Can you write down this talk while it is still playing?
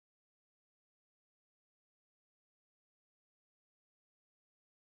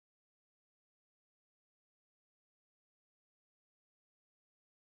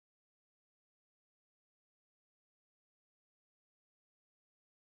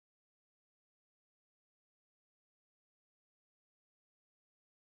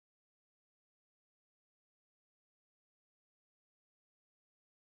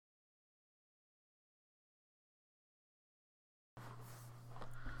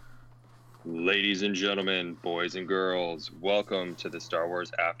Ladies and gentlemen, boys and girls, welcome to the Star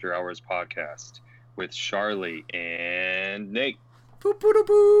Wars After Hours podcast with Charlie and Nate. Boo, boo, boo,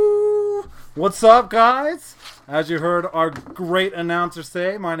 boo. What's up, guys? As you heard our great announcer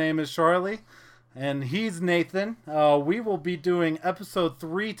say, my name is Charlie, and he's Nathan. We will be doing episode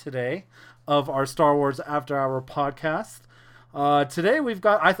 3 today of our Star Wars After Hour podcast. Today we've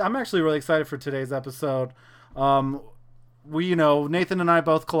got... I'm actually really excited for today's episode. Nathan and I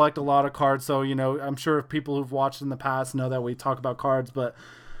both collect a lot of cards, so, I'm sure people who've watched in the past know that we talk about cards, but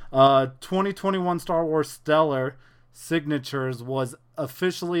 2021 Star Wars Stellar Signatures was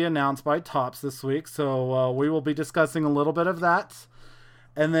officially announced by Topps this week, so we will be discussing a little bit of that.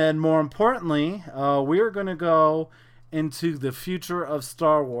 And then, more importantly, we are going to go into the future of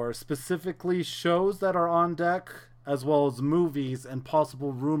Star Wars, specifically shows that are on deck, as well as movies and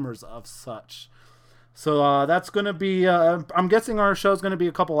possible rumors of such. So that's going to be, I'm guessing our show's going to be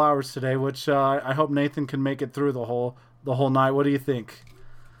a couple hours today, which I hope Nathan can make it through the whole night. What do you think?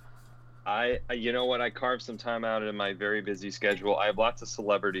 You know what? I carved some time out in my very busy schedule. I have lots of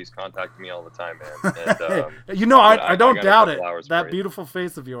celebrities contacting me all the time, man. And, I don't doubt it. That beautiful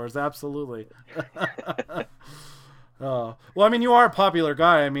face of yours, absolutely. Well, I mean, you are a popular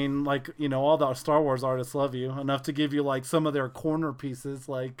guy. I mean, all the Star Wars artists love you enough to give you some of their corner pieces,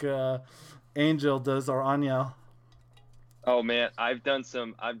 Angel does, or Anya. Oh man, I've done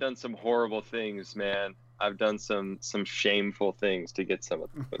some horrible things, man. I've done some shameful things to get some of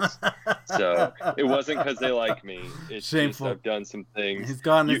those. So it wasn't because they like me. It's shameful. Just I've done some things. He's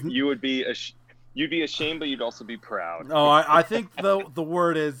gone. You would be you'd be ashamed, but you'd also be proud. Oh, I think the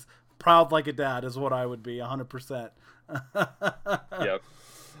word is proud like a dad is what I would be 100%. Yep.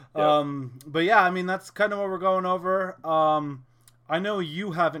 But yeah, I mean that's kind of what we're going over. I know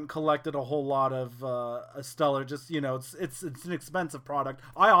you haven't collected a whole lot of a Stellar. Just it's an expensive product.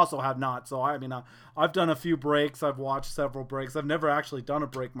 I also have not. So I've done a few breaks. I've watched several breaks. I've never actually done a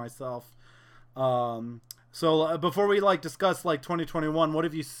break myself. So before we discuss 2021, what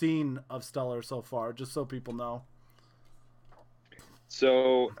have you seen of Stellar so far? Just so people know.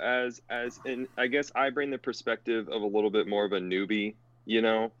 So I guess I bring the perspective of a little bit more of a newbie,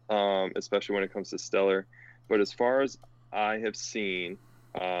 especially when it comes to Stellar. But as far as I have seen,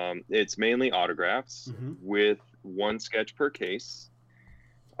 it's mainly autographs with one sketch per case,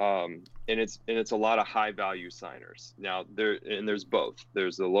 and it's a lot of high value signers. Now there's both.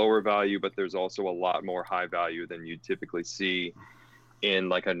 There's the lower value, but there's also a lot more high value than you typically see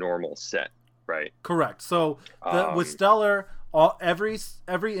in a normal set, right? Correct. So with Stellar,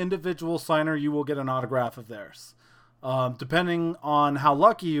 every individual signer you will get an autograph of theirs. Depending on how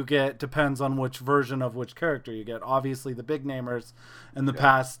lucky you get, depends on which version of which character you get. Obviously, the big namers in the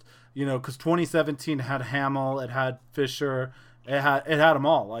past, because 2017 had Hamill, it had Fisher, it had them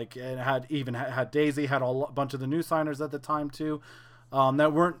all. It had Daisy, had a bunch of the new signers at the time too,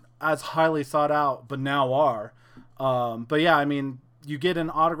 that weren't as highly sought out, but now are. But yeah, I mean, you get an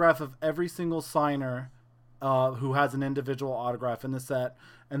autograph of every single signer who has an individual autograph in the set,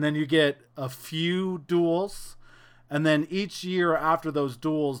 and then you get a few duels. And then each year after those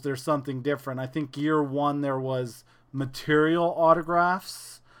duels, there's something different. I think year 1 there was material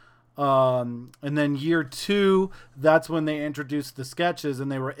autographs. And then year 2, that's when they introduced the sketches, and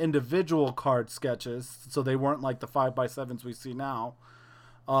they were individual card sketches. So they weren't like the 5x7s we see now.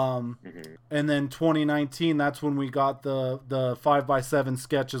 And then 2019, that's when we got the 5x7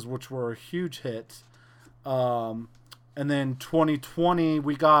 sketches, which were a huge hit. And then 2020,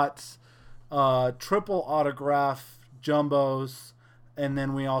 we got triple autograph jumbos, and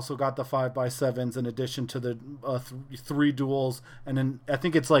then we also got the 5x7s in addition to the 3 duels, and then I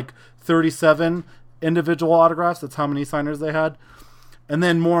think it's 37 individual autographs. That's how many signers they had. And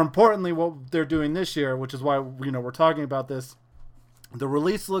then more importantly, what they're doing this year, which is why we're talking about this, the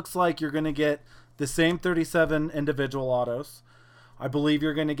release looks like you're going to get the same 37 individual autos. I believe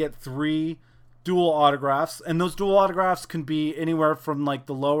you're going to get 3 dual autographs, and those dual autographs can be anywhere from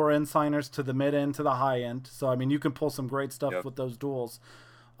the lower end signers to the mid end to the high end. So I mean, you can pull some great stuff with those duels,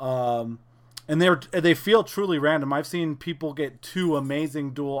 and they feel truly random. I've seen people get 2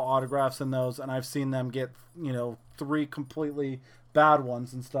 amazing dual autographs in those, and I've seen them get 3 completely bad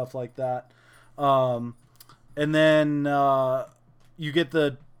ones and stuff like that. And then you get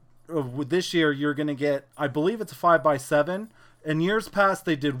this year you're gonna get, I believe it's a 5x7. In years past,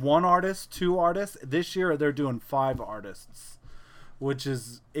 they did 1 artist, 2 artists. This year, they're doing 5 artists, which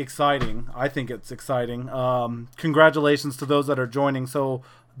is exciting. I think it's exciting. Congratulations to those that are joining. So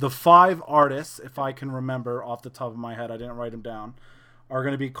the 5 artists, if I can remember off the top of my head, I didn't write them down, are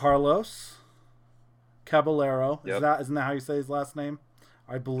going to be Carlos Caballero. Isn't that how you say his last name?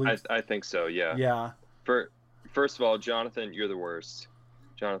 I believe. I think so. Yeah. Yeah. First of all, Jonathan, you're the worst.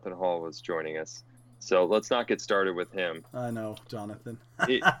 Jonathan Hall was joining us, so let's not get started with him. I know, Jonathan.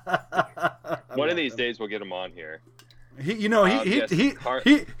 One of these days we'll get him on here. He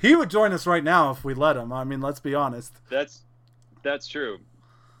would join us right now if we let him. I mean, let's be honest. That's true.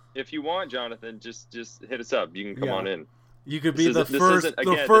 If you want, Jonathan, just hit us up. You can come on in. You could be the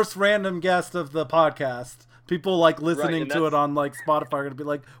first random guest of the podcast. People like listening to it on like Spotify are gonna be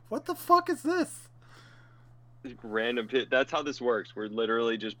like, "What the fuck is this?" Random. That's how this works. We're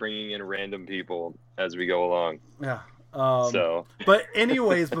literally just bringing in random people as we go along. Yeah. But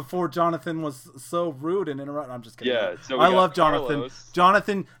anyways, before Jonathan was so rude and interrupted, I'm just kidding. Yeah, so I love Jonathan. Carlos.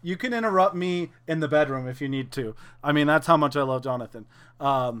 Jonathan, you can interrupt me in the bedroom if you need to. I mean, that's how much I love Jonathan.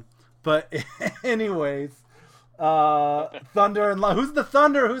 But anyways, Thunder and who's the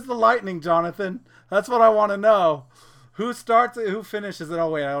Thunder? Who's the Lightning, Jonathan? That's what I want to know. Who starts it? Who finishes it? Oh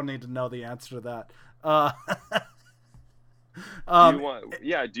wait, I don't need to know the answer to that.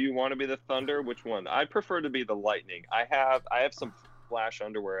 Do you want to be the Thunder? Which one? I prefer to be the Lightning. I have some Flash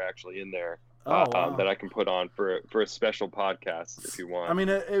underwear actually in there that I can put on for a special podcast if you want. I mean,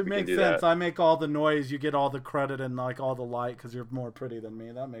 it makes sense. I make all the noise, you get all the credit and like all the light because you're more pretty than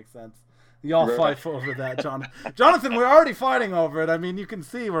me. That makes sense. Y'all fight over that, Jonathan. We're already fighting over it. I mean, you can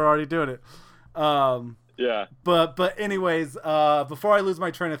see we're already doing it. Yeah. But anyways, before I lose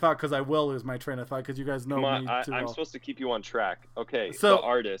my train of thought, because I will lose my train of thought, because you guys know me too well. I'm supposed to keep you on track. Okay, so the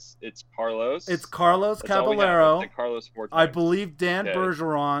artist, it's Carlos. It's Carlos Caballero. Carlos 4 times. I believe Dan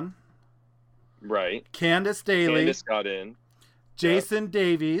Bergeron. Right. Candace Daly. Candace got in. Jason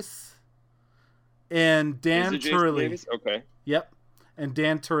Davies. And Dan Turley. Okay. Yep. And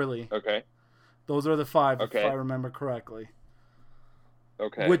Dan Turley. Okay. Those are the 5, if I remember correctly.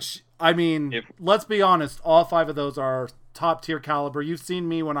 Okay. Which, I mean, let's be honest, all 5 of those are top tier caliber. You've seen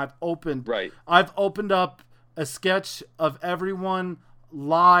me when I've opened. Right. I've opened up a sketch of everyone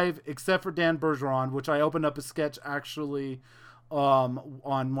live except for Dan Bergeron, which I opened up a sketch actually on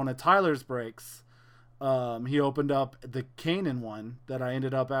one of Tyler's breaks. He opened up the Kanan one that I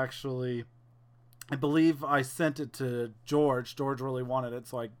ended up actually, I believe I sent it to George. George really wanted it,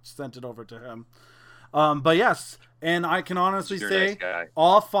 so I sent it over to him. But yes, and I can honestly say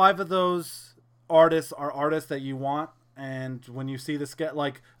all 5 of those artists are artists that you want. And when you see the sketch,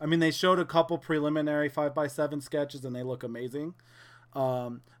 like, I mean, they showed a couple preliminary 5x7 sketches and they look amazing.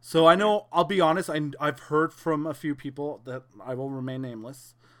 So I know, I'll be honest, I've heard from a few people that I will remain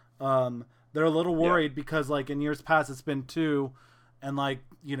nameless. They're a little worried because like in years past, it's been 2 and like,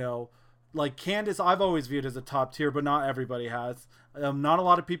 you know, like Candace, I've always viewed as a top tier, but not everybody has. Not a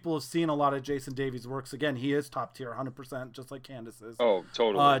lot of people have seen a lot of Jason Davies' works. Again, he is top tier, 100%, just like Candace is. Oh,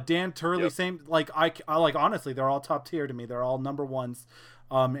 totally. Dan Turley, same. Like I like honestly, they're all top tier to me. They're all number ones.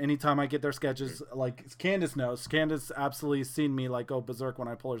 Anytime I get their sketches, like Candace knows. Candace absolutely seen me like go berserk when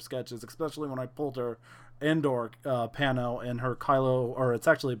I pull her sketches, especially when I pulled her indoor Pano and her Kylo, or it's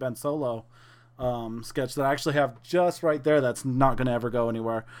actually Ben Solo sketch that I actually have just right there. That's not going to ever go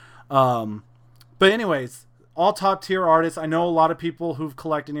anywhere. But anyways, all top tier artists. I know a lot of people who've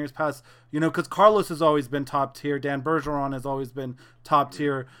collected in years past, you know, because Carlos has always been top tier. Dan Bergeron has always been top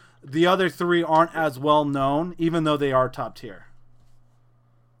tier. The other 3 aren't as well known, even though they are top tier.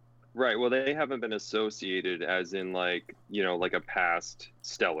 Right. Well, they haven't been associated as in like, you know, like a past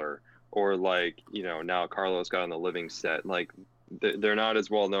Stellar or like, you know, now Carlos got on the living set. Like they're not as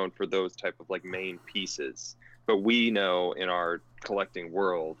well known for those type of like main pieces. But we know in our collecting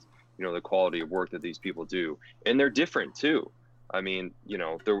world, you know, the quality of work that these people do, and they're different too. I mean, you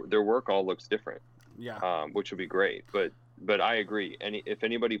know, their work all looks different. Yeah. Which would be great. But I agree. If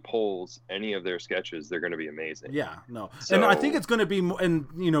anybody pulls any of their sketches, they're going to be amazing. Yeah. No. So, and I think it's going to be, and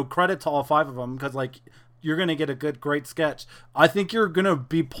you know, credit to all 5 of them because like you're going to get a great sketch. I think you're going to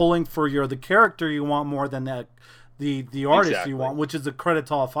be pulling for the character you want more than that the artist you want, which is a credit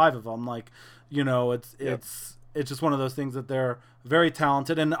to all 5 of them. Like, you know, it's just one of those things that they're very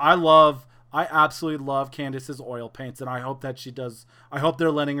talented, and I absolutely love Candace's oil paints, and I hope that she does. I hope they're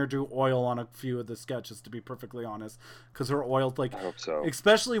letting her do oil on a few of the sketches, to be perfectly honest, because her oil, like, I hope so.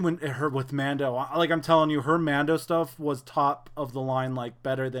 Especially when her with Mando, like I'm telling you, her Mando stuff was top of the line, like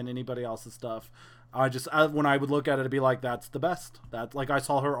better than anybody else's stuff. When I would look at it, it'd be like, that's the best. That, like, I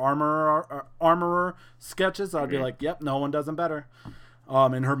saw her armorer sketches, I'd be like, yep, no one does them better.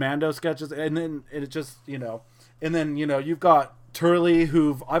 And her Mando sketches, and then it just, you know, and then, you know, you've got Turley,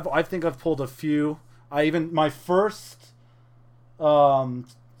 who I think I've pulled a few. My first Star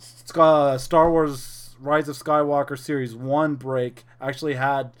Wars Rise of Skywalker Series 1 break actually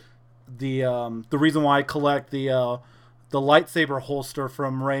had the reason why I collect the lightsaber holster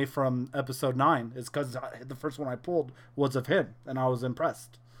from Rey from Episode 9 is because the first one I pulled was of him, and I was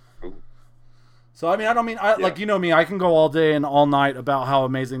impressed. Ooh. So I mean, like, you know me, I can go all day and all night about how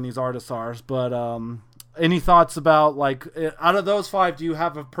amazing these artists are. But any thoughts about, like, out of those 5, do you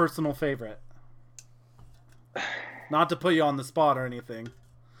have a personal favorite? Not to put you on the spot or anything.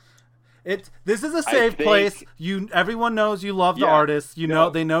 This is a safe place. Everyone knows you love the artists.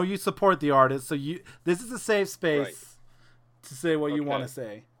 They know you support the artists. So this is a safe space to say what you want to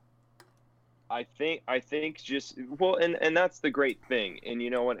say. I think just, well, and that's the great thing. And you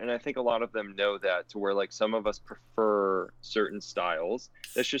know what? And I think a lot of them know that, to where, like, some of us prefer certain styles.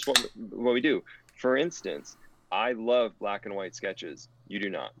 That's just what we do. For instance, I love black and white sketches. You do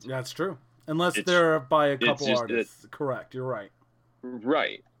not. That's true. Unless they're by a couple artists. Correct. You're right.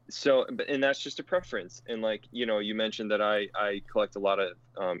 Right. So, and that's just a preference. And, like, you know, you mentioned that I collect a lot of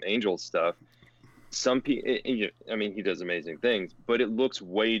Angel stuff. Some people, I mean, he does amazing things, but it looks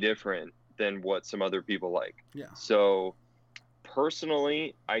way different than what some other people like. Yeah. So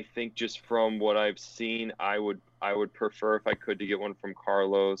personally, I think just from what I've seen, I would prefer, if I could, to get one from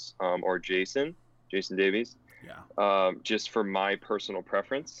Carlos or Jason Davies. Yeah. Just for my personal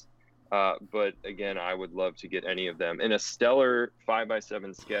preference. But again, I would love to get any of them. And a Stellar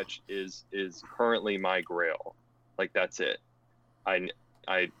 5x7 sketch is currently my grail. Like, that's it. I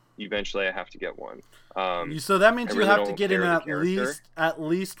eventually I have to get one. So that means you have to get in at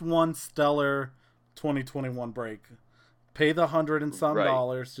least one Stellar 2021 break. Pay the $100 and some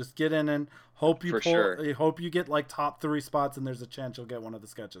dollars. Just get in and hope you hope you get, like, top 3 spots, and there's a chance you'll get one of the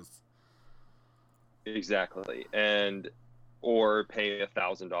sketches. Exactly. Or pay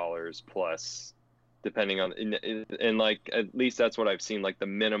 $1,000 plus, depending on, and like, at least that's what I've seen. Like, the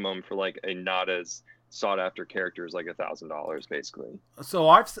minimum for, like, a not as sought after character is like $1,000 basically.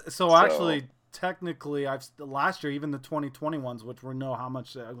 So actually, technically, last year, even the 2020 ones, which we know how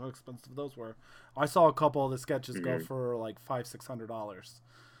expensive those were, I saw a couple of the sketches go for like $500-$600.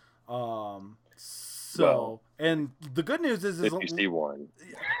 And the good news is if you see one.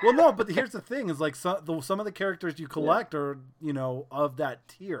 Well, no, but here's the thing: is, like, some of the characters you collect are, you know, of that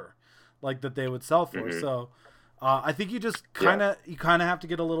tier, like, that they would sell for. Mm-hmm. So I think you just kind of have to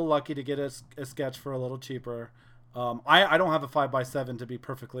get a little lucky to get a sketch for a little cheaper. I don't have a 5x7, to be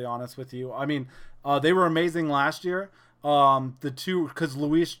perfectly honest with you. I mean, they were amazing last year. The two, because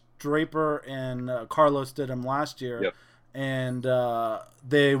Luis Draper and Carlos did them last year, and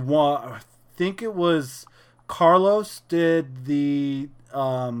they won. I think it was Carlos did the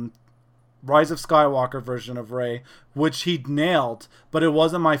Rise of Skywalker version of Rey, which he nailed, but it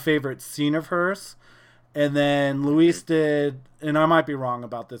wasn't my favorite scene of hers. And then Luis did, and I might be wrong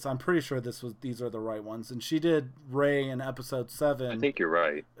about this, I'm pretty sure these are the right ones, and she did Rey in Episode 7. I think you're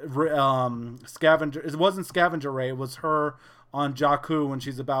right. Scavenger. It wasn't Scavenger Rey. It was her on Jakku when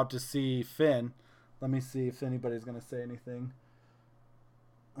she's about to see Finn. Let me see if anybody's gonna say anything.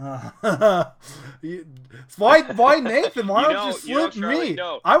 Why Nathan? Why don't you slip me?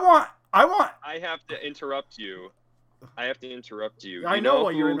 No. I want. I have to interrupt you. I know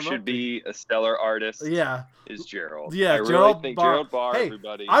what you're who should be a stellar artist. Yeah, is Gerald. Yeah, I really think Gerald Barr. Hey,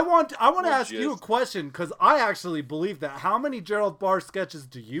 everybody. I want to ask you a question, because I actually believe that. How many Gerald Barr sketches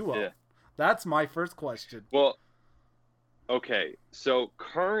do you own? Yeah. That's my first question. Well, okay, so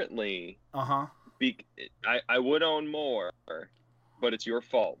currently, I would own more, but it's your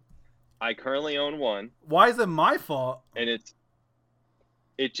fault. I currently own one. Why is it my fault? And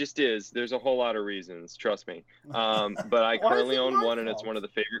it just is. There's a whole lot of reasons, trust me. But I currently own one, and it's one of the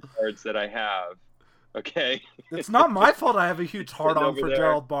favorite cards that I have. Okay. It's not my fault I have a huge heart on for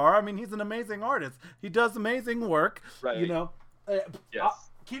Gerald Barr. I mean, he's an amazing artist. He does amazing work. Right. You know. Yes.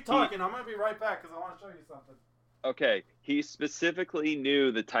 Keep talking. I'm going to be right back because I want to show you something. Okay. He specifically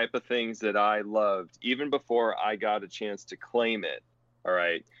knew the type of things that I loved even before I got a chance to claim it. All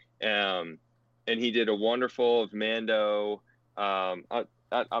right. And he did a wonderful of Mando.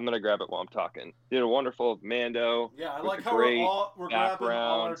 I'm gonna grab it while I'm talking. Did a wonderful of Mando. Yeah, I like how we're grabbing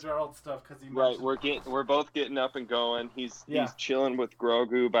all our Gerald stuff because he we're both getting up and going. He's chilling with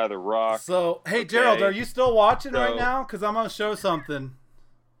Grogu by the rock. So hey, Gerald, are you still watching right now? Because I'm gonna show something.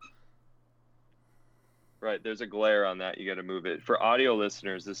 Right, there's a glare on that. You got to move it. For audio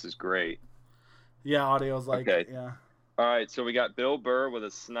listeners, this is great. Yeah, audio's like yeah. All right, so we got Bill Burr with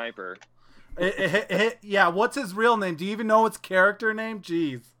a sniper. Yeah, what's his real name? Do you even know its character name?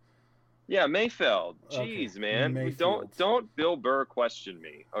 Jeez. Yeah, Mayfeld. Jeez, man. Mayfield. Don't Bill Burr question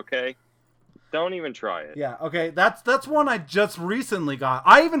me, okay? Don't even try it. Yeah, okay. That's one I just recently got.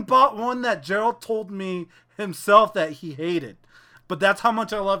 I even bought one that Gerald told me himself that he hated. But that's how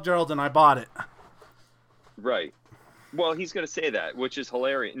much I love Gerald, and I bought it. Right. Well, he's going to say that, which is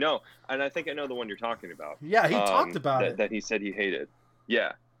hilarious. No, and I think I know the one you're talking about. Yeah, he talked about it. That he said he hated.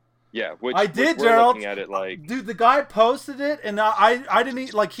 Yeah. Yeah, I did, we're Gerald. Looking at it like, dude, the guy posted it, and I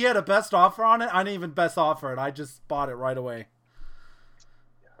didn't like. He had a best offer on it. I didn't even best offer it. I just bought it right away.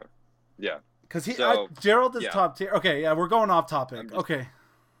 Yeah. Because Gerald is top tier. Okay, yeah, we're going off topic.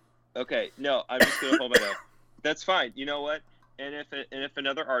 Okay, no, I'm just gonna hold my nose. That's fine. You know what? And if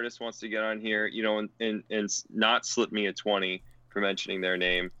another artist wants to get on here, you know, and not slip me a 20 for mentioning their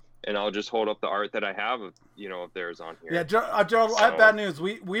name, and I'll just hold up the art that I have of theirs on here. Yeah, Gerald, I have bad news.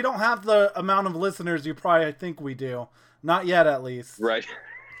 We don't have the amount of listeners you probably think we do. Not yet, at least. Right.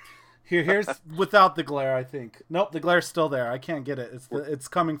 Here's without the glare. I think. Nope, the glare's still there. I can't get it. It's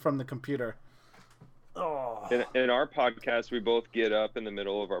coming from the computer. Oh. In our podcast, we both get up in the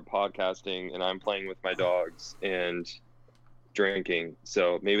middle of our podcasting, and I'm playing with my dogs and drinking.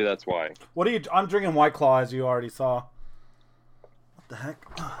 So maybe that's why. I'm drinking White Claw, as you already saw. What the heck?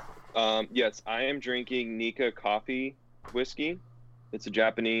 Yes, I am drinking Nika Coffee whiskey. It's a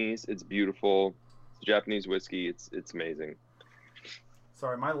Japanese. It's beautiful. It's a Japanese whiskey. It's amazing.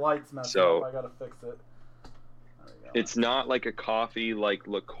 Sorry, my light's messed up. I gotta fix it. It's not like a coffee, like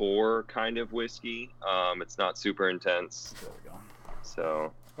liqueur kind of whiskey. It's not super intense. There we go.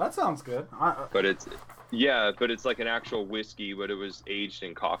 So that sounds good. But it's like an actual whiskey, but it was aged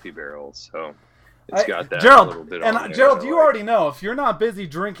in coffee barrels. So it's got that Gerald, little bit on there. And Gerald, you already know, if you're not busy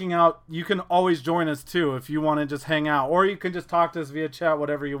drinking out, you can always join us too if you want to just hang out, or you can just talk to us via chat,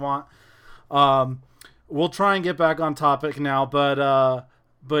 whatever you want. We'll try and get back on topic now, but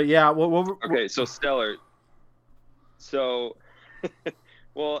yeah. Okay, so Stellar. So,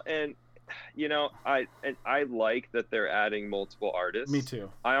 well, and I like that they're adding multiple artists. Me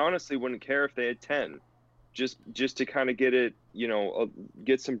too. I honestly wouldn't care if they had 10, just to kind of get it,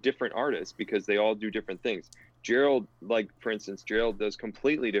 get some different artists, because they all do different things. Gerald, like for instance, Gerald does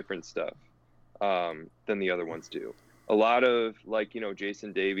completely different stuff than the other ones do. A lot of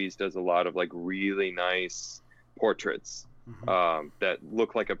Jason Davies does a lot of like really nice portraits that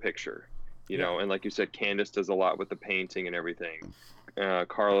look like a picture. And like you said, Candace does a lot with the painting and everything.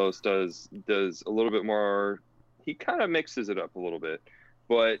 Carlos does a little bit more. He kind of mixes it up a little bit,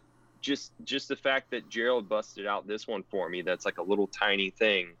 but just the fact that Gerald busted out this one for me, that's like a little tiny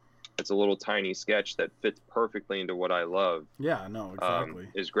thing. It's a little tiny sketch that fits perfectly into what I love. Yeah, no, exactly.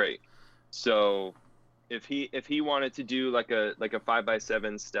 Is great. So if he wanted to do like a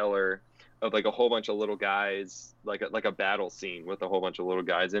 5x7 Stellar of like a whole bunch of little guys, like a battle scene with a whole bunch of little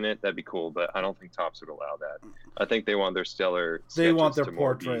guys in it, that'd be cool. But I don't think Topps would allow that. I think they want their Stellar. They want their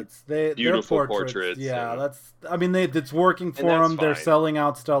portraits. Beautiful portraits. Yeah, it's working for them. They're selling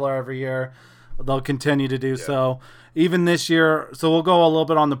out Stellar every year. They'll continue to do so, even this year. So we'll go a little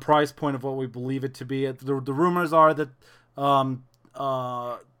bit on the price point of what we believe it to be. The rumors are that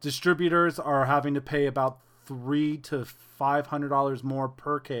distributors are having to pay about $300 to $500 more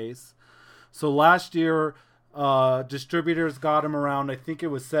per case. So last year, distributors got them around, I think it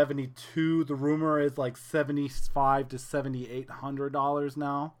was $72. The rumor is like $7,500 to $7,800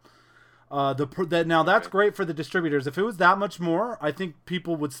 now. Now that's great for the distributors. If it was that much more, I think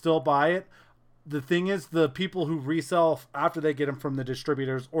people would still buy it. The thing is, the people who resell after they get them from the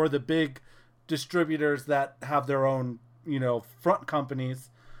distributors, or the big distributors that have their own, front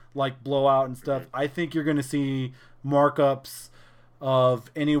companies like Blowout and stuff, I think you're going to see markups of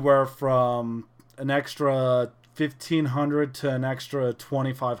anywhere from an extra $1,500 to an extra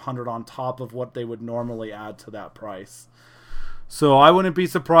 $2,500 on top of what they would normally add to that price. So I wouldn't be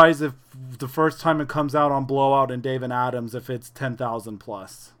surprised if the first time it comes out on Blowout and Dave and Adams, if it's 10,000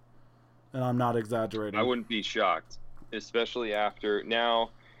 plus. And I'm not exaggerating. I wouldn't be shocked, especially after now.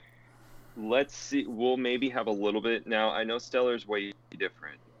 Let's see. We'll maybe have a little bit now. I know Stellar's way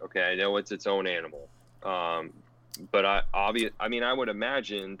different. Okay, I know it's its own animal. But I would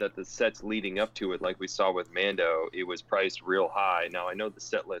imagine that the sets leading up to it, like we saw with Mando, it was priced real high. Now I know the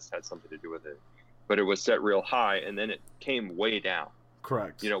set list had something to do with it, but it was set real high, and then it came way down.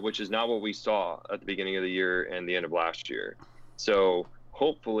 Correct. Which is not what we saw at the beginning of the year and the end of last year. So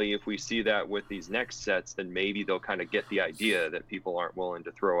hopefully, if we see that with these next sets, then maybe they'll kind of get the idea that people aren't willing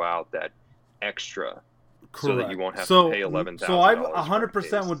to throw out that extra, so that you won't have to pay $11,000. So I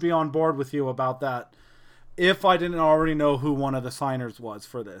 100% would be on board with you about that. If I didn't already know who one of the signers was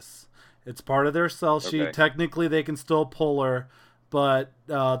for this. It's part of their sell sheet. Okay. Technically, they can still pull her, but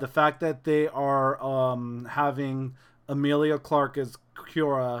the fact that they are having Emilia Clarke as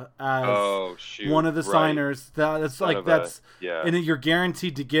Cura as one of the signers, and you're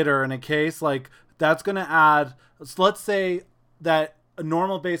guaranteed to get her in a case, like that's going to add. So let's say that a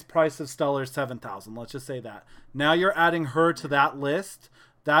normal base price of Stellar is 7,000. Let's just say that. Now you're adding her to that list.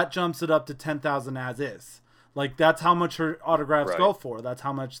 That jumps it up to 10,000 as is. Like, that's how much her autographs go for. That's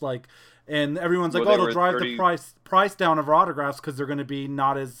how much, like, and everyone's like, they'll drive the price down of her autographs because they're going to be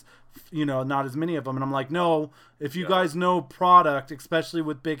not as many of them. And I'm like, no, if you guys know product, especially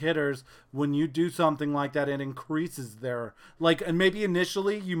with big hitters, when you do something like that, it increases their, like, and maybe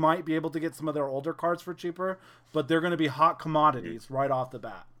initially you might be able to get some of their older cards for cheaper, but they're going to be hot commodities right off the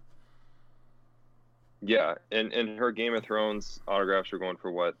bat. Yeah, and her Game of Thrones autographs are going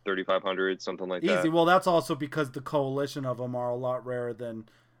for what, 3,500, something like that. Easy. Well, that's also because the coalition of them are a lot rarer than,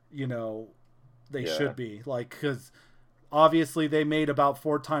 they should be. Like, because obviously they made about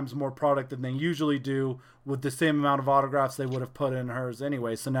 4 times more product than they usually do with the same amount of autographs they would have put in hers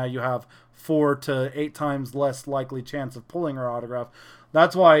anyway. So now you have 4 to 8 times less likely chance of pulling her autograph.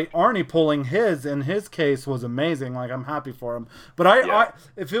 That's why Arnie pulling his in his case was amazing. Like, I'm happy for him. But I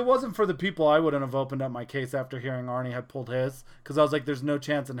if it wasn't for the people, I wouldn't have opened up my case after hearing Arnie had pulled his, because I was like, there's no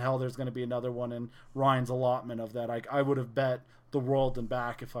chance in hell there's going to be another one in Ryan's allotment of that. I would have bet the world and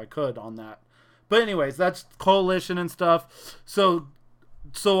back if I could on that. But anyways, that's coalition and stuff. So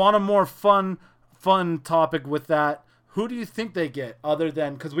on a more fun topic with that, who do you think they get other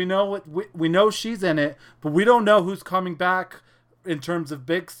than, because we know she's in it, but we don't know who's coming back in terms of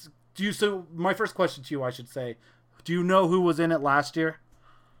bigs. So my first question to you, I should say, do you know who was in it last year?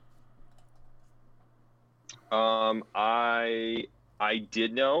 I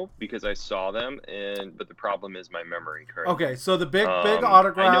did know because I saw them, but the problem is my memory currently. Okay, so the big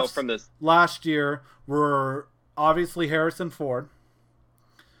autographs I know from this last year were obviously Harrison Ford,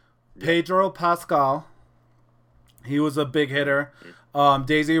 Pedro Pascal. He was a big hitter.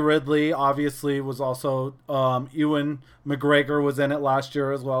 Daisy Ridley obviously was also. Ewan McGregor was in it last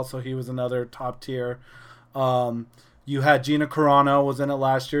year as well, so he was another top tier. You had Gina Carano was in it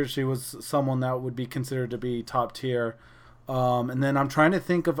last year. She was someone that would be considered to be top tier. And then I'm trying to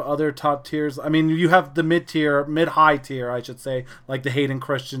think of other top tiers. I mean, you have the mid-high tier, I should say, like the Hayden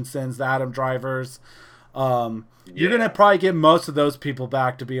Christensen's, the Adam Drivers. You're gonna probably get most of those people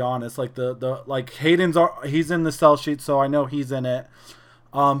back, to be honest. Like like Hayden's, he's in the sell sheet, so I know he's in it.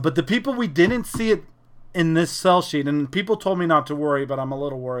 But the people we didn't see it in this sell sheet, and people told me not to worry, but I'm a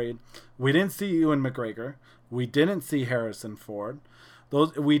little worried. We didn't see Ewan McGregor. We didn't see Harrison Ford.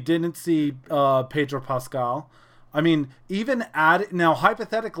 We didn't see Pedro Pascal. I mean, even now,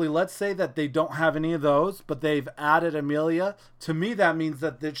 hypothetically, let's say that they don't have any of those, but they've added Amelia. To me, that means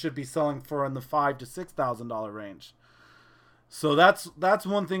that they should be selling for in the $5,000 to $6,000 range. So that's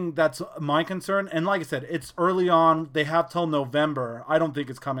one thing that's my concern. And like I said, it's early on. They have till November. I don't think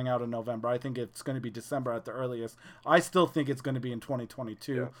it's coming out in November. I think it's going to be December at the earliest. I still think it's going to be in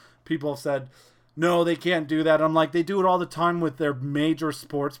 2022. Yeah. People have said, no, they can't do that. I'm like, they do it all the time with their major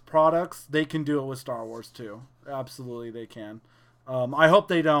sports products. They can do it with Star Wars too. Absolutely, they can. I hope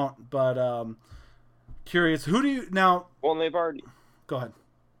they don't, but curious. Who do you now? Well, they've already. Go ahead.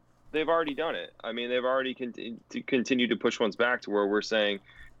 They've already done it. I mean, they've already continued to push ones back to where we're saying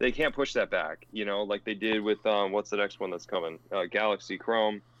they can't push that back. Like they did with what's the next one that's coming? Galaxy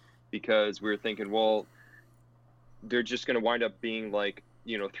Chrome, because we were thinking, well, they're just going to wind up being like,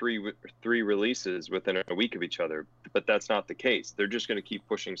 three releases within a week of each other, but that's not the case. They're just going to keep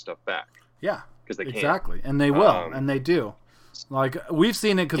pushing stuff back. Yeah, because they exactly, and they will, and they do. Like we've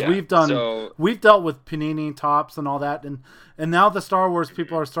seen it because we've dealt with Panini tops and all that, and now the Star Wars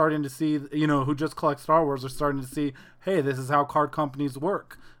people are starting to see, who just collect Star Wars are starting to see, hey, this is how card companies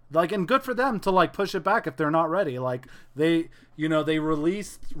work. Like, and good for them to like push it back if they're not ready. Like they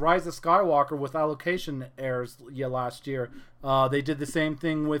released Rise of Skywalker with allocation errors last year. They did the same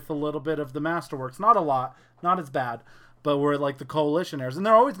thing with a little bit of the Masterworks. Not a lot, not as bad, but we're like the coalition errors. And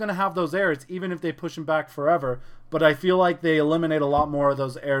they're always going to have those errors, even if they push them back forever. But I feel like they eliminate a lot more of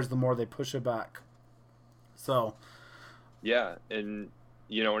those errors the more they push it back. So. Yeah, and,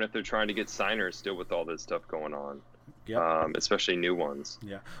 and if they're trying to get signers still with all this stuff going on. Yep. Especially new ones.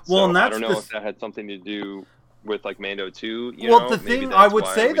 Yeah. Well, so and that's I don't know if that had something to do with like Mando 2. Well, the thing, I would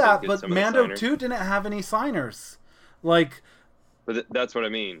say that, but Mando 2 didn't have any signers. Like. But that's what I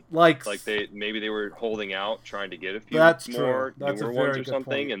mean. Like they were holding out, trying to get a few more newer ones or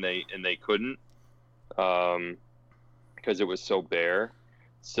something, and they couldn't, because it was so bare.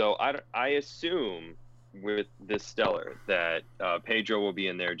 So I assume with this Stellar that Pedro will be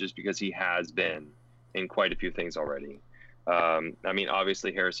in there just because he has been in quite a few things already. I mean,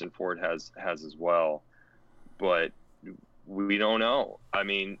 obviously Harrison Ford has as well, but we don't know. I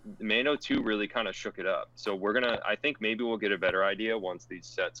mean, Mando 2 really kind of shook it up. So I think maybe we'll get a better idea once these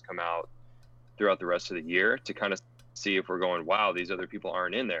sets come out throughout the rest of the year to kind of see if we're going, wow, these other people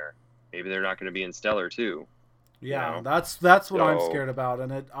aren't in there. Maybe they're not going to be in Stellar too. Yeah, you know? that's what I'm scared about,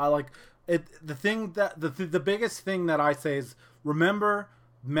 and the biggest thing that I say is, remember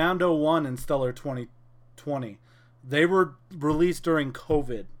Mando 1 and Stellar 2020. They were released during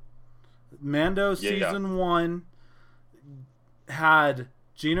COVID. Mando season 1 had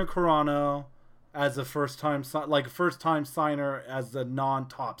Gina Carano as a first time signer as the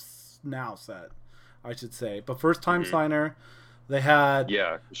non-tops now set, I should say, but first time signer. They had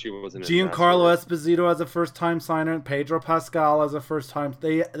she wasn't Giancarlo Esposito as a first time signer, and Pedro Pascal as a first time.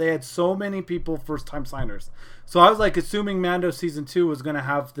 They had so many people first time signers. So I was like assuming Mando season 2 was going to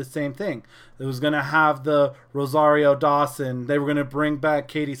have the same thing. It was going to have the Rosario Dawson. They were going to bring back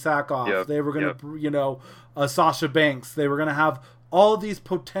Katie Sackhoff. Yep. They were going to Sasha Banks. They were going to have all of these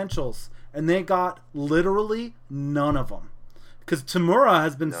potentials, and they got literally none of them, because Tamura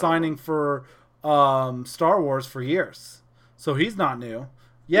has been signing for Star Wars for years. So he's not new.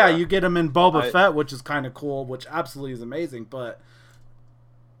 Yeah, you get him in Boba Fett, which is kind of cool, which absolutely is amazing, but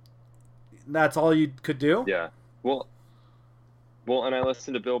that's all you could do? Yeah. Well, and I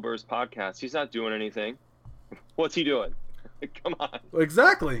listened to Bill Burr's podcast. He's not doing anything. What's he doing? Come on.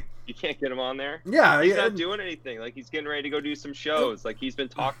 Exactly. You can't get him on there. Yeah. He's not doing anything. Like, he's getting ready to go do some shows. Like, he's been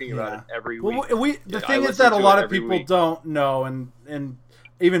talking about it every week. Well, the thing is that a lot of people don't know, and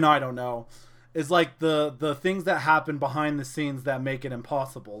even I don't know, is like the things that happen behind the scenes that make it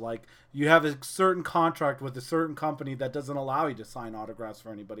impossible. Like, you have a certain contract with a certain company that doesn't allow you to sign autographs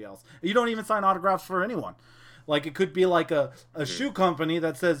for anybody else. You don't even sign autographs for anyone. Like, it could be like a shoe company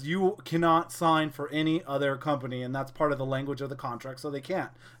that says you cannot sign for any other company, and that's part of the language of the contract, so they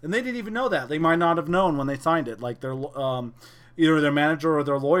can't. And they didn't even know that. They might not have known when they signed it. Like, their either their manager or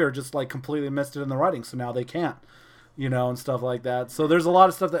their lawyer just like completely missed it in the writing, so now they can't. And stuff like that. So there's a lot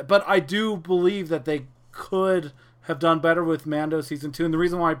of stuff but I do believe that they could have done better with Mando season 2, and the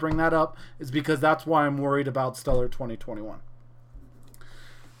reason why I bring that up is because that's why I'm worried about Stellar 2021.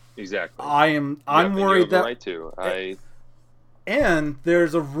 Exactly. I'm worried that right too. And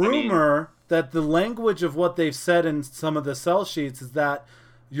there's a rumor that the language of what they've said in some of the sell sheets is that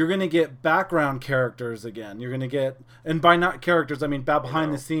you're going to get background characters again. You're going to get, and by not characters, I mean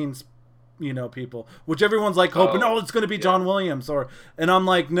behind the scenes people, which everyone's like hoping, it's going to be John Williams, and I'm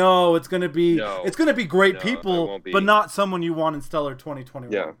like, no, it's going to be great people, but not someone you want in Stellar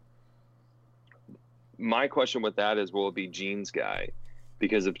 2021. Yeah. My question with that is, will it be Gene's guy?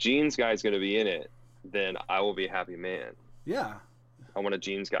 Because if Gene's guy is going to be in it, then I will be a happy man. Yeah. I want a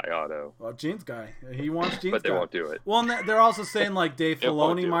Gene's guy auto. Well, Gene's guy. He wants Gene's but they won't do it. Well, and they're also saying like Dave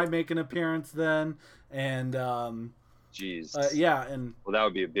Filoni might make an appearance then, and jeez. and that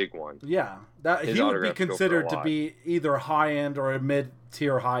would be a big one. Yeah, that he would be considered to be either high end or a mid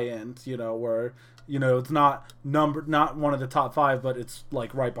tier high end. Where it's not one of the top 5, but it's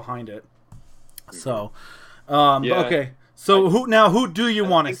like right behind it. So, okay. So who do you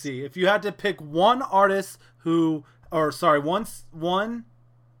want to see? If you had to pick one artist one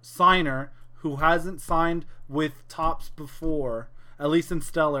signer who hasn't signed with Topps before, at least in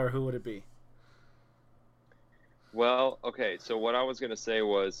Stellar, who would it be? Well, okay, so what I was going to say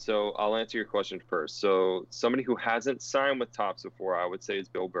was, I'll answer your question first. So somebody who hasn't signed with Topps before, I would say is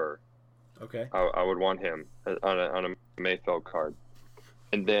Bill Burr. Okay. I would want him on a Mayfeld card.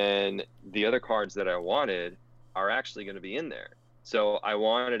 And then the other cards that I wanted are actually going to be in there. So I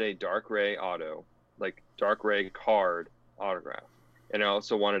wanted a Dark Ray auto, like Dark Ray card autograph. And I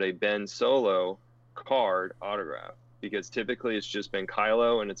also wanted a Ben Solo card autograph, because typically it's just been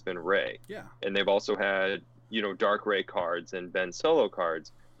Kylo and it's been Ray. Yeah. And they've also had Dark Ray cards and Ben Solo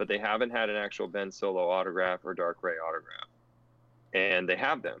cards, but they haven't had an actual Ben Solo autograph or Dark Ray autograph. And they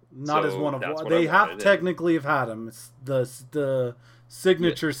have them. Not as one of one. They have technically have had them. It's the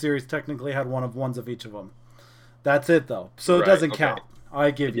signature series technically had ones of each of them. That's it though. So it doesn't count. I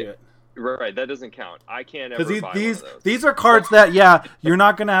give you it. Right, that doesn't count. I can't ever buy one of those. These are cards that you're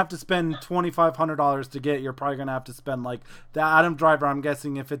not gonna have to spend $2,500 to get. You're probably gonna have to spend like the Adam Driver. I'm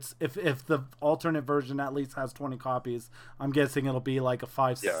guessing if the alternate version at least has 20 copies, I'm guessing it'll be like a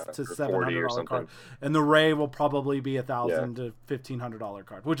 $500 to $700 card, and the Ray will probably be $1,000 to $1,500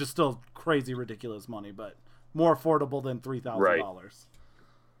 card, which is still crazy ridiculous money, but more affordable than $3,000. Right.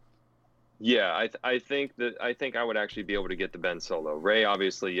 Yeah, I think I would actually be able to get the Ben Solo. Ray,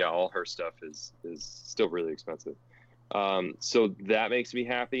 obviously, all her stuff is still really expensive. So that makes me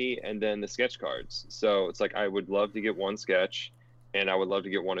happy. And then the sketch cards. So it's like I would love to get one sketch, and I would love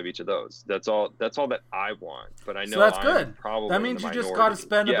to get one of each of those. That's all that I want. But I know that's good. Probably that means you just got to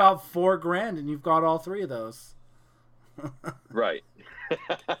spend about $4,000, and you've got all 3 of those. Right.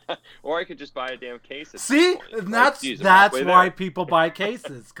 Or I could just buy a damn case. See, and that's why people buy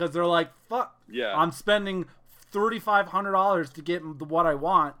cases, because they're like, fuck, yeah, I'm spending $3,500 to get what I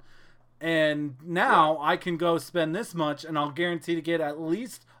want, and now I can go spend this much, and I'll guarantee to get at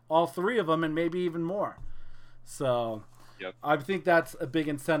least all 3 of them, and maybe even more. So, I think that's a big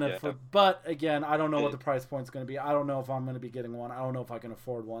incentive for. But again, I don't know what the price point's going to be. I don't know if I'm going to be getting one. I don't know if I can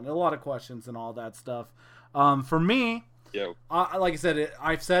afford one. A lot of questions and all that stuff. For me, like I said,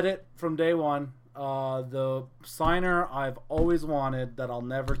 I've said it from day one. The signer I've always wanted that I'll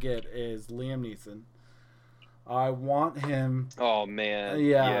never get is Liam Neeson. I want him. Oh man,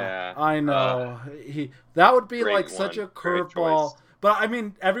 yeah. I know. That would be like such a curveball. But I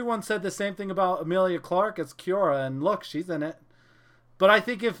mean, everyone said the same thing about Emilia Clarke as Kiora, and look, she's in it. But I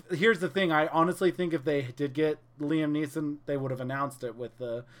think here's the thing, I honestly think if they did get Liam Neeson, they would have announced it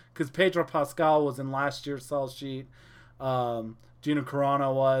because Pedro Pascal was in last year's sell sheet. Gina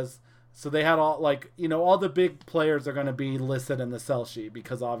Carano was. So they had all the big players are going to be listed in the sell sheet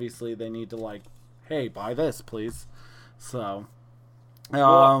because obviously they need to hey, buy this, please. So,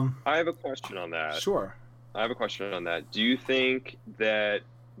 I have a question on that. Sure. I have a question on that. Do you think that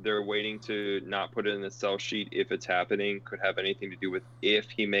they're waiting to not put it in the sell sheet if it's happening could have anything to do with if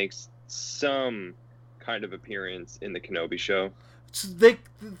he makes some kind of appearance in the Kenobi show?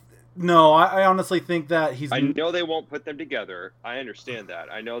 No, I honestly think that he's... I know they won't put them together. I understand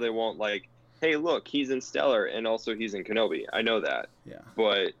that. I know they won't hey, look, he's in Stellar and also he's in Kenobi. I know that. Yeah.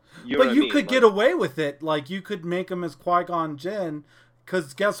 But you could get away with it. You could make him as Qui-Gon Jinn.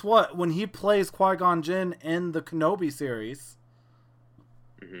 Because guess what? When he plays Qui-Gon Jinn in the Kenobi series,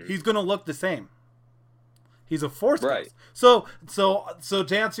 he's going to look the same. He's a Force ghost. So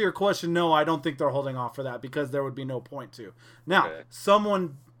to answer your question, no, I don't think they're holding off for that because there would be no point to. Now,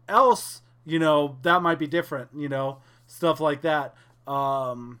 someone else, that might be different, stuff like that.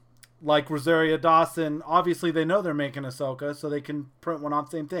 Like Rosario Dawson, obviously they know they're making Ahsoka, so they can print one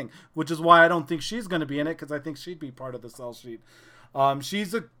off, same thing. Which is why I don't think she's going to be in it, because I think she'd be part of the sell sheet.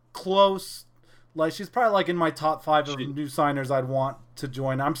 She's a close, she's probably in my top 5 of new signers I'd want to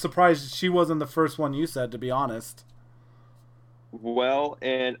join. I'm surprised she wasn't the first one you said, to be honest. Well,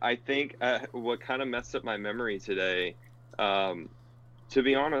 and I think what kind of messed up my memory today, to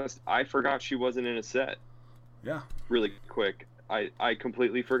be honest, I forgot she wasn't in a set. Yeah. Really quick. I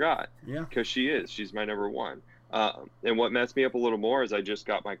completely forgot. Yeah. Because she's my number 1. And what messed me up a little more is I just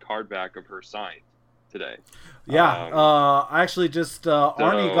got my card back of her signed today. Yeah, I actually just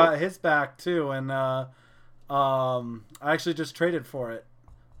Arnie got his back too, and I actually just traded for it.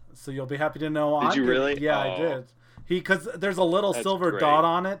 So you'll be happy to know. Did you really? Yeah, I did. Because there's a little silver dot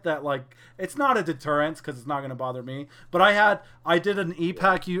on it that it's not a deterrent because it's not going to bother me. But I did an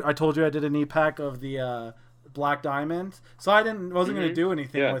e-pack. I told you I did an e-pack of the Black Diamond, so I wasn't going to do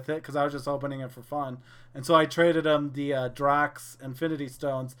anything with it because I was just opening it for fun. And so I traded him the Drax Infinity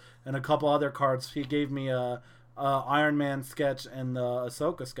Stones and a couple other cards. He gave me a Iron Man sketch and the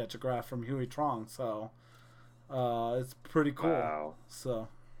Ahsoka sketchograph from Huey Trong. So it's pretty cool. Wow. So.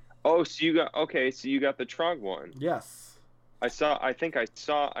 Oh, so you got the Trong one. Yes. I think I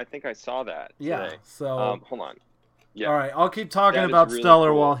saw that. Yeah. Today. So hold on. Yeah. All right. I'll keep talking about really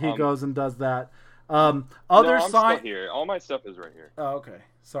Stellar cool. While he goes and does that. I'm still here. All my stuff is right here. Oh, okay.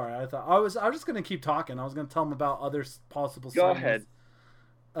 Sorry, I thought I was just gonna keep talking. I was gonna tell him about other possible. Go ahead.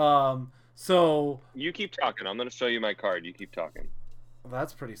 So you keep talking. I'm gonna show you my card. You keep talking.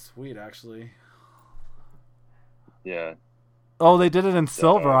 That's pretty sweet, actually. Yeah. Oh, they did it in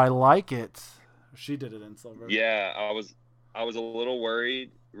silver. I like it. She did it in silver. Yeah, I was a little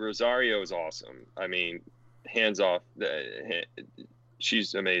worried. Rosario is awesome. I mean, hands off.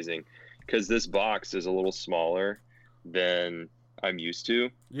 She's amazing. Because this box is a little smaller than I'm used to.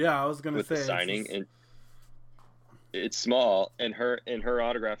 Yeah, I was gonna say with the signing, and it's small, and her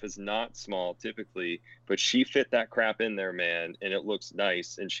autograph is not small typically, but she fit that crap in there, man, and it looks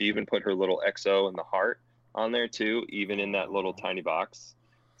nice. And she even put her little XO and the heart on there too, even in that little tiny box.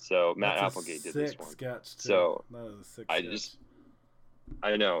 So Matt Applegate did this one. Sketch too. So that is a sick sketch.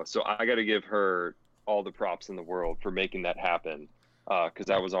 I know. So I got to give her all the props in the world for making that happen. Because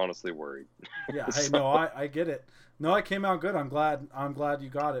I was honestly worried. Yeah, hey, no, I get it. No, it came out good. I'm glad you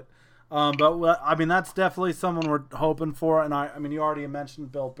got it. But I mean, that's definitely someone we're hoping for. And I mean, you already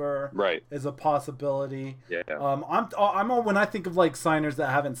mentioned Bill Burr, right? Is a possibility. Yeah. I'm when I think of signers that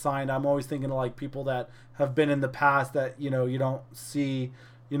haven't signed, I'm always thinking of people that have been in the past that you don't see.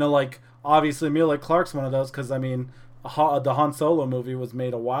 Obviously Emilia Clarke's one of those because I mean, the Han Solo movie was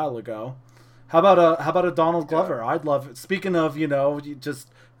made a while ago. How about a Donald Glover? Yeah. I'd love it. Speaking of, just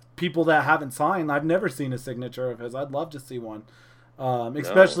people that haven't signed, I've never seen a signature of his. I'd love to see one.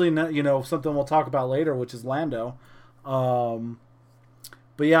 Especially something we'll talk about later, which is Lando. But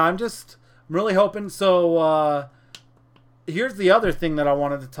yeah, I'm really hoping. So here's the other thing that I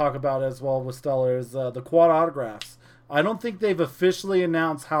wanted to talk about as well with Stellar is the quad autographs. I don't think they've officially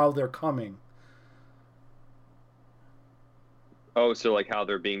announced how they're coming. Oh, so like how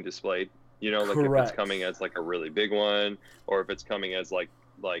they're being displayed? Like Correct. If it's coming as like a really big one, or if it's coming as like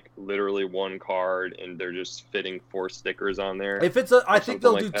literally one card and they're just fitting 4 stickers on there. If it's I think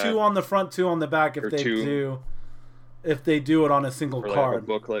they'll do 2 on the front, 2 on the back if they do it on a single card. Like a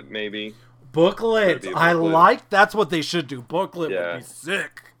booklet maybe. Booklets. That's what they should do. Booklet would be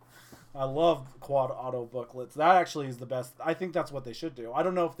sick. I love quad auto booklets. That actually is the best. I think that's what they should do. I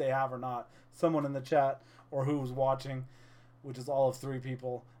don't know if they have or not. Someone in the chat or who's watching, which is all of 3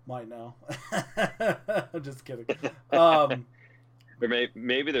 people, might know. I'm just kidding. Or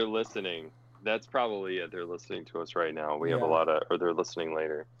maybe they're listening. That's probably it. They're listening to us right now. We have a lot of, or they're listening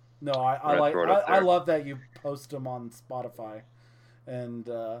later. No, I love that you post them on Spotify, and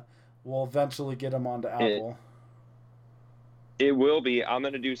we'll eventually get them onto Apple. It will be. I'm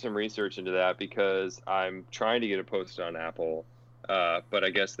going to do some research into that because I'm trying to get it posted on Apple, but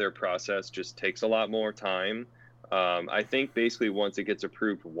I guess their process just takes a lot more time. I think basically once it gets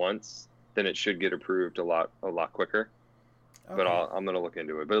approved once, then it should get approved a lot quicker. Okay. But I'm going to look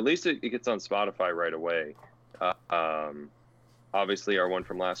into it. But at least it gets on Spotify right away. Obviously, our one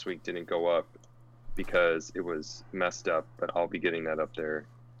from last week didn't go up because it was messed up, but I'll be getting that up there.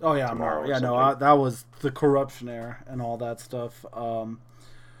 Oh yeah, tomorrow. Yeah, no, that was the corruption error and all that stuff.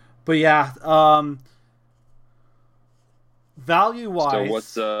 But yeah, value-wise. So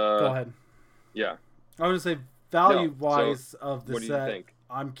what's go ahead. Yeah. I was gonna say value-wise of the what do set. You think?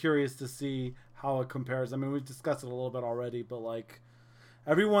 I'm curious to see how it compares. I mean, we've discussed it a little bit already, but like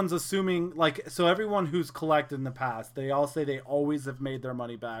everyone's assuming, so everyone who's collected in the past, they all say they always have made their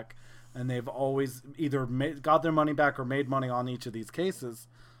money back, and they've always either got their money back or made money on each of these cases.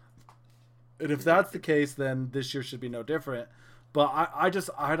 And if that's the case, then this year should be no different. But I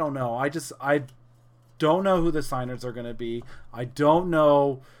don't know. I don't know who the signers are going to be. I don't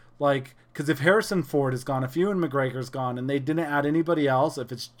know, because if Harrison Ford is gone, if Ewan McGregor's gone, and they didn't add anybody else,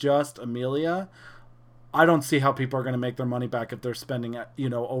 if it's just Amelia, I don't see how people are going to make their money back if they're spending,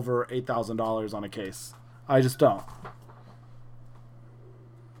 over $8,000 on a case. I just don't.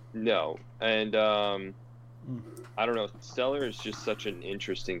 No, and I don't know. Stellar is just such an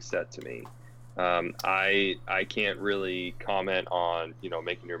interesting set to me. I can't really comment on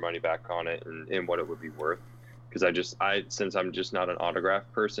making your money back on it and what it would be worth, because since I'm just not an autograph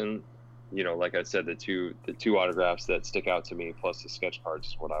person, like I said, the two autographs that stick out to me plus the sketch cards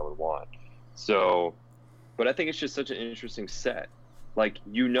is what I would want. So, but I think it's just such an interesting set.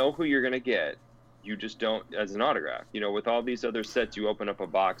 Who you're gonna get. You just don't, as an autograph, with all these other sets, you open up a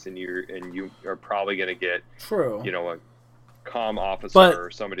box and you are probably going to get, a comm officer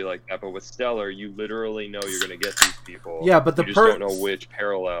or somebody like that. But with Stellar, you literally know you're going to get these people. Yeah, but you just don't know which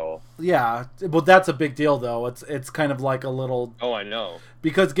parallel. Yeah, well, that's a big deal, though. It's kind of like a little. Oh, I know.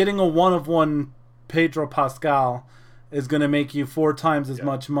 Because getting a 1-of-1 Pedro Pascal is going to make you 4 times as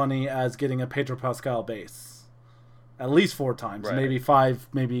much money as getting a Pedro Pascal base. At least 4 times, right. Maybe 5,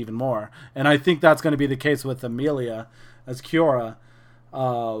 maybe even more. And I think that's going to be the case with Amelia as Kiora.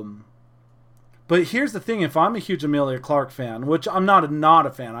 But here's the thing. If I'm a huge Emilia Clarke fan, which I'm not a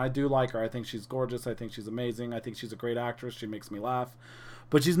fan. I do like her. I think she's gorgeous. I think she's amazing. I think she's a great actress. She makes me laugh.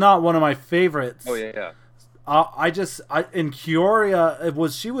 But she's not one of my favorites. Oh, yeah. In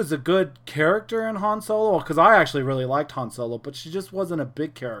Kiora, she was a good character in Han Solo, because I actually really liked Han Solo, but she just wasn't a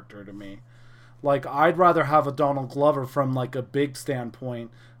big character to me. I'd rather have a Donald Glover from, a big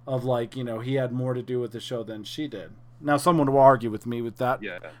standpoint of, he had more to do with the show than she did. Now, someone will argue with me with that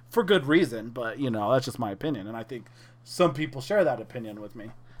for good reason, but, that's just my opinion, and I think some people share that opinion with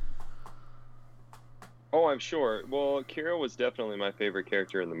me. Oh, I'm sure. Well, Kira was definitely my favorite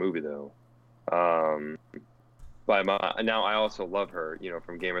character in the movie, though. Now, I also love her,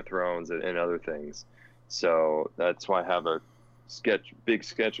 from Game of Thrones and other things. So that's why I have a big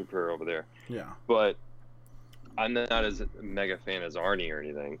sketch of her over there. Yeah. But I'm not as mega fan as Arnie or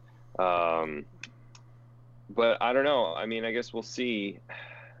anything. But I don't know. I mean, I guess we'll see.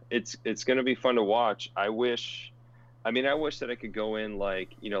 It's going to be fun to watch. I wish that I could go in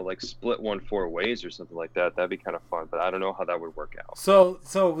split one 4 ways or something like that. That'd be kind of fun, but I don't know how that would work out. So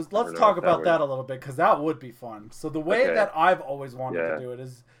let's talk about that a little bit, because that would be fun. So the way that I've always wanted to do it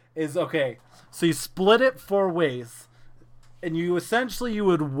is okay. So you split it 4 ways. And you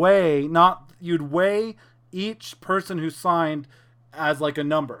would weigh each person who signed as a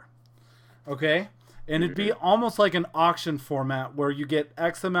number, okay? and it'd be almost like an auction format where you get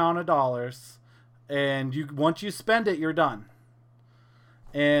X amount of dollars, and once you spend it, you're done.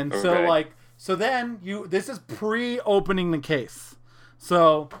 And so then this is pre-opening the case.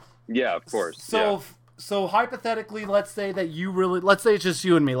 So yeah, of course. So hypothetically, let's say it's just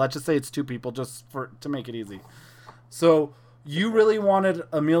you and me. Let's just say it's two people, just to make it easy. So you really wanted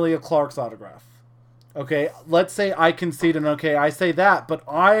Emilia Clarke's autograph. Okay, let's say I concede and I say that, but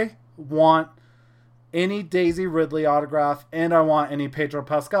I want any Daisy Ridley autograph and I want any Pedro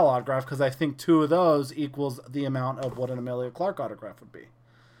Pascal autograph because I think two of those equals the amount of what an Emilia Clarke autograph would be.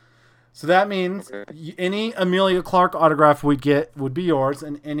 So that means any Emilia Clarke autograph we'd get would be yours,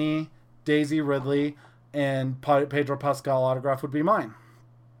 and any Daisy Ridley and Pedro Pascal autograph would be mine.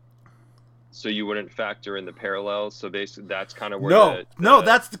 So you wouldn't factor in the parallels. So basically, that's kind of where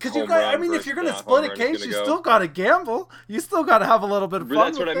that's because you got. I mean, if you're going to split a case, you still got to gamble. You still got to have a little bit of fun.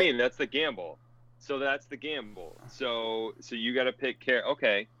 That's what I mean. That's the gamble. So that's the gamble. So you got to pick care.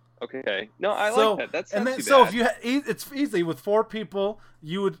 Okay. No, I like that. That's not too bad. So it's easy with 4 people.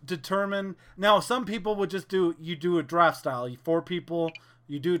 You would determine. Now, some people would just do a draft style. 4 people,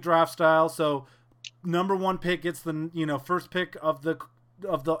 you do draft style. So number 1 pick gets the first pick of the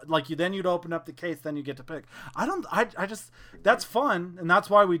then you'd open up the case, then you get to pick. I just that's fun, and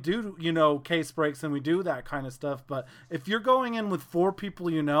that's why we do case breaks and we do that kind of stuff. But if you're going in with 4 people,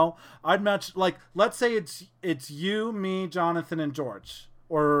 I'd match, like, let's say it's you, me, Jonathan, and George,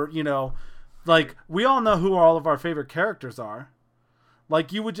 or like, we all know who all of our favorite characters are.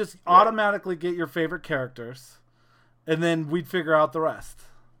 Like, you would just automatically get your favorite characters, and then we'd figure out the rest.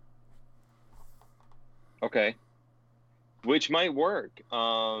 Okay. Which might work.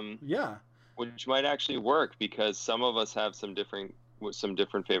 Yeah. Which might actually work because some of us have some different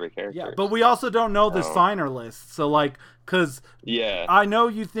favorite characters. Yeah, but we also don't know the signer list. So, like, because I know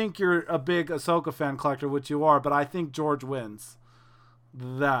you think you're a big Ahsoka fan collector, which you are, but I think George wins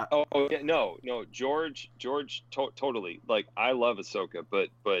that. Oh yeah, no, George, totally. Like, I love Ahsoka, but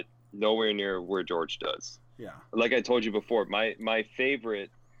nowhere near where George does. Yeah. Like I told you before, my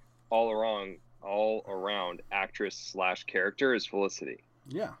favorite all around actress / character is Felicity.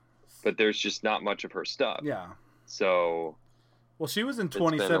 Yeah. But there's just not much of her stuff. Yeah. So. Well, she was in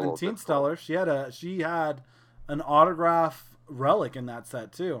 2017 Stellar. She had an autograph relic in that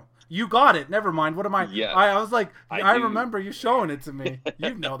set too. You got it. Never mind. What am I? Yeah. I was like, I remember you showing it to me.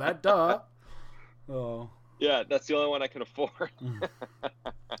 You know that, duh. Oh. Yeah, that's the only one I can afford.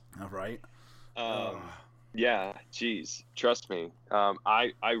 All right. Yeah, geez, trust me.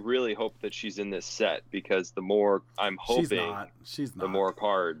 I really hope that she's in this set because the more I'm hoping, she's not. The more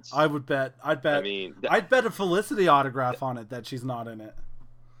cards. I'd bet. I mean, I'd bet a Felicity autograph on it that she's not in it.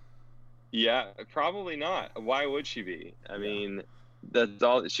 Yeah, probably not. Why would she be? I mean, that's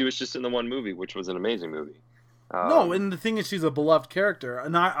all. She was just in the one movie, which was an amazing movie. No, and the thing is, she's a beloved character,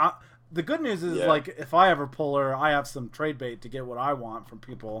 and I the good news is, like, if I ever pull her, I have some trade bait to get what I want from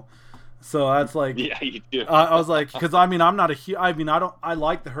people. So that's like, yeah, you do. I was like, because I mean, I'm not a I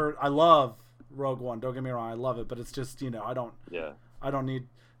like her. I love Rogue One. Don't get me wrong, I love it, but it's just I don't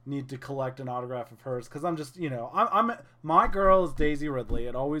need to collect an autograph of hers because I'm just I'm my girl is Daisy Ridley.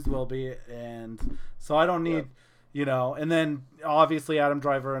 It always will be, and so I don't need And then obviously Adam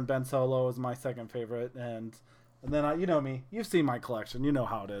Driver and Ben Solo is my second favorite, and then you know me. You've seen my collection. You know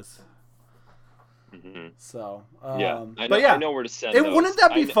how it is. Mm-hmm. So I know where to send those. Wouldn't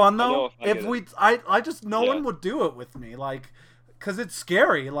that be fun though? If no one would do it with me, like, because it's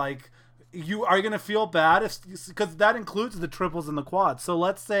scary. Like, you are gonna feel bad because that includes the triples and the quads. So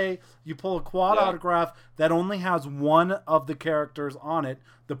let's say you pull a quad autograph that only has one of the characters on it.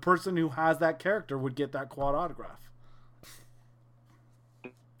 The person who has that character would get that quad autograph.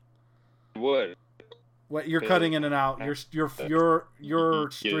 Would. What, you're cutting in and out. Your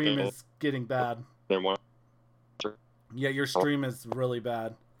stream is getting bad. Yeah, your stream is really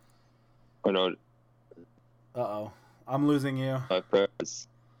bad. Oh no. Uh-oh. I'm losing you.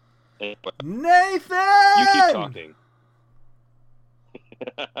 Nathan! You keep talking.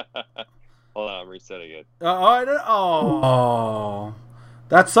 Hold on, I'm resetting it. Oh.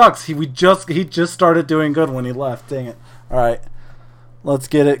 That sucks. He just started doing good when he left. Dang it. All right. Let's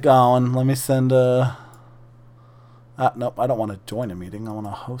get it going. Let me send a... nope, I don't want to join a meeting. I want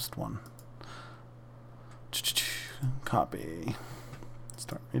to host one. Copy.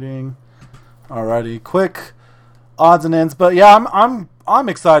 Start meeting. Alrighty, quick odds and ends. But yeah, I'm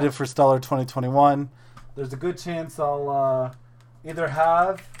excited for Stellar 2021. There's a good chance I'll either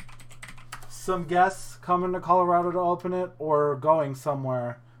have some guests coming to Colorado to open it or going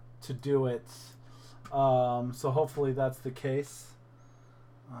somewhere to do it. So hopefully that's the case.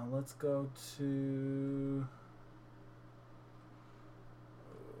 Let's go to...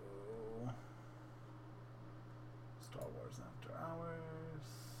 Star Wars After Hours.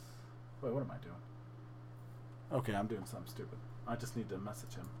 Wait, what am I doing? Okay, I'm doing something stupid. I just need to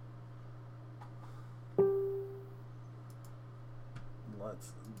message him.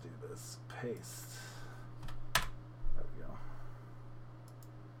 Let's do this. Paste. There we go.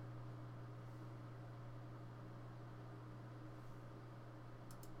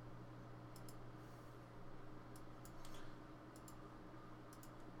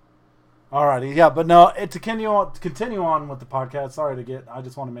 Alrighty, yeah, but no, to continue on with the podcast. Sorry to get. I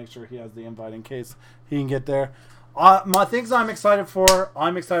just want to make sure he has the invite in case he can get there. My things I'm excited for.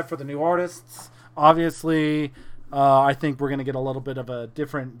 I'm excited for the new artists. Obviously, I think we're gonna get a little bit of a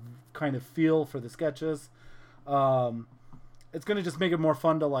different kind of feel for the sketches. It's gonna just make it more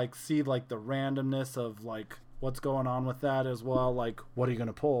fun to like see like the randomness of like what's going on with that as well. Like, what are you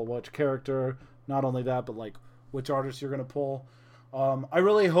gonna pull? Which character? Not only that, but like which artist you're gonna pull. I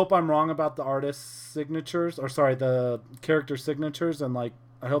really hope I'm wrong about the artist signatures, or sorry, the character signatures, and like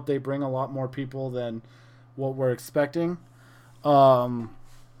I hope they bring a lot more people than what we're expecting.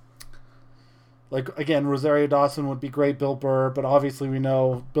 Like again, Rosario Dawson would be great, Bill Burr, but obviously we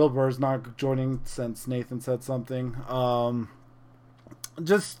know Bill Burr's not joining since Nathan said something. I'm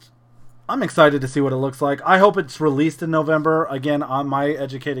excited to see what it looks like. I hope it's released in November. Again, my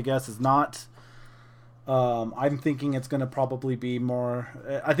educated guess is not. I'm thinking it's going to probably be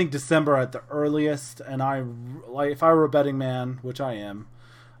more. I think December at the earliest, and if I were a betting man, which I am,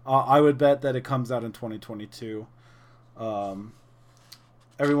 I would bet that it comes out in 2022.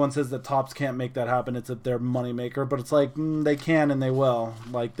 Everyone says that Topps can't make that happen. It's their moneymaker, but it's like they can and they will.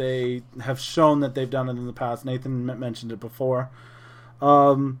 Like they have shown that they've done it in the past. Nathan mentioned it before.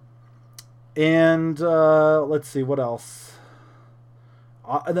 And let's see what else.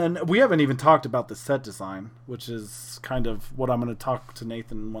 And then we haven't even talked about the set design, which is kind of what I'm going to talk to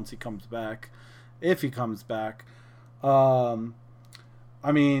Nathan once he comes back, if he comes back. I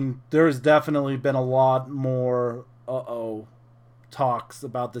mean, there's definitely been a lot more talks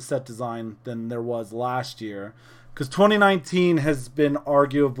about the set design than there was last year, because 2019 has been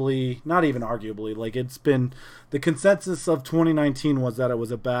arguably, not even arguably, like it's been, the consensus of 2019 was that it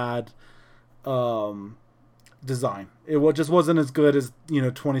was a bad design. It just wasn't as good as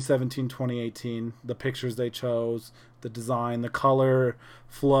 2017, 2018. The pictures they chose, the design, the color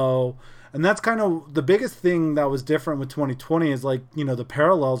flow, and that's kind of the biggest thing that was different with 2020 is like the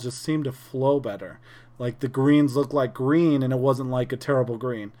parallels just seemed to flow better. Like the greens looked like green, and it wasn't like a terrible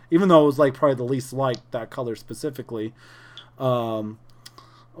green, even though it was like probably the least liked, that color specifically.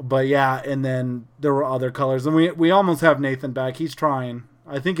 But yeah, and then there were other colors, and we almost have Nathan back. He's trying.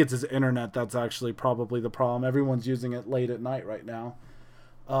 I think it's his internet that's actually probably the problem. Everyone's using it late at night right now.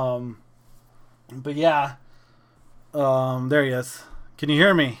 But yeah, there he is. Can you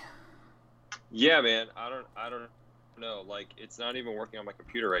hear me? Yeah, man. I don't know. Like, it's not even working on my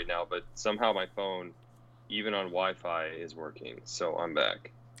computer right now, but somehow my phone, even on Wi-Fi, is working. So I'm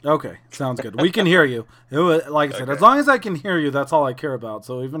back. Okay, sounds good. We can hear you. Like I said, as long as I can hear you, that's all I care about.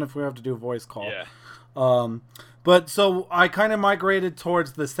 So even if we have to do a voice call. Yeah. But so I kind of migrated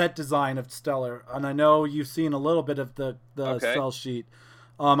towards the set design of Stellar, and I know you've seen a little bit of the cell sheet.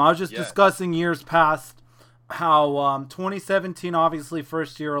 I was just discussing years past how 2017, obviously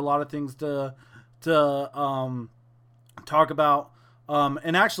first year, a lot of things to talk about.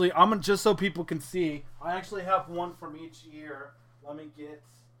 And actually, I'm gonna, just so people can see, I actually have one from each year. Let me get.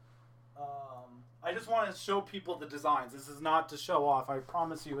 I just want to show people the designs. This is not to show off. I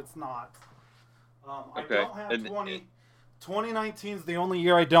promise you, it's not. I don't have 2019 is the only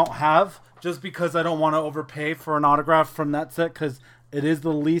year I don't have, just because I don't want to overpay for an autograph from that set, because it is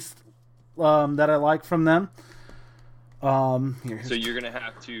the least that I like from them. So you're going to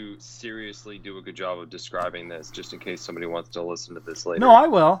have to seriously do a good job of describing this, just in case somebody wants to listen to this later. No, I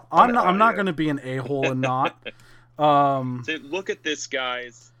will. I'm not going to be an a-hole and not. Say, look at this,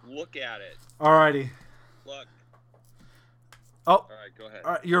 guys. Look at it. Alrighty. Look. Oh, all right, go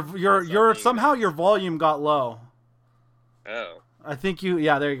ahead. Your somehow your volume got low. Oh. I think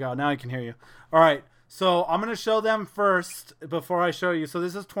yeah, there you go. Now I can hear you. All right, so I'm gonna show them first before I show you. So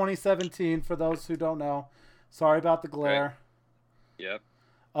this is 2017 for those who don't know. Sorry about the glare. Okay.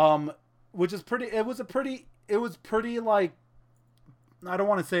 Yep. Which is pretty. It was pretty like, I don't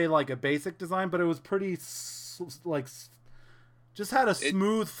want to say like a basic design, but it was pretty like, just had a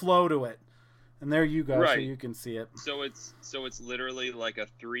smooth flow to it. And there you go, right. So you can see it. So it's literally like a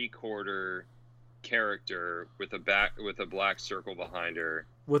 3/4 character with a black circle behind her.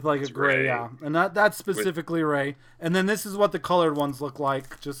 with like a gray, Ray. yeah, and that's specifically Ray. And then this is what the colored ones look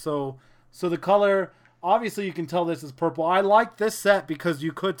like, just so the color. Obviously, you can tell this is purple. I like this set because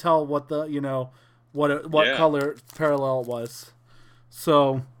you could tell what the what color parallel it was.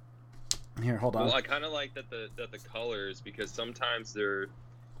 So here, hold on. Well, I kind of like that the colors, because sometimes they're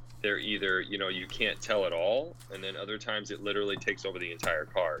either, you can't tell at all, and then other times it literally takes over the entire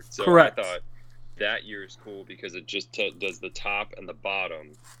card. So correct. I thought that year is cool because it just does the top and the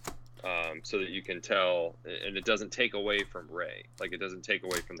bottom, so that you can tell, and it doesn't take away from Ray. Like, it doesn't take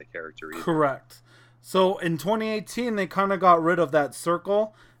away from the character either. Correct. So in 2018, they kind of got rid of that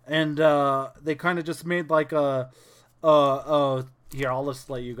circle, and they kind of just made like a here, I'll just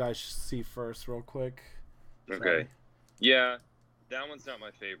let you guys see first real quick. Okay. Sorry. Yeah, that one's not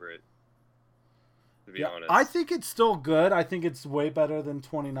my favorite, to be honest. I think it's still good. I think it's way better than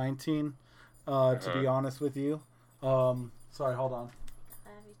 2019, to be honest with you. Sorry, hold on.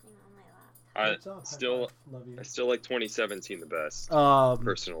 Everything on my lap. I still like 2017 the best,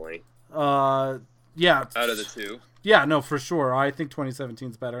 personally. Yeah. Out of the two. Yeah, no, for sure. I think 2017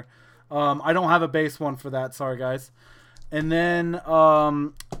 is better. I don't have a base one for that. Sorry, guys. And then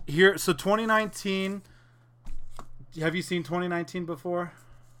here, so 2019. Have you seen 2019 before?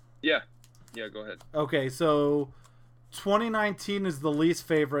 Yeah, go ahead. Okay, so 2019 is the least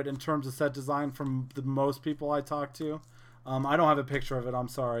favorite in terms of set design from the most people I talk to. I don't have a picture of it. I'm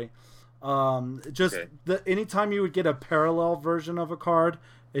sorry. Anytime you would get a parallel version of a card,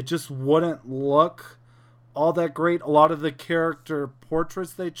 it just wouldn't look all that great. A lot of the character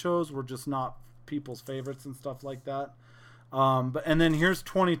portraits they chose were just not people's favorites and stuff like that. And then here's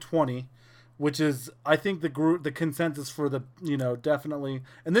 2020, which is, I think, the consensus for the, definitely,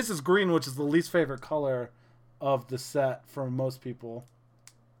 and this is green, which is the least favorite color of the set for most people.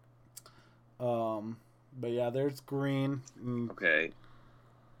 But yeah, there's green. Okay.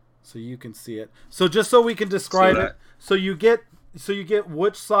 So you can see it. So just so we can describe it, so you get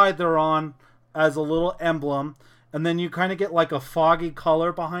which side they're on as a little emblem, and then you kind of get like a foggy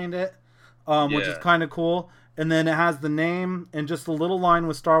color behind it, which is kind of cool. And then it has the name and just a little line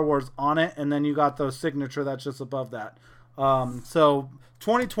with Star Wars on it, and then you got the signature that's just above that. So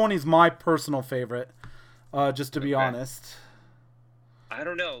 2020 is my personal favorite, just to be honest. I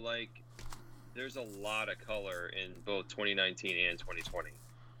don't know, like, there's a lot of color in both 2019 and 2020.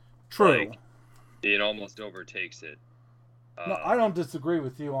 True. Like, it almost overtakes it. No, I don't disagree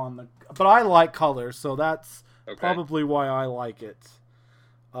with you but I like color, so that's probably why I like it.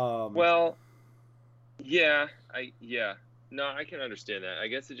 Well, yeah, no, I can understand that. I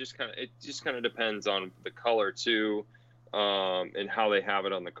guess it just kind of depends on the color too, and how they have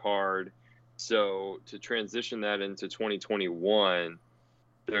it on the card. So to transition that into 2021,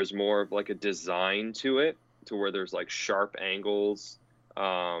 there's more of like a design to it, to where there's like sharp angles.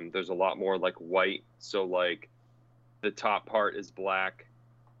 There's a lot more like white. So like the top part is black,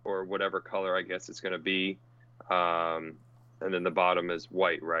 or whatever color I guess it's going to be. And then the bottom is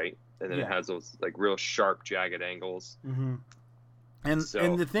white, right? And then it has those like real sharp, jagged angles. Mm-hmm.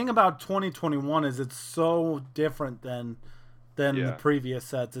 And the thing about 2021 is it's so different than the previous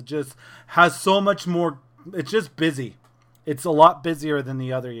sets. It just has so much more. It's just busy. It's a lot busier than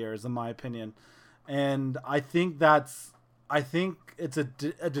the other years, in my opinion. And I think it's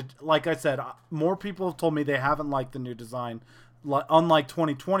like I said, more people have told me they haven't liked the new design. Unlike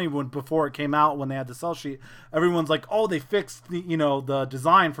 2020, before it came out, when they had the sell sheet, everyone's like, "Oh, they fixed the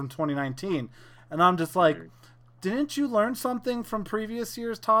design from 2019," and I'm just like, "Didn't you learn something from previous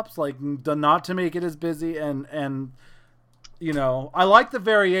years' tops? Like, not to make it as busy and I like the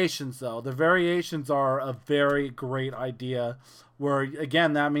variations though. The variations are a very great idea. Where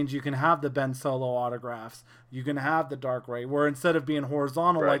again, that means you can have the Ben Solo autographs, you can have the Dark Ray, where instead of being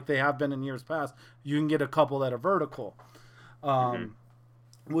horizontal like they have been in years past, you can get a couple that are vertical.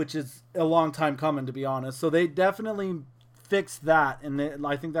 Which is a long time coming, to be honest. So they definitely fixed that, and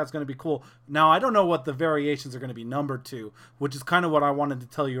I think that's going to be cool. Now, I don't know what the variations are going to be numbered to, which is kind of what I wanted to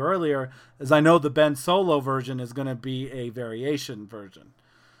tell you earlier, is I know the Ben Solo version is going to be a variation version.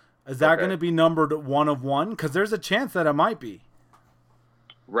 Is that going to be numbered 1 of 1? Because there's a chance that it might be.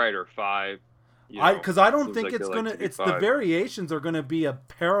 Right, or 5. Because I don't think it's going to... It's the variations are going to be a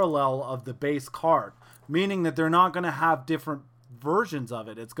parallel of the base card. Meaning that they're not going to have different versions of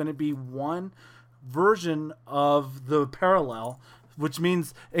it. It's going to be one version of the parallel, which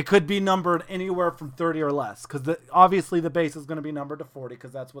means it could be numbered anywhere from 30 or less. Because obviously the base is going to be numbered to 40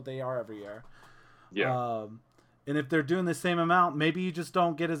 because that's what they are every year. Yeah. And if they're doing the same amount, maybe you just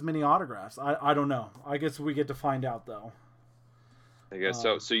don't get as many autographs. I don't know. I guess we get to find out, though. I guess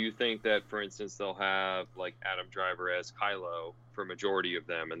so. So you think that, for instance, they'll have like Adam Driver as Kylo for a majority of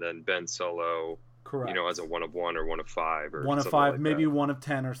them, and then Ben Solo, correct, as a 1 of 1 or 1 of 5 or 1 of 5, like maybe 1 of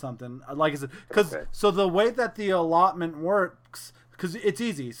 10 or something. Like I said, because so the way that the allotment works, because it's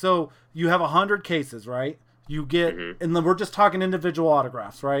easy. So you have 100 cases, right? You get, and then we're just talking individual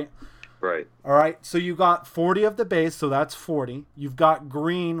autographs, right? Right. All right. So you got 40 of the base, so that's 40. You've got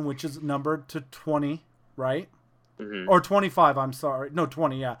green, which is numbered to 20, right? Or 25, I'm sorry. No,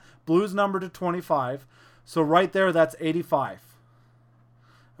 20, yeah. Blue's numbered to 25. So right there, that's 85.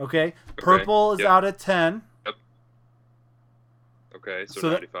 Okay? Purple is out at 10. Yep. Okay,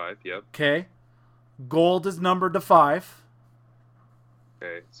 so 95, yep. Okay. Gold is numbered to 5.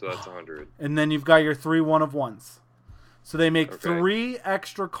 Okay, so that's 100. And then you've got your 3 1 of 1s. So they make 3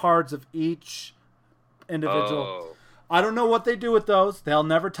 extra cards of each individual. Oh. I don't know what they do with those. They'll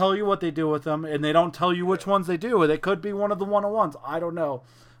never tell you what they do with them, and they don't tell you which ones they do. They could be one of the 1 of 1s. I don't know.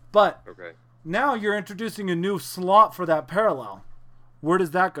 But now you're introducing a new slot for that parallel. Where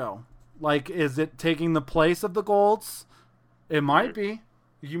does that go? Like, is it taking the place of the golds? It might be.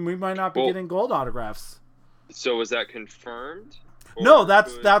 We might not be getting gold autographs. So is that confirmed? No,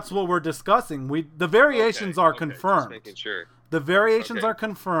 that's what we're discussing. The variations are confirmed. Just making sure. The variations are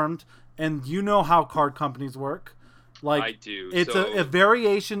confirmed, and you know how card companies work. Like, I do. It's a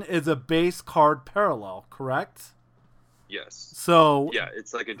variation is a base card parallel, correct? Yes. So yeah,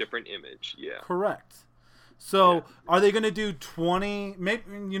 it's like a different image. Yeah. Correct. So are they going to do 20? Maybe,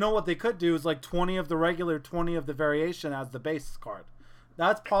 you know what they could do is like 20 of the regular, 20 of the variation as the base card.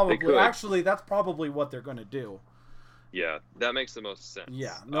 That's probably what they're going to do. Yeah, that makes the most sense.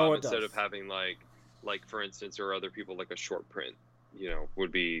 Yeah, instead of having like for instance, or other people like a short print,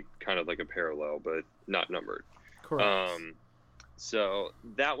 would be kind of like a parallel but not numbered. Correct. So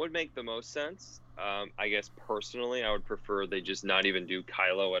that would make the most sense. I guess personally, I would prefer they just not even do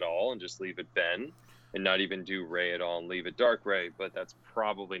Kylo at all and just leave it Ben, and not even do Rey at all and leave it Dark Rey. But that's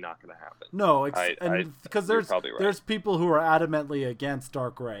probably not going to happen. No, because there's people who are adamantly against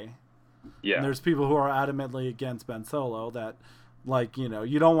Dark Rey. Yeah. And there's people who are adamantly against Ben Solo that, like, you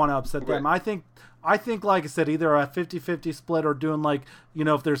don't want to upset them. I think, like I said, either a 50-50 split or doing, like,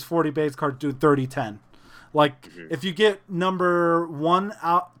 if there's 40 base cards, do 30-10. Like, if you get number 1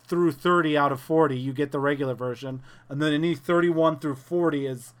 out through 30 out of 40, you get the regular version. And then any 31 through 40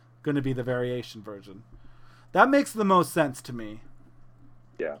 is going to be the variation version. That makes the most sense to me.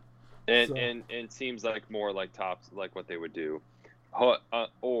 Yeah. And seems like more like Topps, like what they would do.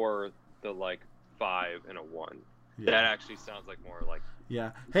 Or the like 5 and a 1. Yeah. That actually sounds like more like.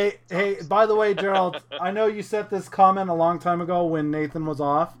 Yeah. Hey, by the way, Gerald, I know you sent this comment a long time ago when Nathan was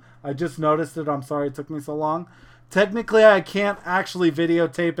off. I just noticed it. I'm sorry it took me so long. Technically, I can't actually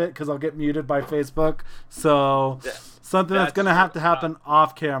videotape it because I'll get muted by Facebook. So something that's going to have to happen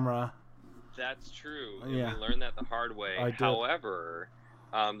off camera. That's true. And we learned that the hard way. However,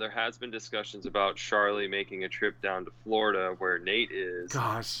 there has been discussions about Charlie making a trip down to Florida where Nate is.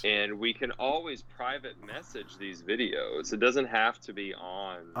 Gosh. And we can always private message these videos. It doesn't have to be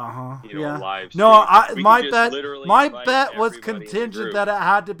on live stream. No, my bet was contingent that it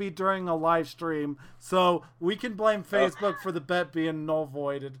had to be during a live stream. So we can blame Facebook for the bet being null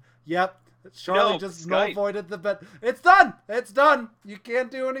voided. Yep. Charlie null voided the bet. It's done. You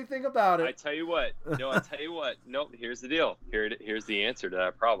can't do anything about it. I tell you what. Nope. Here's the deal. Here's the answer to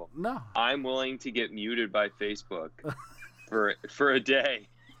that problem. No. I'm willing to get muted by Facebook for a day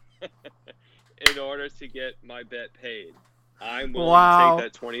in order to get my bet paid. I'm willing to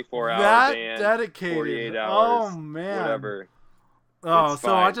take that 24-hour ban, dedicated. 48 hours, oh man, whatever. Oh,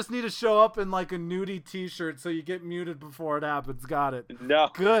 so I just need to show up in like a nudie T-shirt so you get muted before it happens. Got it. No.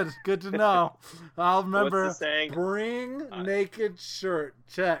 Good to know. I'll remember. What's the saying? Bring naked shirt.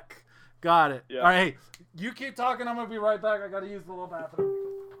 Check. Got it. Yep. All right, hey, you keep talking. I'm gonna be right back. I gotta use the little bathroom.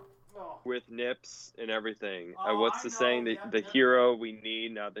 Oh. With nips and everything. What's the saying? The hero we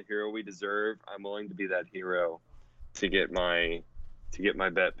need, not the hero we deserve. I'm willing to be that hero to get my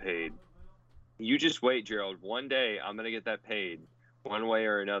bet paid. You just wait, Gerald. One day I'm gonna get that paid. One way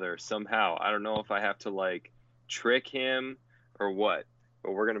or another, somehow. I don't know if I have to like trick him or what,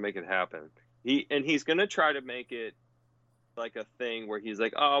 but we're gonna make it happen. He's gonna try to make it like a thing where he's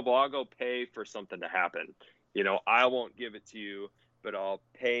like, oh, well, I'll go pay for something to happen. I won't give it to you, but I'll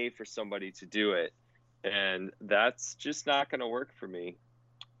pay for somebody to do it, and that's just not gonna work for me.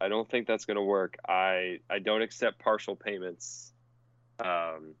 I don't think that's gonna work. I don't accept partial payments.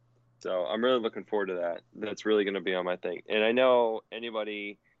 So I'm really looking forward to that. That's really going to be on my thing. And I know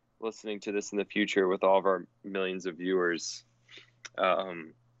anybody listening to this in the future with all of our millions of viewers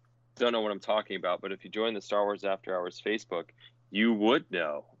don't know what I'm talking about. But if you join the Star Wars After Hours Facebook, you would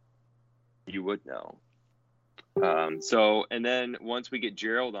know. You would know. So, and then once we get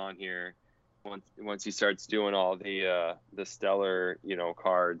Gerald on here, once he starts doing all the stellar,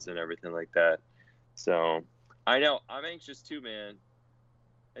 cards and everything like that. So, I know I'm anxious too, man.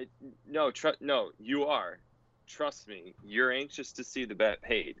 No, you are. Trust me, you're anxious to see the bet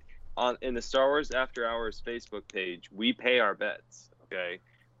paid. In the Star Wars After Hours Facebook page, we pay our bets. Okay,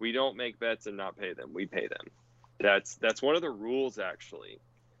 we don't make bets and not pay them. We pay them. That's one of the rules, actually.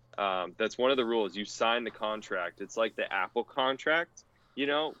 That's one of the rules. You sign the contract. It's like the Apple contract,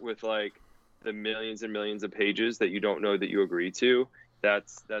 with like the millions and millions of pages that you don't know that you agree to.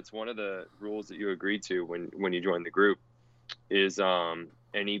 That's one of the rules that you agree to when you join the group. Is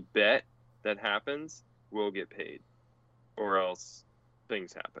any bet that happens will get paid, or else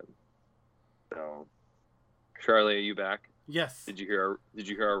things happen. So, Charlie, are you back? Yes. Did you hear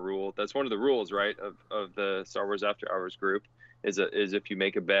our rule? That's one of the rules, right, of the Star Wars After Hours group. Is if you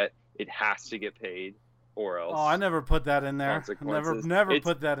make a bet, it has to get paid, or else. Oh, I never put that in there. Never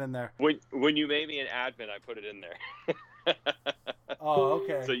put that in there. When you made me an admin, I put it in there. Oh,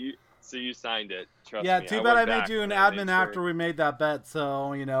 okay. So you signed it. Trust me. Yeah, too bad I made you an admin after we made that bet.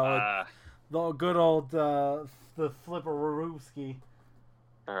 So the good old the flipperooski.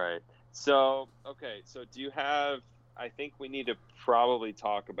 All right. So So do you have? I think we need to probably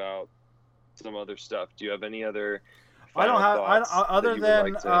talk about some other stuff. Do you have any other? I don't have. Other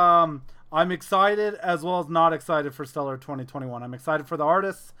than I'm excited as well as not excited for Stellar 2021. I'm excited for the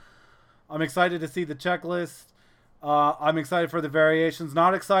artists. I'm excited to see the checklist. I'm excited for the variations.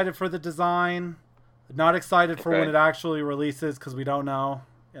 Not excited for the design. Not excited for when it actually releases because we don't know,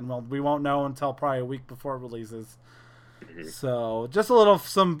 and we won't know until probably a week before it releases. Mm-hmm. So just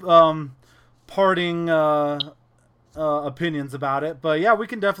some parting opinions about it, but yeah, we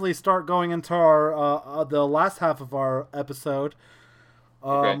can definitely start going into our the last half of our episode,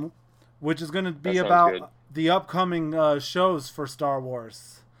 which is going to be about the upcoming shows for Star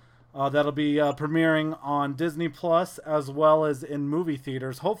Wars. That'll be premiering on Disney Plus as well as in movie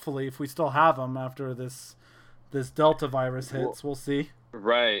theaters. Hopefully, if we still have them after this Delta virus hits, we'll see.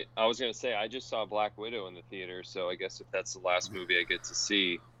 Right. I was going to say, I just saw Black Widow in the theater, so I guess if that's the last movie I get to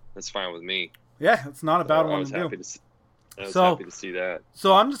see, that's fine with me. Yeah, it's not a bad one to do. I was happy to see that.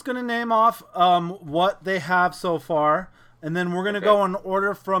 So I'm just going to name off what they have so far, and then we're going to go in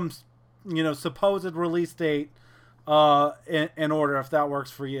order from, supposed release date in order, if that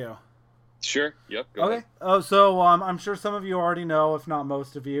works for you. Sure. Yep. Go ahead. So I'm sure some of you already know, if not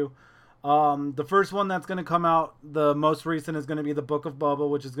most of you. The first one that's going to come out, the most recent, is going to be the Book of Boba,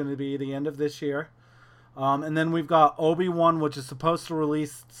 which is going to be the end of this year. And then we've got Obi-Wan, which is supposed to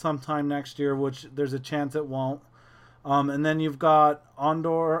release sometime next year, which there's a chance it won't. And then you've got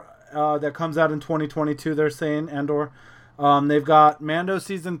Andor that comes out in 2022, they're saying, Andor. They've got Mando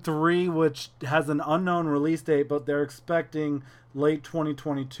Season 3, which has an unknown release date, but they're expecting late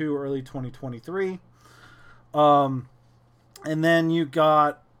 2022, early 2023. And then you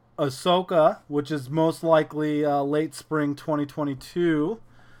got Ahsoka, which is most likely late spring 2022.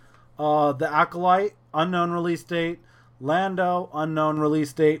 The Acolyte, unknown release date. Lando, unknown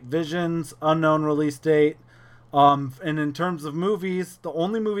release date. Visions, unknown release date. And in terms of movies, the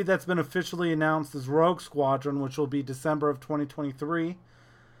only movie that's been officially announced is Rogue Squadron, which will be December of 2023.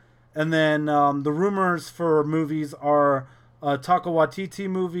 And then the rumors for movies are a Taika Waititi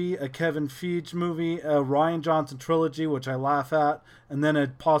movie, a Kevin Feige movie, a Rian Johnson trilogy, which I laugh at, and then a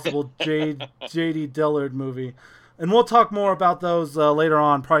possible J.D. Dillard movie. And we'll talk more about those later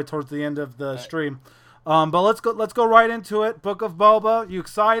on, probably towards the end of the stream. But let's go right into it. Book of Boba. You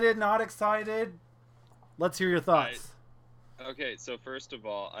excited? Not excited? Let's hear your thoughts. Okay, so first of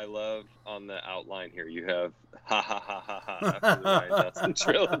all, I love on the outline here you have ha ha ha ha ha after the Rian Johnson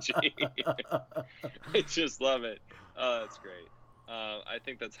trilogy. I just love it. That's great. I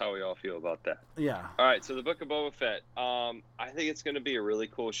think that's how we all feel about that. Yeah. All right, so the Book of Boba Fett. I think it's going to be a really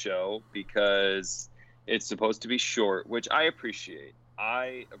cool show because it's supposed to be short, which I appreciate.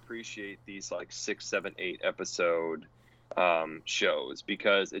 I appreciate these like 6, 7, 8 episode shows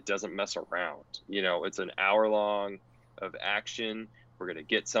because it doesn't mess around. It's an hour long of action. We're gonna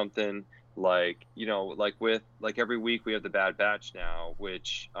get something like every week we have the Bad Batch now,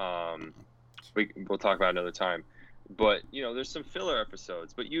 which we'll talk about another time. But there's some filler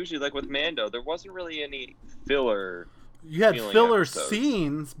episodes. But usually, like with Mando, there wasn't really any filler. You had filler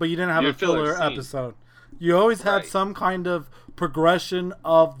scenes, but you didn't have a filler episode. You always had some kind of progression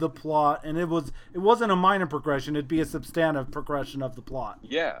of the plot, and it wasn't a minor progression; it'd be a substantive progression of the plot.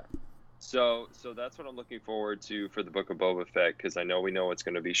 Yeah. So that's what I'm looking forward to for the Book of Boba Fett, because we know it's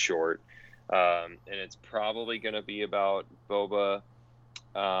going to be short. and it's probably going to be about Boba,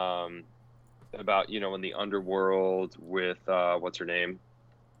 about in the underworld with what's her name?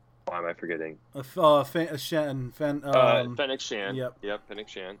 Why am I forgetting? Fennec Shan. Yep, Fennec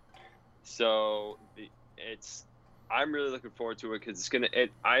Shan. So I'm really looking forward to it because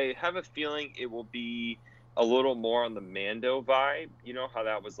I have a feeling it will be a little more on the Mando vibe. You know how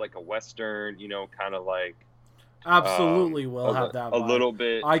that was like a Western, kind of like. Absolutely will have that vibe. A little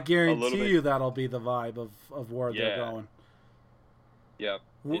bit. I guarantee you that'll be the vibe of where they're going. Yep.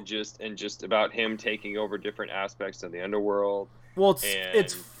 And just about him taking over different aspects of the underworld. Well,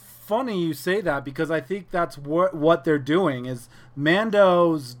 it's funny you say that because I think that's what they're doing is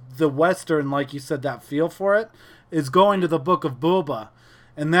Mando's the Western, like you said, that feel for it is going to the Book of Boba,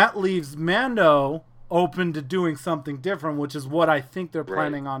 and that leaves Mando open to doing something different, which is what I think they're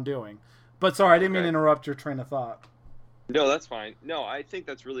planning on doing. But sorry, I didn't mean to interrupt your train of thought. No, that's fine. No, I think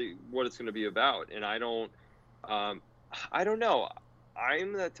that's really what it's going to be about, and I don't know.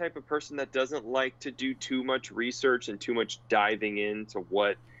 I'm the type of person that doesn't like to do too much research and too much diving into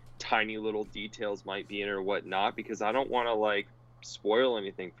what tiny little details might be in it or whatnot, because I don't want to spoil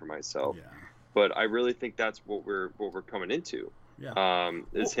anything for myself. Yeah. But I really think that's what we're coming into. Yeah.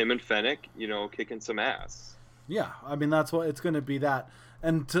 Is him and Fennec, kicking some ass. Yeah, I mean that's what it's going to be. That.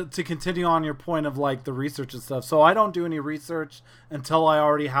 And to continue on your point of the research and stuff, so I don't do any research until I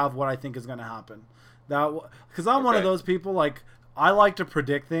already have what I think is going to happen. Because I'm one of those people I like to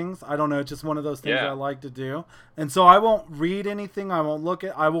predict things. I don't know, it's just one of those things I like to do. And so I won't read anything. I won't look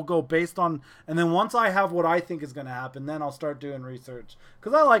at. I will go based on. And then once I have what I think is going to happen, then I'll start doing research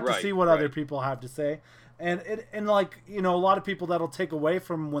because I like to see what other people have to say. And a lot of people that'll take away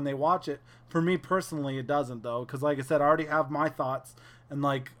from when they watch it. For me personally, it doesn't though, because like I said, I already have my thoughts. And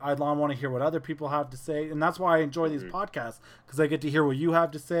I want to hear what other people have to say, and that's why I enjoy these podcasts because I get to hear what you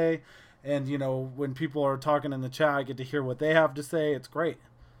have to say, and when people are talking in the chat, I get to hear what they have to say. It's great.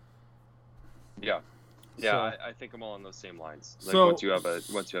 Yeah, I think I'm all on those same lines. Once you have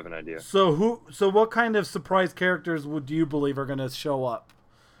an idea. So what kind of surprise characters would you believe are going to show up?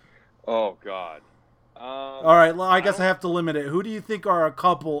 Oh God. All right, well, I guess I have to limit it. Who do you think are a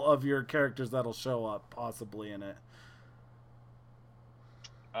couple of your characters that'll show up possibly in it?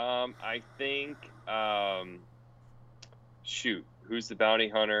 I think, who's the bounty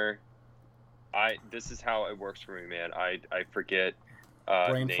hunter? This is how it works for me, man. I forget,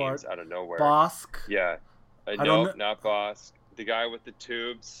 names fart. Out of nowhere. Bossk? Yeah. No, not Bossk. The guy with the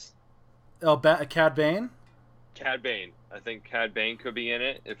tubes. Oh, Cad Bane? Cad Bane. I think Cad Bane could be in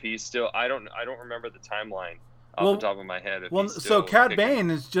it if he's still. I don't remember the timeline off the top of my head. So Cad Bane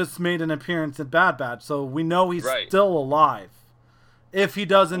has just made an appearance in Bad Batch, so we know he's still alive. If he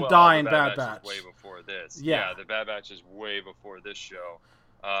doesn't die in Bad Batch. Way before this. Yeah, the Bad Batch is way before this show.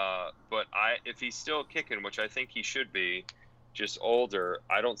 But if he's still kicking, which I think he should be, just older,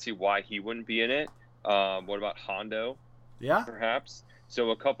 I don't see why he wouldn't be in it. What about Hondo? Yeah. Perhaps.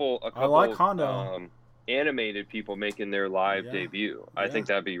 So a couple I like Hondo. Animated people making their live debut. I think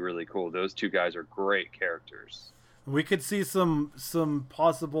that'd be really cool. Those two guys are great characters. We could see some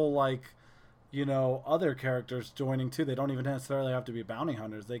possible other characters joining too. They don't even necessarily have to be bounty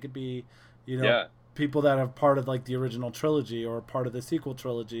hunters. They could be, people that are part of the original trilogy or part of the sequel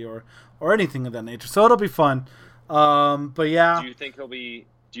trilogy or anything of that nature. So it'll be fun. But yeah. Do you think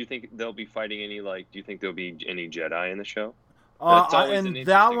they'll be fighting any do you think there'll be any Jedi in the show? And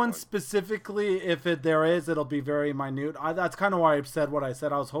that one specifically, if there is, it'll be very minute. That's kind of why I said what I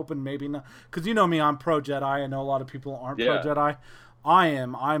said. I was hoping maybe not, because me, I'm pro Jedi. I know a lot of people aren't pro Jedi. I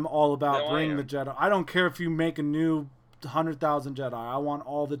am. I'm all about bringing the Jedi. I don't care if you make a new 100,000 Jedi. I want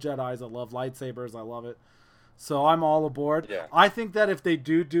all the Jedis. I love lightsabers. I love it. So I'm all aboard. Yeah. I think that if they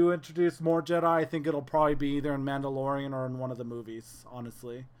do introduce more Jedi, I think it'll probably be either in Mandalorian or in one of the movies,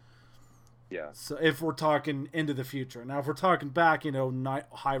 honestly. Yeah. So if we're talking into the future. Now, if we're talking back,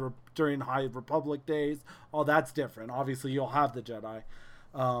 during High Republic days, that's different. Obviously, you'll have the Jedi.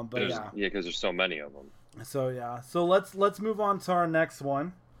 Yeah, because there's so many of them. So yeah, so let's move on to our next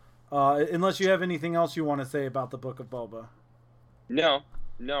one. Unless you have anything else you want to say about the Book of Boba. No.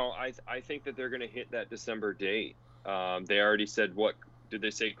 I think that they're going to hit that December date. They already said what did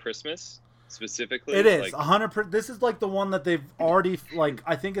they say? Christmas specifically. It is 100%. This is the one that they've already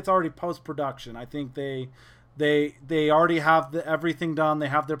I think it's already post production. I think they already have everything done. They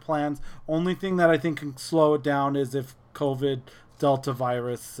have their plans. Only thing that I think can slow it down is if COVID Delta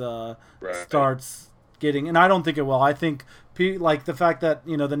virus starts getting, and I don't think it will. I think the fact that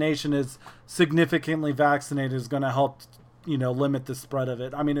the nation is significantly vaccinated is going to help limit the spread of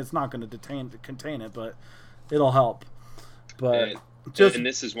it. I mean, it's not going to contain it, but it'll help. But And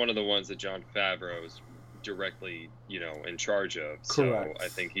this is one of the ones that Jon Favreau is directly, in charge of. Correct. So I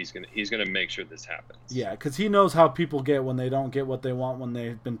think he's gonna make sure this happens. Yeah, because he knows how people get when they don't get what they want when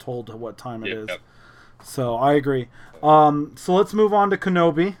they've been told what time it is. So I agree. So let's move on to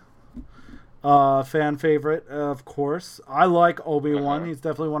Kenobi. Fan favorite, of course. I like Obi-Wan. He's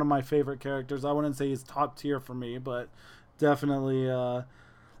definitely one of my favorite characters. I wouldn't say he's top tier for me, but definitely.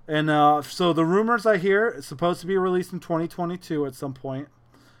 So the rumors I hear it's supposed to be released in 2022 at some point.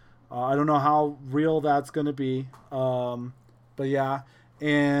 I don't know how real that's going to be, but yeah.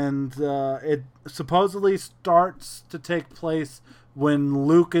 And it supposedly starts to take place when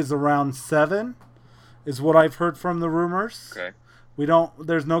Luke is around 7, is what I've heard from the rumors. Okay.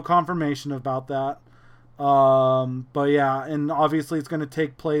 There's no confirmation about that. But yeah, and obviously it's going to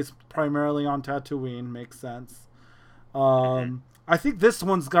take place primarily on Tatooine. Makes sense. I think this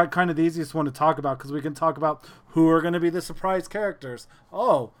one's got kind of the easiest one to talk about because we can talk about who are going to be the surprise characters.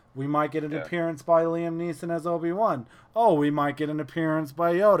 Oh, we might get an appearance by Liam Neeson as Obi-Wan. Oh, we might get an appearance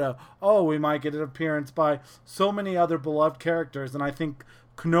by Yoda. Oh, we might get an appearance by so many other beloved characters. And I think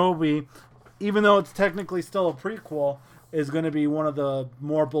Kenobi, even though it's technically still a prequel, is going to be one of the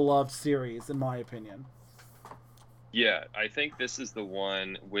more beloved series, in my opinion. Yeah, I think this is the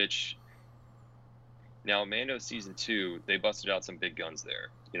one which... Now, Mando Season 2, they busted out some big guns there.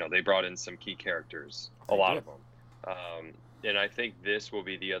 They brought in some key characters, a lot of them. And I think this will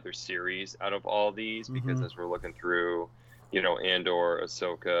be the other series out of all these, because as we're looking through, Andor,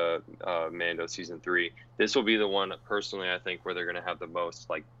 Ahsoka, Mando Season 3, this will be the one, personally, I think, where they're going to have the most,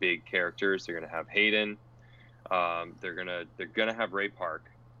 big characters. They're going to have Hayden. They're gonna have Ray Park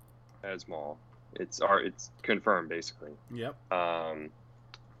as Maul. It's confirmed, basically. Yep.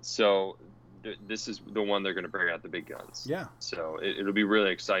 So this is the one they're going to bring out the big guns. Yeah. So it'll be really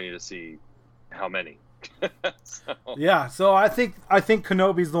exciting to see how many. Yeah. So I think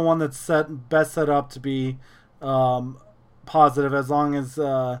Kenobi's the one that's best set up to be positive, as long as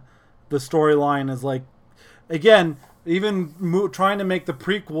the storyline is again. Even trying to make the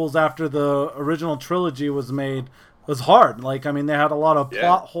prequels after the original trilogy was made was hard. They had a lot of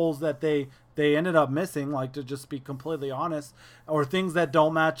plot holes that they ended up missing, to just be completely honest, or things that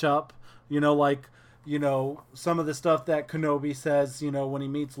don't match up. Some of the stuff that Kenobi says, when he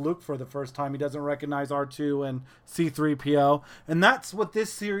meets Luke for the first time, he doesn't recognize R2 and C-3PO. And that's what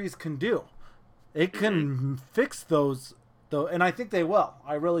this series can do. It can fix those, though, and I think they will.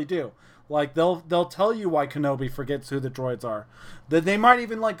 I really do. They'll tell you why Kenobi forgets who the droids are. That they might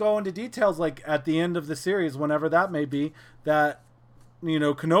even go into details at the end of the series, whenever that may be, that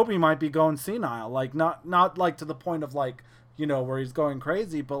Kenobi might be going senile, not to the point of where he's going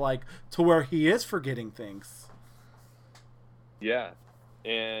crazy, but to where he is forgetting things. Yeah,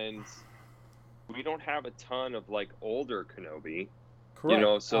 and we don't have a ton of older Kenobi.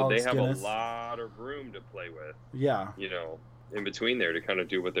 Correct. So Alex they have Guinness. A lot of room to play with. Yeah. In between there to kind of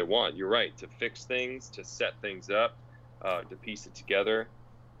do what they want. You're right, to fix things, to set things up, to piece it together.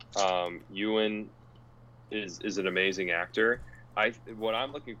 Ewan is an amazing actor. What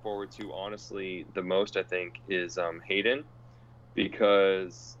I'm looking forward to, honestly, the most, I think, is Hayden,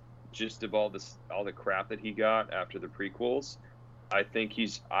 because just of all the crap that he got after the prequels, I think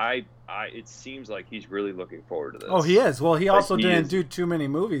it seems like he's really looking forward to this. Oh, he is. Well, he also didn't do too many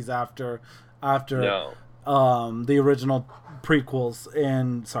movies after No. The original prequels,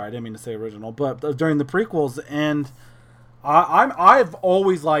 and sorry, I didn't mean to say original, but during the prequels, and I've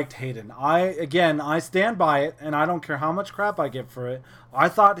always liked Hayden. I stand by it, and I don't care how much crap I get for it. I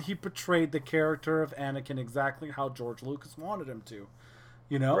thought he portrayed the character of Anakin exactly how George Lucas wanted him to,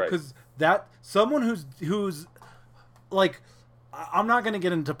 because that someone who's I'm not going to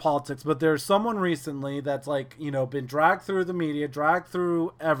get into politics, but there's someone recently that's been dragged through the media, dragged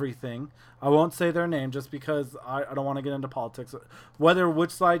through everything. I won't say their name just because I don't want to get into politics,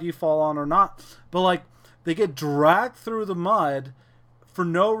 which side you fall on or not. But they get dragged through the mud for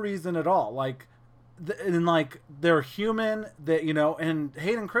no reason at all. They're human, and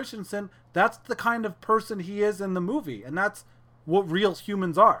Hayden Christensen, that's the kind of person he is in the movie, and that's what real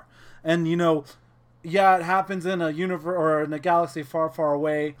humans are. And yeah, it happens in a universe or in a galaxy far, far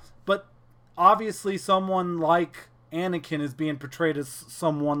away, but obviously someone like Anakin is being portrayed as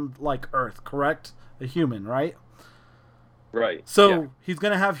someone like Earth, correct? A human, right? Right. So he's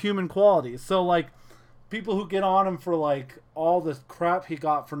going to have human qualities. So people who get on him for all the crap he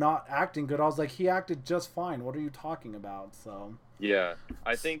got for not acting good, I was he acted just fine. What are you talking about? So yeah,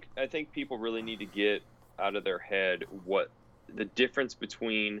 I think people really need to get out of their head what the difference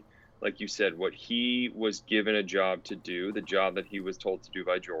between, like you said, what he was given a job to do, the job that he was told to do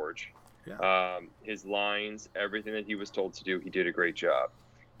by George, His lines, everything that he was told to do, he did a great job.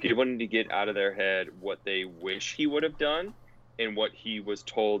 People need to get out of their head what they wish he would have done and what he was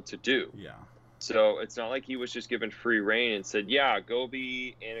told to do. Yeah. So it's not like he was just given free reign and said, yeah, go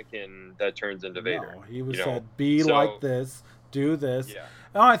be Anakin that turns into Vader. No, he was said, be like this, do this. Yeah.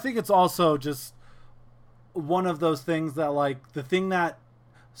 And I think it's also just one of those things that, like, the thing that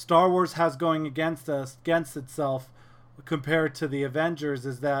Star Wars has going against itself compared to the Avengers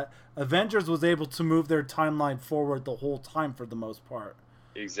is that Avengers was able to move their timeline forward the whole time for the most part.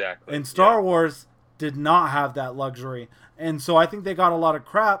 Exactly. And Star Wars did not have that luxury. And so I think they got a lot of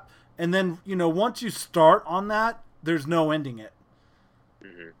crap. And then, once you start on that, there's no ending it.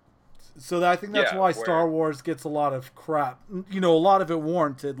 Mm-hmm. So I think that's why Star Wars gets a lot of crap. A lot of it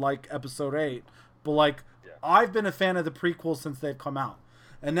warranted, like Episode 8. But, like, I've been a fan of the prequels since they've come out.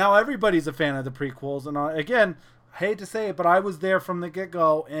 And now everybody's a fan of the prequels. And again, I hate to say it, but I was there from the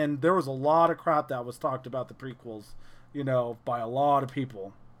get-go, and there was a lot of crap that was talked about the prequels, by a lot of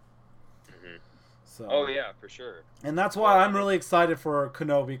people. Mm-hmm. So. Oh, yeah, for sure. And that's why I'm really excited for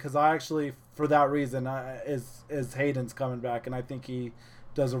Kenobi, because I actually, for that reason, is Hayden's coming back, and I think he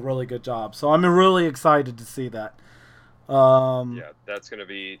does a really good job. So I'm really excited to see that. That's gonna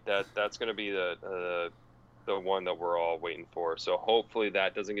be the one that we're all waiting for. So hopefully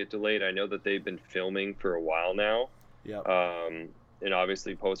that doesn't get delayed. I know that they've been filming for a while now. Yeah. And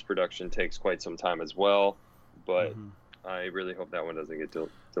obviously post-production takes quite some time as well, but I really hope that one doesn't get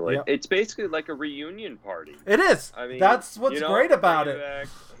delayed. Yep. It's basically like a reunion party. It is. I mean, that's what's great about it. Back,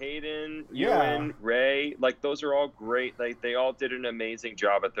 Hayden, Ewan, Rey, like those are all great. Like they all did an amazing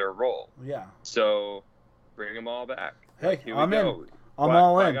job at their role. Yeah. So bring them all back. Hey, I'm in. I'm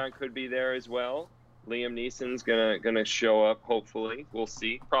all in. Qui-Gon could be there as well. Liam Neeson's gonna show up. Hopefully, we'll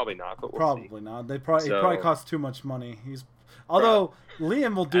see. Probably not, but we'll see. Probably not. It probably costs too much money. Although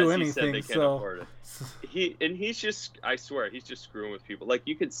Liam will do anything. He said they can't afford it. He's just. I swear, he's just screwing with people. Like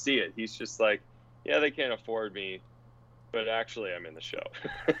you could see it. He's just like, yeah, they can't afford me, but actually, I'm in the show.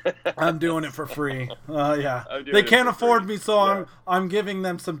 I'm doing it for free. They can't afford me, so I'm giving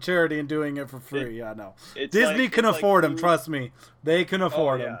them some charity and doing it for free. No. Disney can afford him. Trust me, they can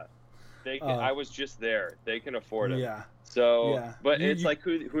afford him. They can, I was just there. They can afford it. Yeah. So, but it's like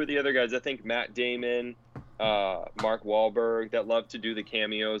who are the other guys? I think Matt Damon, Mark Wahlberg that love to do the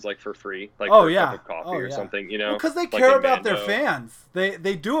cameos like for free, like for a cup of coffee or something. Because they care about their fans.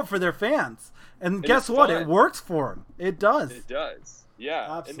 They do it for their fans, and guess what? Fun. It works for them. It does. It does. Yeah.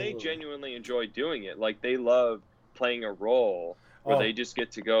 Absolutely. And they genuinely enjoy doing it. Like they love playing a role where they just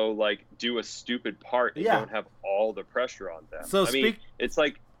get to go like do a stupid part and don't have all the pressure on them. So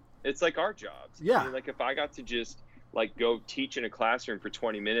it's like our jobs. Yeah. I mean, like if I got to just like go teach in a classroom for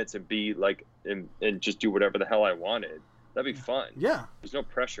 20 minutes and be like and just do whatever the hell I wanted, that'd be fun. Yeah. There's no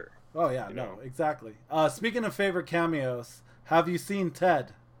pressure. Oh yeah, no, exactly. Speaking of favorite cameos, have you seen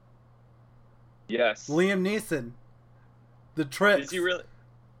Ted? Yes. Liam Neeson. The Tricks. Is he really?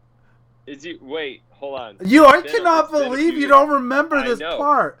 Wait, hold on. I cannot believe you don't remember this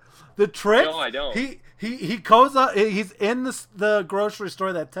part. The Tricks. No, I don't. He goes up. He's in the grocery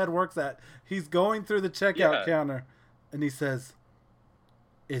store that Ted works at. He's going through the checkout counter, and he says,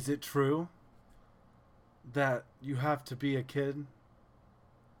 "Is it true that you have to be a kid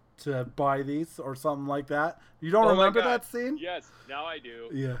to buy these or something like that?" You don't remember that scene? Yes, now I do.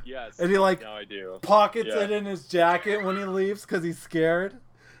 Yeah. Yes. And he now I do. Pockets it in his jacket when he leaves because he's scared.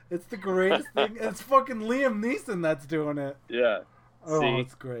 It's the greatest thing. It's fucking Liam Neeson that's doing it. Yeah. Oh,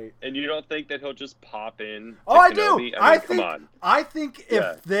 it's great. And you don't think that he'll just pop in? I Kenobi? do. I mean, come on. I think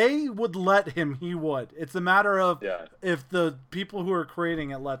if they would let him, he would. It's a matter of if the people who are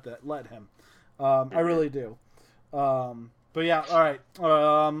creating it let him. I really do. But yeah, all right.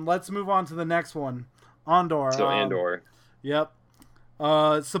 Let's move on to the next one. Andor. So Andor. Yep.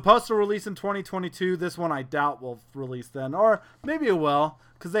 It's supposed to release in 2022. This one I doubt will release then, or maybe it will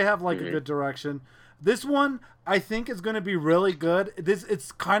because they have like a good direction. This one I think is going to be really good.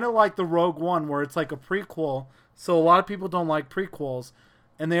 It's kind of like the Rogue One where it's like a prequel. So a lot of people don't like prequels,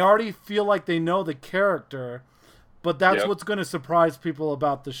 and they already feel like they know the character. But that's what's going to surprise people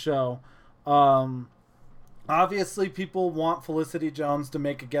about the show. Obviously, people want Felicity Jones to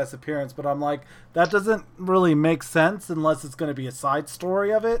make a guest appearance, but I'm like, that doesn't really make sense unless it's going to be a side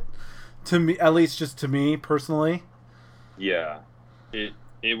story of it. To me, at least, just to me personally. Yeah, it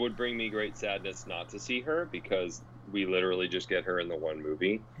would bring me great sadness not to see her because we literally just get her in the one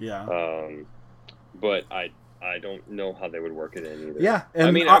movie. Yeah. But I don't know how they would work it in either. Yeah, and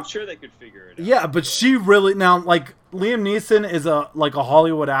I mean, I'm sure they could figure it out. Yeah, but she really now like Liam Neeson is a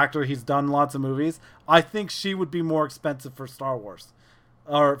Hollywood actor. He's done lots of movies. I think she would be more expensive for Star Wars.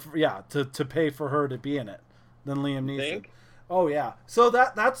 or to pay for her to be in it than Liam Neeson. Think? Oh yeah. So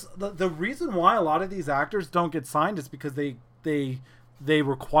that's the reason why a lot of these actors don't get signed is because they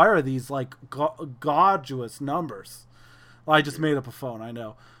require these like gorgeous numbers. I just made up a phone. I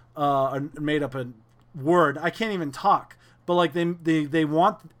know. Made up a word. I can't even talk. But like they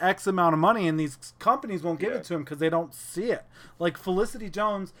want X amount of money, and these companies won't give it to them because they don't see it. Like Felicity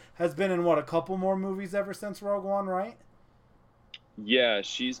Jones has been in a couple more movies ever since Rogue One, right? Yeah,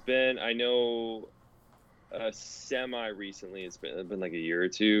 she's been. I know. Semi recently, it's been like a year or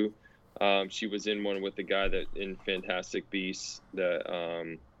two. She was in one with the guy that in Fantastic Beasts,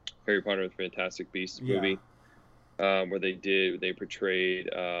 the Harry Potter and the Fantastic Beasts movie, where they portrayed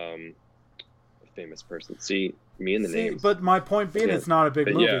a famous person. See, me and the names. But my point being, it's not a big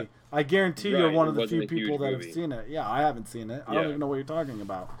movie. Yeah. I guarantee you're one of the few people that have seen it. Yeah, I haven't seen it. I don't even know what you're talking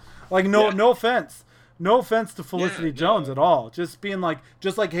about. Like, no offense. No offense to Felicity Jones at all. Just being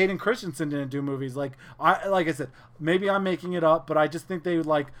just like Hayden Christensen didn't do movies. Like I said, maybe I'm making it up, but I just think they're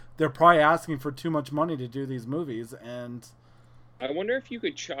probably asking for too much money to do these movies. And I wonder if you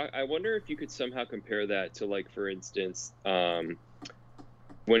could somehow compare that to, like, for instance,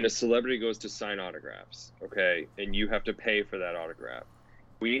 when a celebrity goes to sign autographs, okay, and you have to pay for that autograph.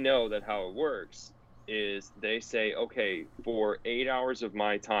 We know that how it works is they say, okay, for 8 hours of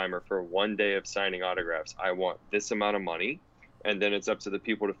my time or for 1 day of signing autographs, I want this amount of money, and then it's up to the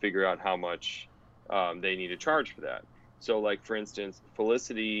people to figure out how much they need to charge for that. So, like, for instance,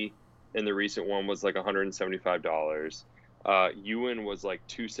 Felicity in the recent one was like $175. Ewan was like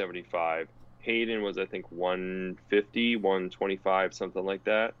 $275. Hayden was, I think, $150, $125, something like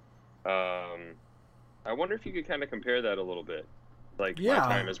that. I wonder if you could kind of compare that a little bit. Like, my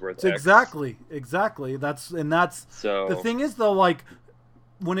time is worth X. Exactly. That's so, the thing is, though, like,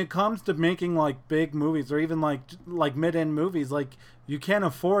 when it comes to making like big movies or even like mid-end movies, like, you can't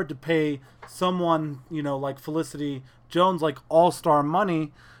afford to pay someone, like Felicity Jones, like, all-star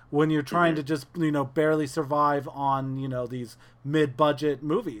money when you're trying to just, barely survive on, these mid-budget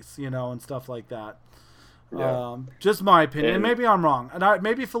movies, and stuff like that. Yeah. Just my opinion. And maybe I'm wrong. And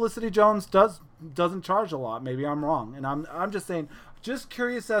maybe Felicity Jones doesn't charge a lot. Maybe I'm wrong. And I'm just saying, just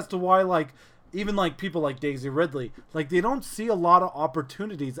curious as to why, like, even like people like Daisy Ridley, like, they don't see a lot of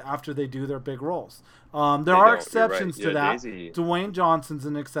opportunities after they do their big roles. There are exceptions to that. Daisy. Dwayne Johnson's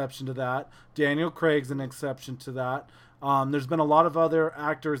an exception to that. Daniel Craig's an exception to that. There's been a lot of other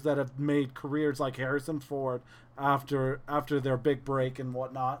actors that have made careers, like Harrison Ford, after their big break and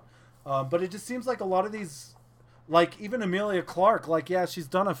whatnot. But it just seems like a lot of these, like, even Emilia Clarke, like, yeah, she's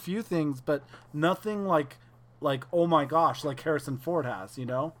done a few things, but nothing like oh my gosh, like Harrison Ford has,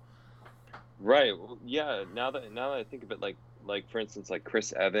 Right. Well, yeah. Now that I think of it, like for instance, like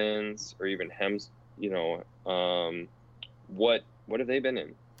Chris Evans or even what have they been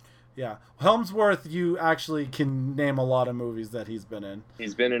in? Yeah, Hemsworth, you actually can name a lot of movies that he's been in.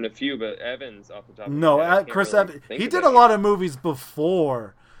 He's been in a few, but Evans, off the top of my head, Chris Evans, he did a lot of movies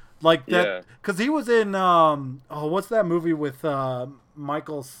before, like that, because he was in what's that movie with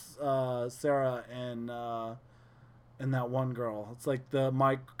Michael Cera and that one girl? It's like the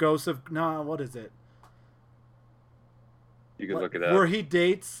Ghost of what is it? You can look it up. Where he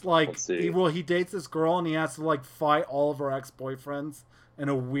dates he dates this girl and he has to like fight all of her ex-boyfriends in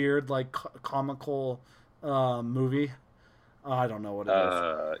a weird like comical movie. I don't know what it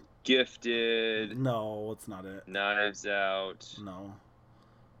is. Gifted. No, it's not it. Knives Out. No.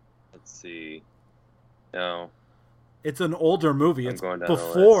 Let's see. No. It's an older movie. It's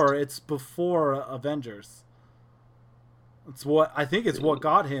before Avengers. It's what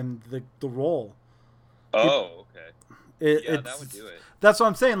got him the role. Oh, okay. That would do it. That's what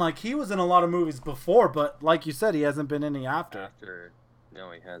I'm saying. Like, he was in a lot of movies before, but like you said, he hasn't been any after.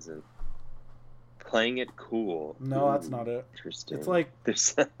 No, he hasn't. Playing it cool. No, that's not it. Interesting. It's like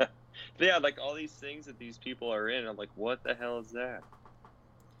there's like all these things that these people are in. I'm like, what the hell is that?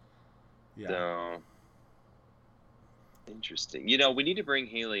 Yeah. So interesting. We need to bring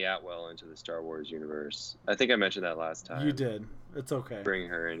Haley Atwell into the Star Wars universe. I think I mentioned that last time. You did. It's okay. Bring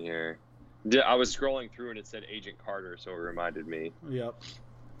her in here. I was scrolling through and it said Agent Carter, so it reminded me. Yep.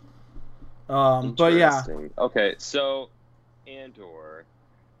 But yeah. Okay, so Andor.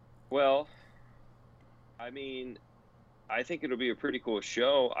 Well, I mean, I think it'll be a pretty cool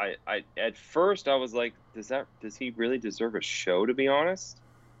show. I at first I was like, does he really deserve a show, to be honest?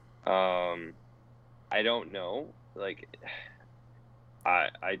 I don't know. Like, I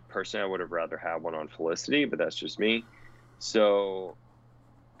personally, I would have rather had one on Felicity, but that's just me. So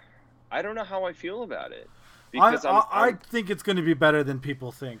I don't know how I feel about it. Because I think it's going to be better than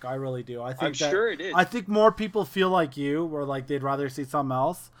people think. I really do. I think I'm sure it is. I think more people feel like you, where like they'd rather see something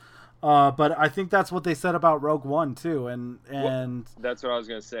else. But I think that's what they said about Rogue One too, and that's what I was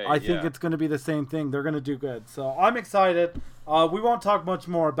going to say. I think it's going to be the same thing. They're going to do good, so I'm excited. We won't talk much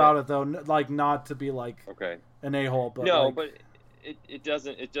more about it though, like not to be like an a-hole, but no, but it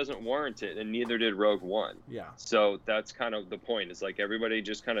doesn't warrant it, and neither did Rogue One. Yeah. So that's kind of the point. Is like everybody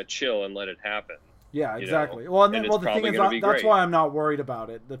just kind of chill and let it happen. Yeah, exactly. Well, the thing is, that's why I'm not worried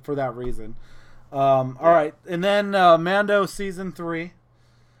about it for that reason. All right, and then Mando season 3.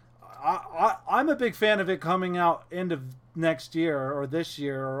 I'm a big fan of it coming out end of next year or this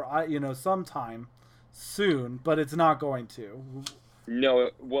year or sometime soon, but it's not going to. No,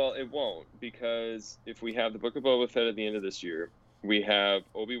 well, it won't, because if we have the Book of Boba Fett at the end of this year, we have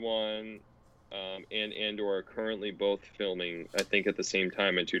Obi-Wan and Andor are currently both filming, I think, at the same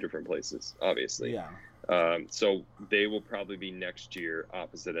time in 2 different places, obviously. Yeah. So they will probably be next year,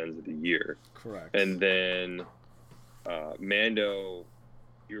 opposite ends of the year. Correct. And then Mando,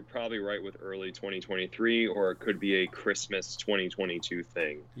 you're probably right with early 2023, or it could be a Christmas 2022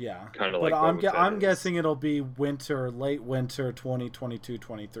 thing. Yeah. Kind of like I'm guessing it'll be late winter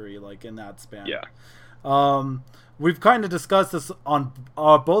 2022-23, like in that span. Yeah. We've kind of discussed this on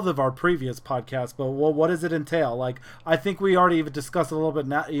both of our previous podcasts, but what does it entail? Like, I think we already even discussed it a little bit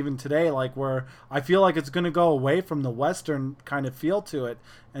now, even today, like where I feel like it's going to go away from the Western kind of feel to it,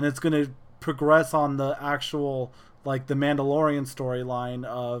 and it's going to progress on the actual, like the Mandalorian storyline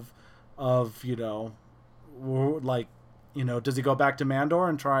of does he go back to Mando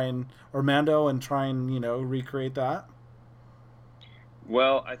and try and recreate that?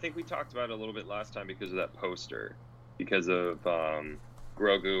 Well, I think we talked about it a little bit last time because of that poster, because of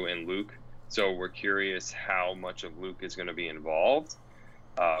Grogu and Luke. So we're curious how much of Luke is going to be involved,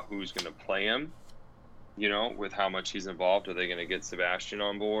 who's going to play him, with how much he's involved. Are they going to get Sebastian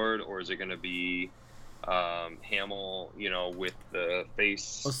on board, or is it going to be Hamill, with the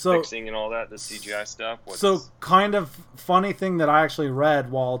face fixing and all that, the CGI stuff? Kind of funny thing that I actually read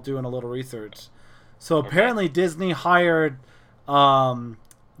while doing a little research. So apparently Disney hired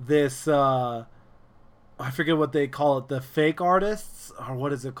this I forget what they call it, the fake artists, or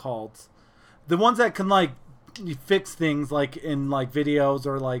what is it called, the ones that can like fix things like in like videos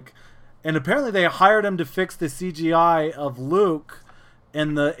or like, and apparently they hired him to fix the CGI of Luke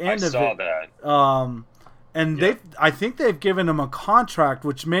in the end of it. I saw that. And I think they've given him a contract,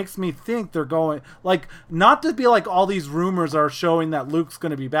 which makes me think they're going, like, not to be like all these rumors are showing that Luke's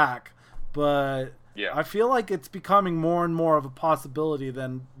going to be back, but yeah, I feel like it's becoming more and more of a possibility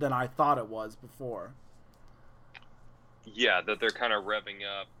than I thought it was before. Yeah, that they're kind of revving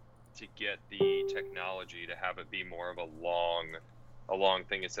up to get the technology to have it be more of a long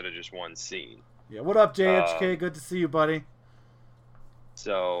thing instead of just one scene. Yeah, what up, JHK? Good to see you, buddy.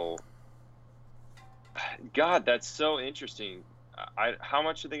 So, God, that's so interesting. How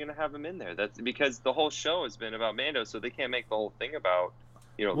much are they going to have him in there? That's because the whole show has been about Mando, so they can't make the whole thing about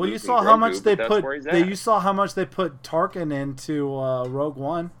Well, Luke you saw and how Grogu, much they put. You saw how much they put Tarkin into Rogue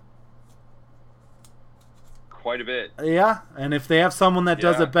One. Quite a bit. Yeah, and if they have someone that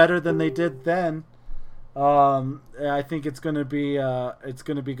does it better than they did then, I think it's gonna be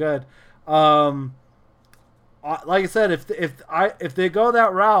good. Like I said, if they go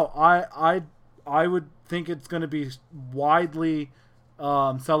that route, I would think it's gonna be widely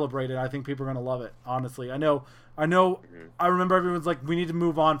celebrated. I think people are gonna love it. Honestly, I know. Mm-hmm. I remember everyone's like, we need to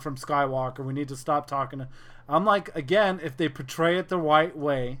move on from Skywalker. We need to stop talking. I'm like, again, if they portray it the right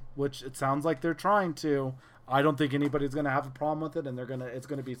way, which it sounds like they're trying to, I don't think anybody's going to have a problem with it, and it's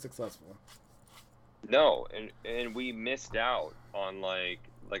going to be successful. No, and we missed out on like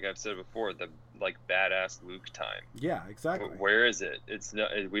I've said before, the like badass Luke time. Yeah, exactly. Where is it?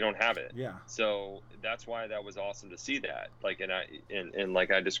 We don't have it. Yeah. So that's why that was awesome to see that. Like, and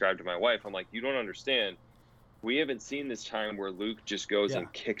like I described to my wife, I'm like, you don't understand. We haven't seen this time where Luke just goes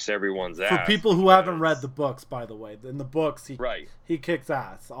and kicks everyone's ass. For people who haven't read the books, by the way, in the books he kicks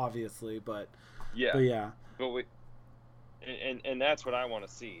ass, obviously, but yeah. But and that's what I want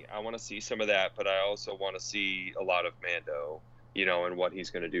to see. I want to see some of that, but I also want to see a lot of Mando, and what he's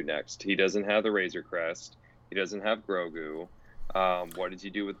going to do next. He doesn't have the Razor Crest. He doesn't have Grogu. What did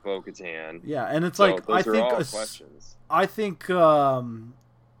he do with Bo-Katan? Yeah, and it's those are all questions. I think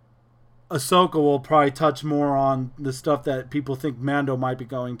Ahsoka will probably touch more on the stuff that people think Mando might be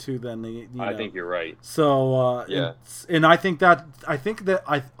going to than the. I think you're right. So and I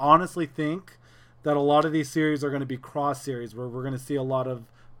honestly think that a lot of these series are going to be cross series where we're going to see a lot of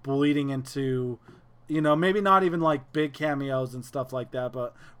bleeding into, maybe not even like big cameos and stuff like that,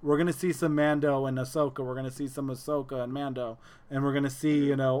 but we're going to see some Mando and Ahsoka. We're going to see some Ahsoka and Mando, and we're going to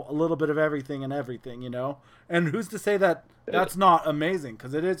see, a little bit of everything and everything, And who's to say that that's not amazing?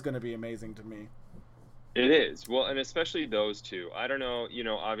 Because it is going to be amazing to me. It is. Well, and especially those two. I don't know,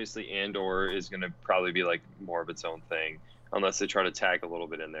 obviously Andor is going to probably be like more of its own thing, unless they try to tag a little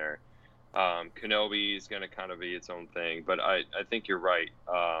bit in there. Kenobi is going to kind of be its own thing, but I think you're right.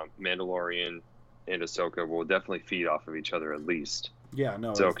 Mandalorian and Ahsoka will definitely feed off of each other at least. Yeah,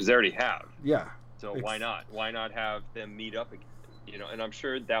 no. So, because they already have. Yeah. So why not? Why not have them meet up again? And I'm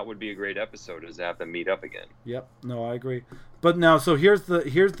sure that would be a great episode, is to have them meet up again. Yep. No, I agree. But now, so here's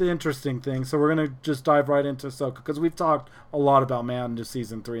the interesting thing. So we're gonna just dive right into Ahsoka, because we've talked a lot about Mando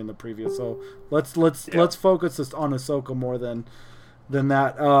season 3 in the previous. So let's focus this on Ahsoka more than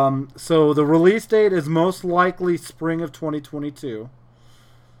that. So the release date is most likely spring of 2022.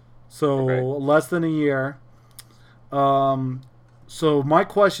 So less than a year. So my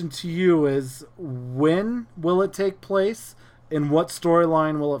question to you is, when will it take place, and what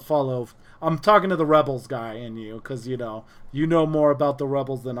storyline will it follow? I'm talking to the Rebels guy in you, because you know more about the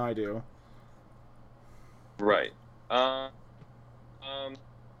Rebels than I do. Right.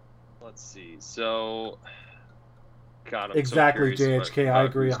 Let's see. So, God, I'm exactly, so JHK. I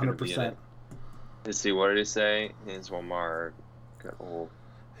agree 100%. Let's see. What did he say? Here's one more.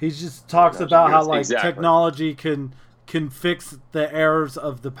 He just talks about how technology can fix the errors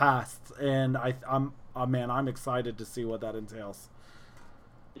of the past, and I'm excited to see what that entails.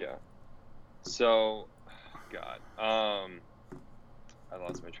 Yeah. So, God, I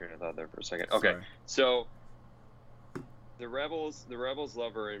lost my train of thought there for a second. Okay, sorry. So the rebels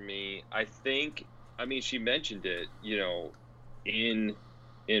love her and me. I think. I mean, she mentioned it. In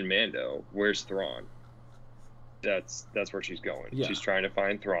Mando, where's Thrawn? That's where she's going. Yeah. She's trying to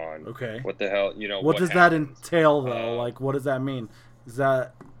find Thrawn. Okay. What the hell? What does that entail, though? What does that mean? Is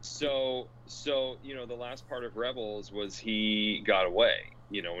that so? The last part of Rebels was he got away.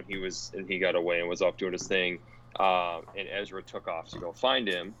 And he got away and was off doing his thing. And Ezra took off to go find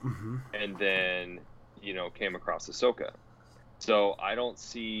him, and then came across Ahsoka. So I don't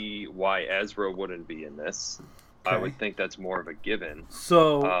see why Ezra wouldn't be in this. Okay. I would think that's more of a given.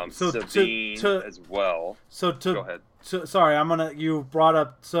 So Sabine as well. Go ahead. Sorry, you brought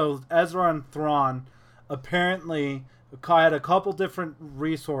up, so Ezra and Thrawn apparently had a couple different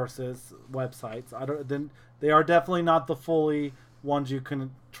resources, websites. They are definitely not the fully ones you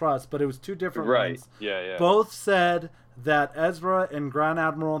can trust, but it was two different ones. Yeah. Both said that Ezra and Grand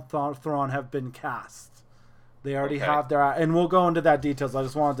Admiral Thrawn have been cast. They already have their, and we'll go into that details. I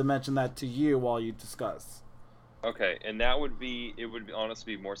just wanted to mention that to you while you discuss. Okay, and it would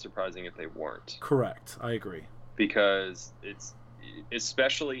honestly be more surprising if they weren't. Correct, I agree. Because it's,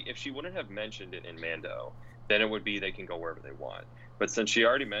 especially if she wouldn't have mentioned it in Mando, then it would be they can go wherever they want. But since she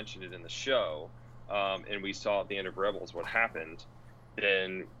already mentioned it in the show, and we saw at the end of Rebels what happened,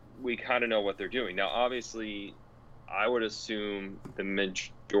 then we kind of know what they're doing. Now, obviously, I would assume the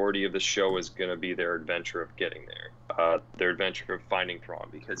majority of the show is going to be their adventure of getting there, their adventure of finding Thrawn,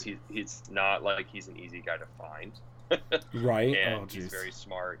 because he's not like he's an easy guy to find. Right. And he's very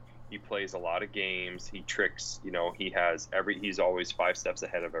smart. He plays a lot of games. He tricks. He's always 5 steps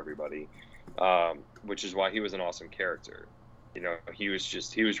ahead of everybody, which is why he was an awesome character. He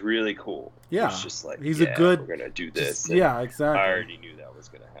was really cool. Yeah. He was just like, a good. We're gonna do this. Yeah, exactly. I already knew that was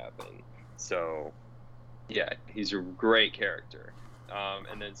gonna happen. So, yeah, he's a great character.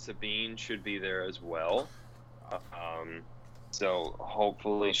 And then Sabine should be there as well. So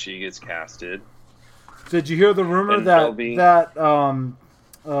hopefully she gets casted. Did you hear the rumor that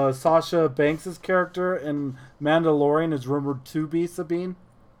Sasha Banks' character in Mandalorian is rumored to be Sabine?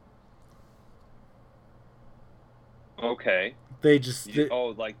 Okay. They just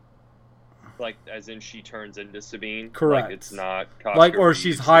like as in she turns into Sabine. Correct. Like it's not or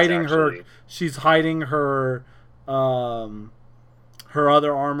she's hiding her. She's hiding her. Her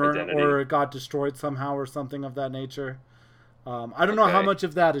other armor, identity. Or it got destroyed somehow, or something of that nature. I don't know how much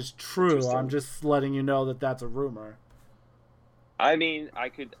of that is true. I'm just letting you know that that's a rumor. I mean, I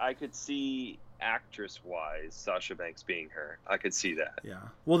could see actress-wise Sasha Banks being her. I could see that. Yeah.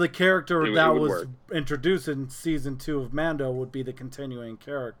 Well, the character that was introduced in season 2 of Mando would be the continuing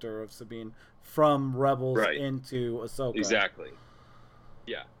character of Sabine from Rebels into Ahsoka. Exactly.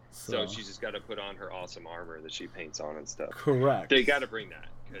 Yeah. So she's just got to put on her awesome armor that she paints on and stuff. Correct. They got to bring that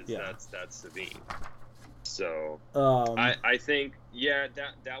because that's Sabine. So I think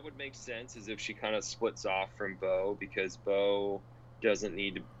that would make sense, as if she kind of splits off from Bo, because Bo doesn't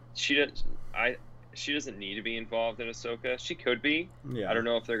need to. She doesn't. she doesn't need to be involved in Ahsoka. She could be. Yeah. I don't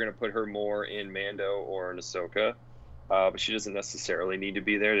know if they're going to put her more in Mando or in Ahsoka, but she doesn't necessarily need to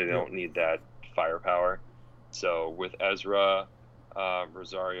be there. They don't need that firepower. So with Ezra,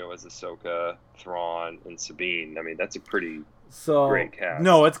 Rosario as Ahsoka, Thrawn, and Sabine, I mean, that's a pretty great cast.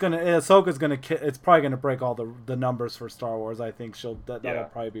 No, Ahsoka's gonna. It's probably gonna break all the numbers for Star Wars. I think that'll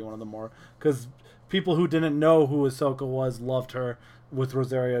probably be one of the more, because people who didn't know who Ahsoka was loved her with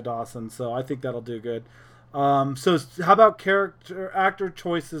Rosario Dawson. So I think that'll do good. So how about actor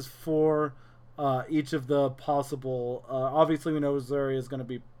choices for each of the possible? Obviously, we know Rosario is going to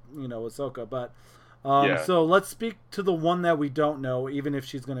be Ahsoka, but so let's speak to the one that we don't know, even if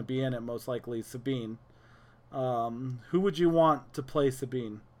she's going to be in it, most likely Sabine. Who would you want to play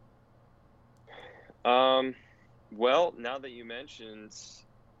Sabine? Well, now that you mentioned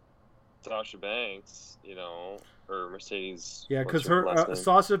Sasha Banks, or Mercedes. Yeah, because her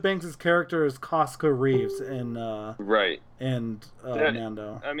Sasha Banks' character is Casca Reeves in right and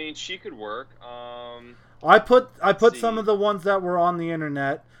Mando. I mean, she could work. I put some of the ones that were on the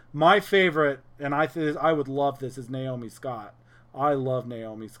internet. My favorite, and I would love this, is Naomi Scott. I love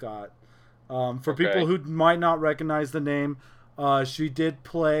Naomi Scott. For people who might not recognize the name, she did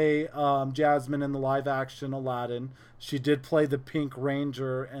play Jasmine in the live-action Aladdin. She did play the Pink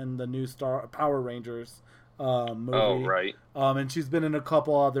Ranger in the new Power Rangers movie. Oh, right. And she's been in a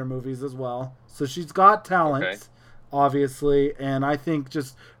couple other movies as well. So she's got talent, obviously, and I think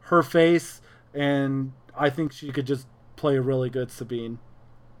just her face, and I think she could just play a really good Sabine.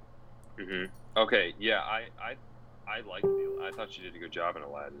 Mm-hmm. Okay, yeah, I liked I thought she did a good job in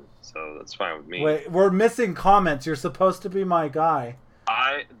Aladdin, so that's fine with me. Wait, we're missing comments. You're supposed to be my guy.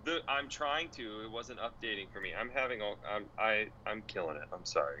 I'm trying to. It wasn't updating for me. I'm killing it. I'm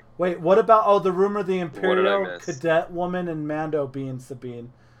sorry. Wait, what about the rumor the Imperial cadet woman in Mando being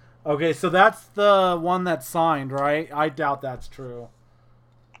Sabine? Okay, so that's the one that's signed, right? I doubt that's true.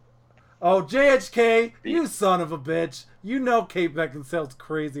 Oh, JHK, you son of a bitch. You know Kate Beckinsale's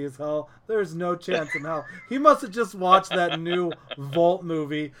crazy as hell. There's no chance in hell. He must have just watched that new Volt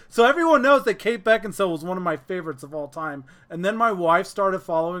movie. So everyone knows that Kate Beckinsale was one of my favorites of all time. And then my wife started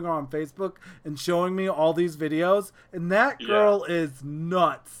following her on Facebook and showing me all these videos. And that girl is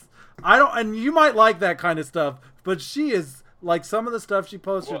nuts. And you might like that kind of stuff, but she is, like, some of the stuff she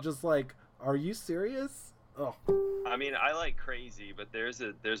posts are just like, are you serious? Oh. I mean, I like crazy, but there's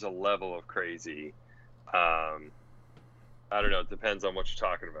a level of crazy. I don't know. It depends on what you're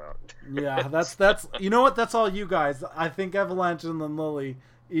talking about. Yeah, that's you know what? That's all you guys. I think Evangeline and Lilly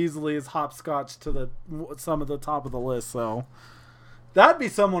easily is hopscotch to some of the top of the list. So that'd be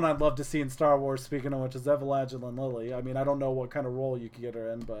someone I'd love to see in Star Wars. Speaking of which, is Evangeline Lilly. I mean, I don't know what kind of role you could get her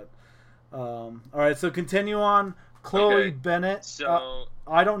in, but all right. So continue on. Chloe Bennett. So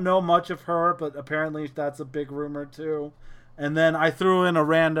I don't know much of her, but apparently that's a big rumor too. And then I threw in a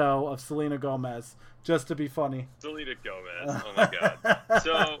rando of Selena Gomez just to be funny. Selena Gomez. Oh my god.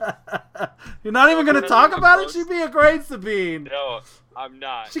 So you're not even going to talk about it? She'd be a great Sabine. No, I'm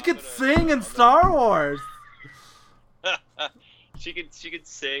not. She could sing in Star Wars. She could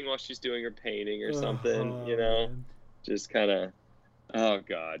sing while she's doing her painting or something, Man. Just kind of. Oh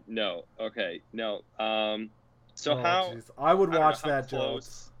god. No. Okay. No. So I would watch that joke.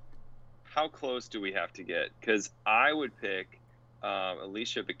 How close do we have to get? Because I would pick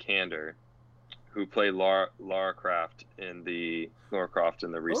Alicia Vikander, who played Lara Croft in the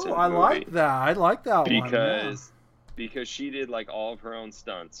recent movie. I like that. I like that one. Because she did like all of her own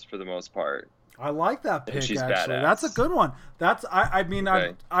stunts for the most part. I like that pick. She's actually, badass. That's a good one. I mean,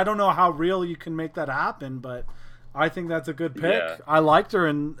 I don't know how real you can make that happen, but I think that's a good pick. Yeah. I liked her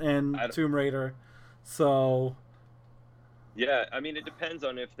in Tomb Raider, so. Yeah, I mean, it depends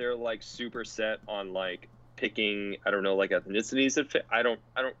on if they're like super set on like picking, I don't know, like ethnicities that fit. I don't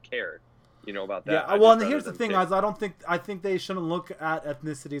care, about that. Yeah, well, and here's the thing, guys. I think they shouldn't look at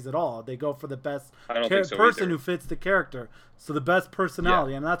ethnicities at all. They go for the best person who fits the character. So the best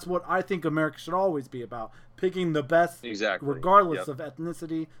personality, and that's what I think America should always be about: picking the best, regardless of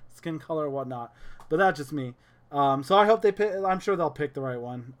ethnicity, skin color, whatnot. But that's just me. So I hope they pick. I'm sure they'll pick the right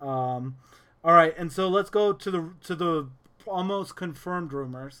one. All right, and so let's go to the almost confirmed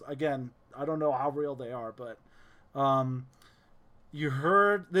rumors. Again, I don't know how real they are, but you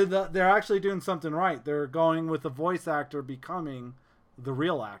heard they're actually doing something right. They're going with a voice actor becoming the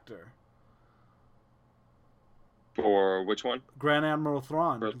real actor. For which one? Grand Admiral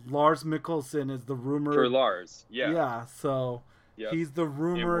Thrawn. Lars Mikkelsen is the rumor. For Lars, yeah. Yeah, so he's the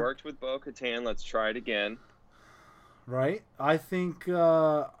rumor. It worked with Bo-Katan. Let's try it again. Right? I think,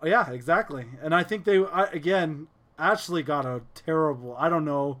 yeah, exactly. And I think Ashley got a terrible. I don't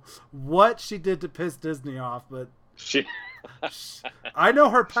know what she did to piss Disney off, but I know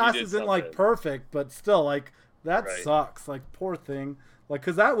her past isn't like perfect, but still, like that sucks. Like poor thing. Like,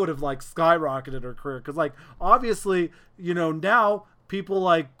 because that would have like skyrocketed her career. Because like obviously, you know, now people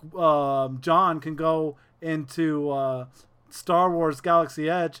like John can go into Star Wars Galaxy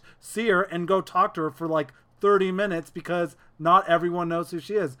Edge, see her, and go talk to her for like 30 minutes because not everyone knows who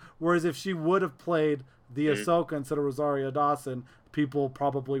she is. Whereas if she would have played the Ahsoka instead of Rosario Dawson, people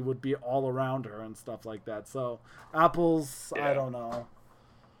probably would be all around her and stuff like that. So apples, I don't know.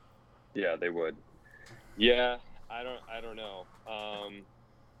 Yeah, they would. Yeah, I don't know.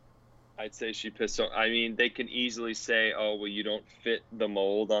 I'd say she pissed off. I mean, they can easily say, "Oh, well, you don't fit the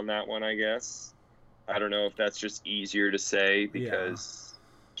mold on that one." I guess. I don't know if that's just easier to say because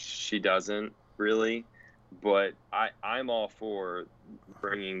she doesn't really. But I'm all for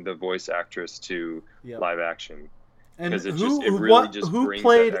bringing the voice actress to live action. And who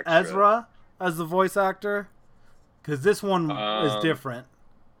played Ezra as the voice actor? Because this one is different.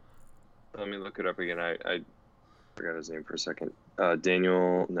 Let me look it up again. I forgot his name for a second.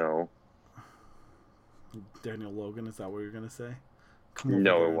 Daniel Logan, is that what you're going to say?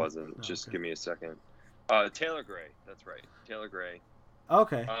 No, it wasn't. Oh, just give me a second. Taylor Gray. That's right. Taylor Gray.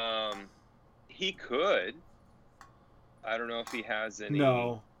 Okay. He could. I don't know if he has any.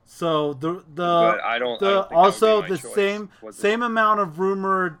 No. So but I don't also the same amount of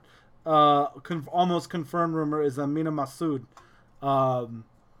rumored, almost confirmed rumor is Amina Massoud.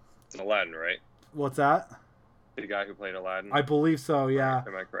 It's Aladdin, right? What's that? The guy who played Aladdin. I believe so. Yeah.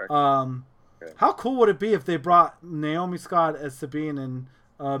 Am I correct? Okay. How cool would it be if they brought Naomi Scott as Sabine and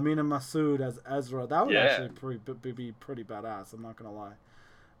Amina Massoud as Ezra? That would actually be pretty badass. I'm not gonna lie.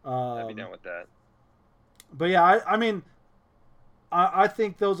 I'd be down with that. But yeah, I mean, I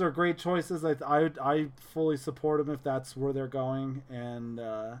think those are great choices. I fully support them if that's where they're going, and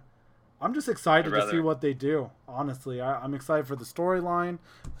I'm just excited to see what they do. Honestly, I'm excited for the storyline.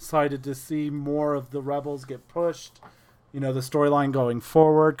 Excited to see more of the Rebels get pushed. You know, the storyline going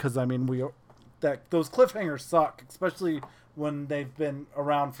forward, because I mean, those cliffhangers suck, especially when they've been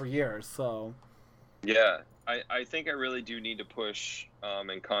around for years. So yeah. I think I really do need to push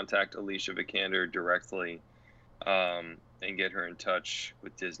and contact Alicia Vikander directly and get her in touch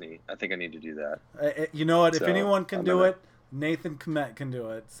with Disney. I think I need to do that. You know what? If anyone can do it, Nathan Komet can do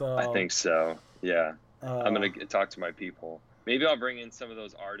it. So I think so. Yeah. I'm going to talk to my people. Maybe I'll bring in some of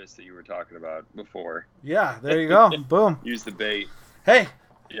those artists that you were talking about before. Yeah, there you go. Boom. Use the bait. Hey.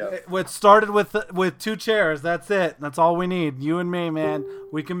 Yeah. It started with 2 chairs. That's it. That's all we need. You and me, man.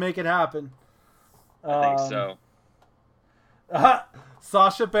 We can make it happen. I think so.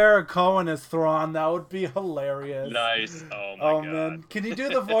 Sacha Baron Cohen as Thrawn. That would be hilarious. Nice. Oh my god. Man. Can you do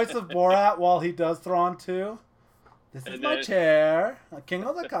the voice of Borat while he does Thrawn too? This is my chair. King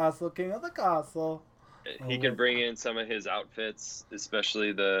of the castle. King of the castle. He can bring in some of his outfits,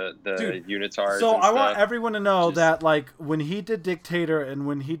 especially the unitards. So and I want everyone to know that like when he did Dictator and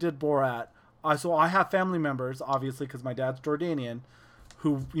when he did Borat, I have family members, obviously, because my dad's Jordanian,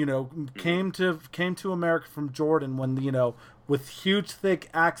 who came to America from Jordan when with huge thick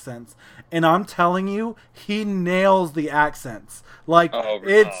accents, and I'm telling you, he nails the accents. Like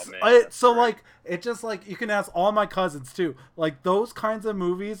it's just like you can ask all my cousins too. Like those kinds of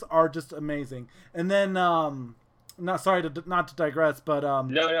movies are just amazing. And then not to digress, but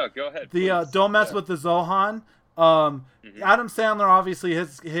no, go ahead. Don't Mess with the Zohan. Adam Sandler, obviously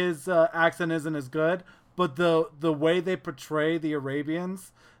his accent isn't as good, but the way they portray the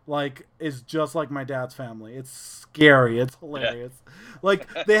Arabians is just like my dad's family. It's scary. It's hilarious. Yeah.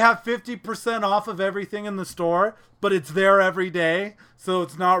 Like they have 50% off of everything in the store, but it's there every day, so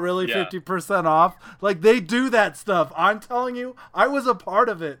it's not really 50% off. Like they do that stuff. I'm telling you, I was a part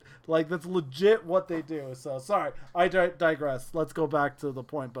of it. Like that's legit what they do. So sorry, I digress. Let's go back to the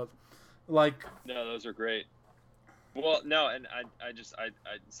point. But no, those are great. Well, no, and I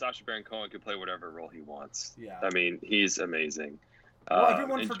Sacha Baron Cohen could play whatever role he wants. Yeah. I mean, he's amazing. Well,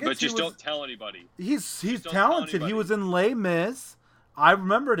 everyone forgets. But just don't tell anybody. He's talented. He was in Les Mis. I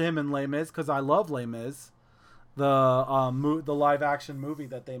remembered him in Les Mis because I love Les Mis, the live action movie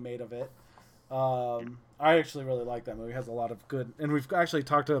that they made of it. I actually really like that movie. It has a lot of good, and we've actually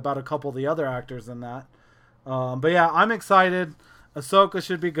talked about a couple of the other actors in that. But yeah, I'm excited. Ahsoka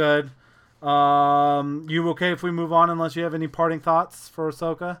should be good. You okay if we move on unless you have any parting thoughts for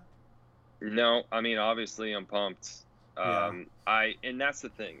Ahsoka? No, I mean obviously I'm pumped. And that's the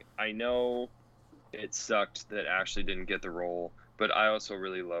thing. I know it sucked that Ashley didn't get the role, but I also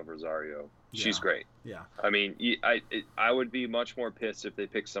really love Rosario. She's great. Yeah. I mean, I would be much more pissed if they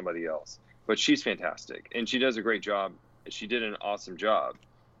picked somebody else. but she's fantastic, and she does a great job. She did an awesome job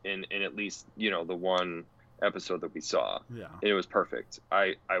in at least, the one episode that we saw. Yeah. And it was perfect.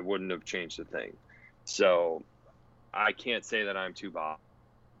 I wouldn't have changed a thing. So I can't say that I'm too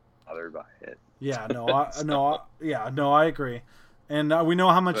bothered by it. Yeah, I agree. And we know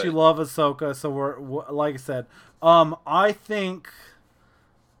how much you love Ahsoka, so we're like I said, I think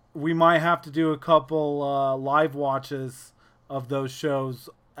we might have to do a couple live watches of those shows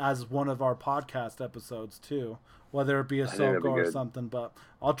as one of our podcast episodes too, whether it be Ahsoka or something. But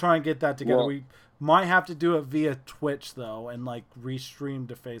I'll try and get that together. Well, we might have to do it via Twitch though, and like restream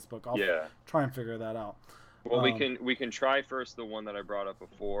to Facebook. I'll try and figure that out. Well, we can try first the one that I brought up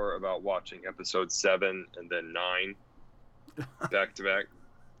before about watching episode 7 and then 9 back to back.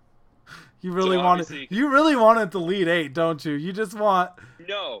 You really wanted to lead 8, don't you? You just want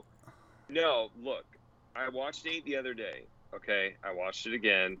No. Look, I watched 8 the other day. Okay, I watched it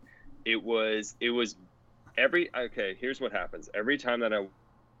again. It was here's what happens. Every time that I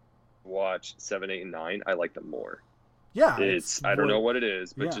watch 7, 8, and 9, I like them more. Yeah, I don't know what it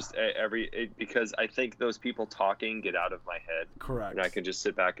is, but just because I think those people talking get out of my head. Correct. And I can just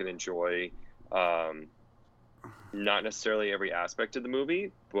sit back and enjoy, not necessarily every aspect of the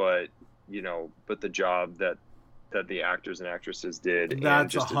movie, but the job that the actors and actresses did. That's and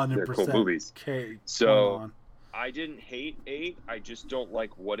just 100% they're cool movies. Okay, so I didn't hate 8. I just don't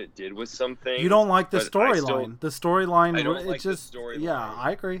like what it did with some things. You don't like the storyline. The storyline. I don't like the storyline. Yeah,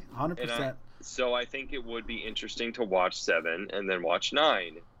 I agree, 100%. So I think it would be interesting to watch 7 and then watch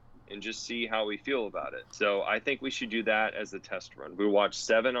 9 and just see how we feel about it. So I think we should do that as a test run. We'll watch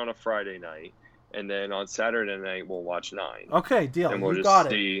 7 on a Friday night, and then on Saturday night we'll watch 9. Okay, deal. And we'll you just got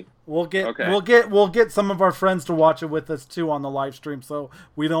see. It. We'll get some of our friends to watch it with us too on the live stream, so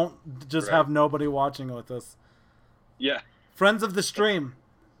we don't just have nobody watching with us. Yeah. Friends of the stream.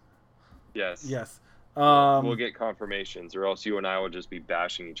 Yes. Yes. We'll get confirmations, or else you and I will just be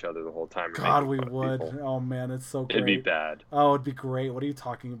bashing each other the whole time. God, we would. Oh man, it's so great. It'd be bad. Oh, it'd be great. What are you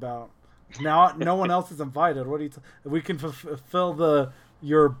talking about? Now, no one else is invited. What are you? We can fulfill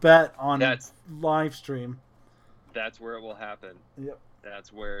your bet on live stream. That's where it will happen. Yep.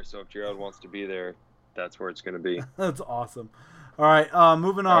 That's where. So if Gerald wants to be there, that's where it's going to be. That's awesome. All right,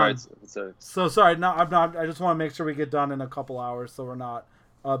 moving on. All right, so sorry. No, I'm not. I just want to make sure we get done in a couple hours, so we're not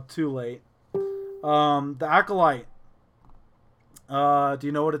up too late. The Acolyte. Do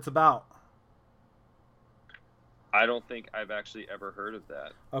you know what it's about? I don't think I've actually ever heard of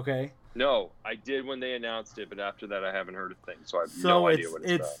that. Okay. No, I did when they announced it, but after that I haven't heard a thing, so I have no idea what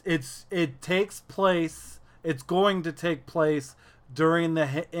it's about. It takes place. It's going to take place during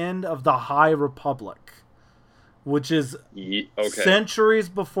the end of the High Republic, which is centuries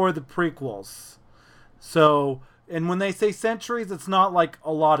before the prequels. So. And when they say centuries, it's not like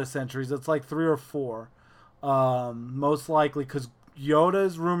a lot of centuries. It's like 3 or 4. Most likely because Yoda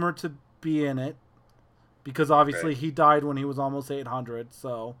is rumored to be in it. Because obviously he died when he was almost 800.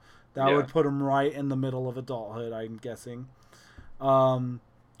 So that would put him right in the middle of adulthood, I'm guessing. And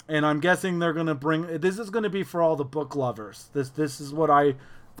I'm guessing they're going to bring... This is going to be for all the book lovers. This is what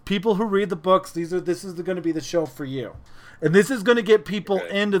people who read the books, this is going to be the show for you. And this is going to get people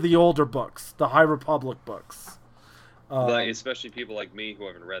into the older books, the High Republic books. Especially people like me who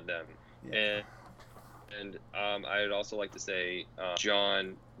haven't read them. Yeah. And I'd also like to say,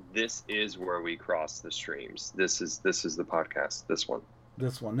 John, this is where we cross the streams. This is the podcast. This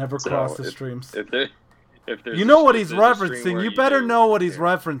one never cross the streams. If there's you know what he's referencing, you better know what he's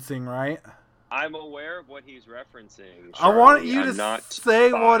referencing, right? I'm aware of what he's referencing. Charlie. I want you to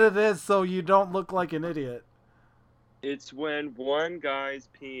say what it is so you don't look like an idiot. It's when one guy's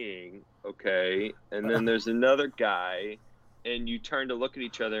peeing, and then there's another guy, and you turn to look at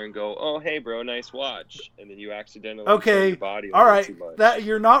each other and go, "Oh, hey, bro, nice watch," and then you accidentally turn your body. All right, that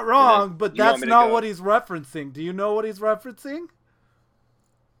you're not wrong, but that's not what he's referencing. Do you know what he's referencing?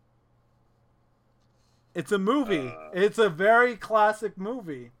 It's a movie. It's a very classic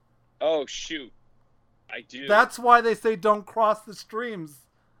movie. Oh shoot, I do. That's why they say don't cross the streams.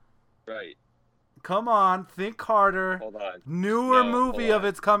 Right. Come on, think harder. Hold on. Newer movie of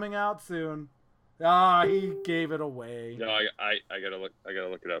it's coming out soon. He gave it away. No, I gotta look. I gotta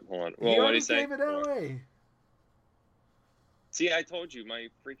look it up. Hold on. Well, what did he say? Gave it away. See, I told you my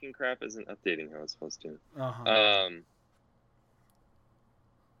freaking crap isn't updating how it's supposed to.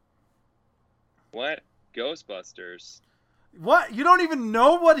 What? Ghostbusters. What? You don't even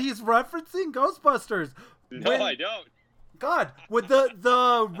know what he's referencing? Ghostbusters. No, I don't. God, with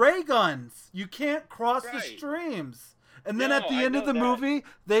the ray guns, you can't cross the streams. And then at the end of the movie,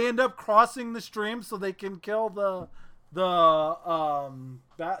 they end up crossing the streams so they can kill the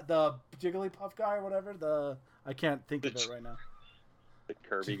bad the Jigglypuff guy or whatever. I can't think of it right now. The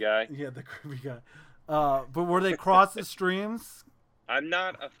Kirby guy. Yeah, the Kirby guy. But were they cross the streams? I'm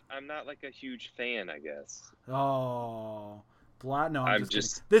not like a huge fan, I guess. Oh, no, I'm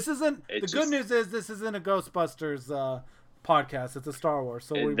just. Kidding. This isn't. The good news is this isn't a Ghostbusters podcast. It's a Star Wars,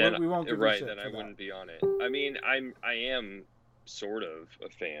 so we won't give a shit. Then I wouldn't be on it. I mean, I am sort of a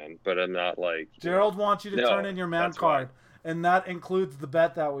fan, but I'm not like. Gerald wants you to turn in your man card, and that includes the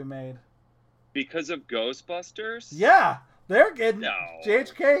bet that we made. Because of Ghostbusters? Yeah, they're getting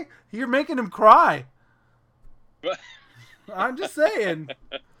JHK. You're making him cry. I'm just saying.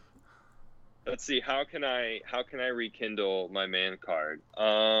 Let's see. How can I rekindle my man card?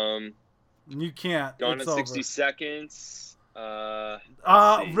 You can't. Gone in 60 seconds.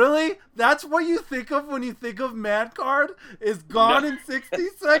 Really? That's what you think of when you think of man card? Is Gone in 60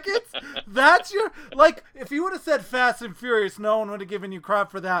 seconds? That's your if you would have said Fast and Furious, no one would have given you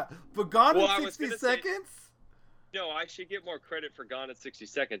crap for that. But Gone in 60 seconds? No, I should get more credit for Gone in 60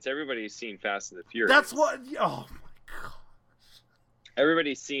 seconds. Everybody's seen Fast and the Furious. That's what. Oh my god.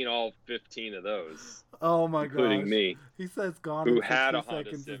 Everybody's seen all 15 of those. Oh my god. Including me. He says Gone in 60 had a seconds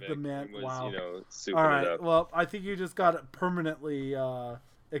Honda Civic is the man. was, wow. All right. it up. Well, I think you just got permanently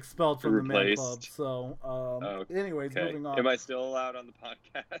expelled from the man club. So, anyways, moving on. Am I still allowed on the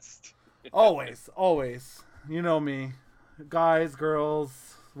podcast? Always. You know me. Guys,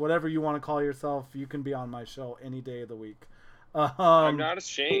 girls, whatever you want to call yourself, you can be on my show any day of the week. I'm not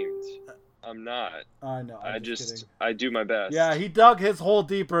ashamed. I'm not. I know. I do my best. Yeah, he dug his hole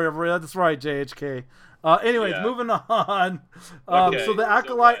deeper. That's right, JHK. Anyways, moving on. So the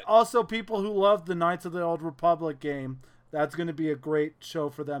Acolyte, also people who love the Knights of the Old Republic game, that's going to be a great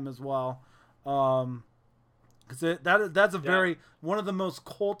show for them as well. Because that's one of the most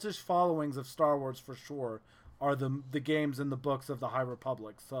cultish followings of Star Wars for sure are the games and the books of the High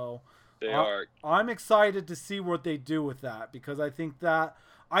Republic. So they are. I'm excited to see what they do with that, because I think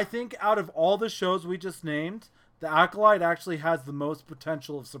out of all the shows we just named, the Acolyte actually has the most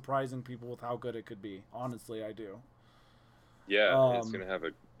potential of surprising people with how good it could be. Honestly, I do. Yeah, it's going to have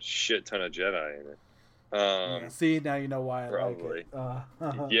a shit ton of Jedi in it. See, now you know why I probably.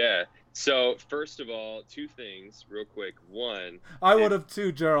 like it. Yeah. So, first of all, two things real quick. One, I would have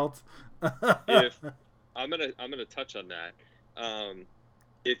too, Gerald. if I'm gonna touch on that.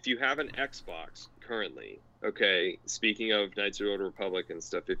 If you have an Xbox currently, okay, speaking of Knights of the Old Republic and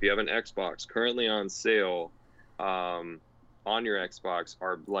stuff, if you have an Xbox currently on sale, on your Xbox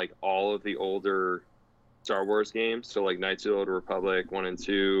are like all of the older Star Wars games. So like Knights of the Old Republic 1 and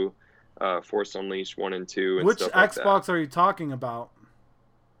 2, Force Unleashed 1 and 2, and which stuff like Xbox that. Are you talking about?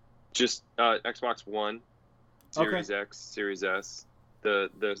 Just Xbox One, Series X, Series S,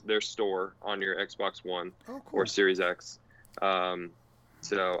 their store on your Xbox One or Series X.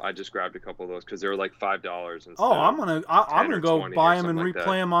 So I just grabbed a couple of those because they were like $5. I'm gonna go buy them and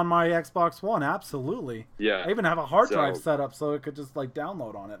replay them on my Xbox One. Absolutely. Yeah. I even have a hard drive set up so it could just like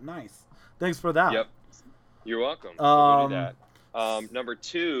download on it. Nice. Thanks for that. Yep. You're welcome. So do that. Number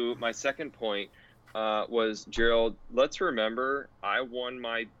two, my second point was, Gerald, let's remember I won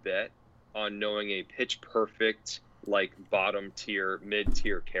my bet on knowing a pitch perfect like bottom tier, mid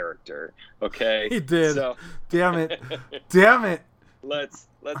tier character. Okay. He did. So, damn it. Let's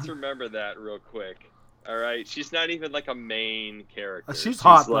remember that real quick. All right, she's not even like a main character. She's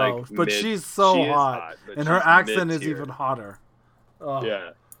hot like though, but she's so hot, and her accent is even hotter.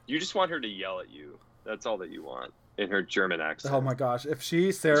 Yeah, you just want her to yell at you. That's all that you want in her German accent. Oh my gosh, if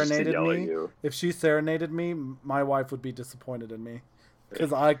she serenaded me, my wife would be disappointed in me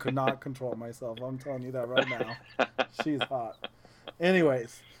because I could not control myself. I'm telling you that right now. She's hot.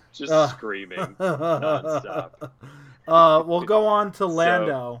 Anyways, just screaming nonstop. We'll go on to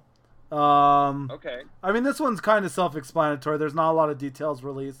Lando. Okay. I mean, this one's kind of self-explanatory. There's not a lot of details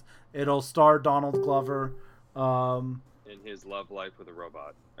released. It'll star Donald Glover. In his love life with a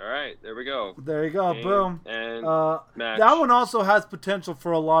robot. All right, there we go. There you go. Boom. And that one also has potential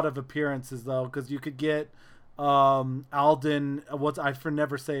for a lot of appearances, though, because you could get Alden. I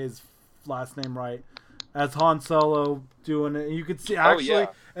never say his last name right. As Han Solo doing it. You could see, actually,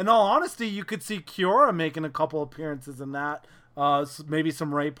 in all honesty, you could see Kiora making a couple appearances in that. Maybe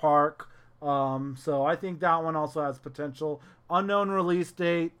some Ray Park. So I think that one also has potential. Unknown release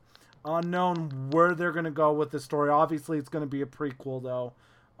date. Unknown where they're going to go with the story. Obviously, it's going to be a prequel, though.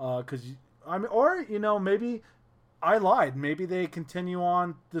 Maybe I lied. Maybe they continue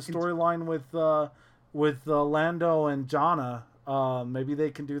on the storyline with Lando and Jannah. Maybe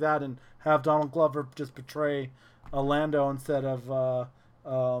they can do that and have Donald Glover just portray Lando instead of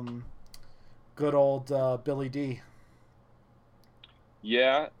good old Billy D.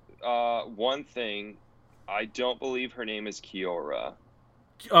 Yeah. One thing, I don't believe her name is Kiora.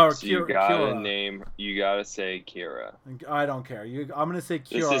 Or So you Kiora. You gotta say Kira. I don't care. I'm gonna say Kiora.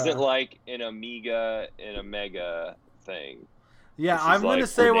 This isn't like an Amiga and a Mega thing. Yeah, This I'm is gonna like,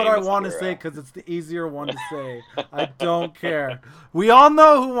 say her what name I is want to Kira. say because it's the easier one to say. I don't care. We all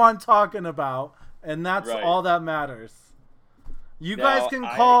know who I'm talking about, and that's Right. all that matters. You Now, guys can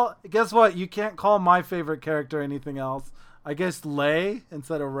call. Guess what? You can't call my favorite character anything else. I guess Lei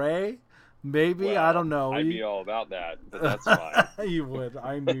instead of Ray. Maybe. Well, I don't know. I'd be all about that, but that's fine. You would.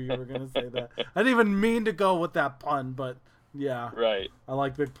 I knew you were gonna say that. I didn't even mean to go with that pun, but yeah. Right. I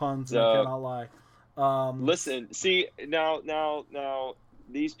like big puns, and I cannot lie. Listen, see, now,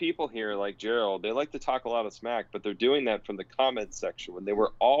 these people here, like Gerald, they like to talk a lot of smack, but they're doing that from the comments section when they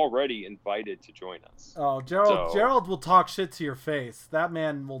were already invited to join us. Oh, Gerald will talk shit to your face. That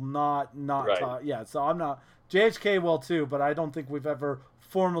man will not Right. talk. Yeah, so I'm not. JHK will too, but I don't think we've ever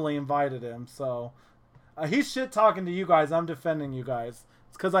formally invited him. So he's shit talking to you guys. I'm defending you guys.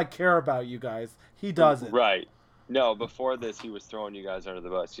 It's because I care about you guys. He doesn't. Right. No, before this, he was throwing you guys under the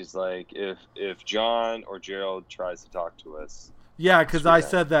bus. He's like, if John or Gerald tries to talk to us. Yeah, because I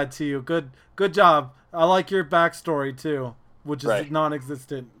said that to you. Good job. I like your backstory too, which is Right.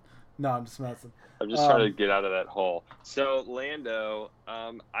 non-existent. No, I'm just messing. I'm just trying to get out of that hole. So Lando,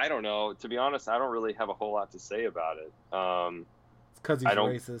 I don't know. To be honest, I don't really have a whole lot to say about it. It's because he's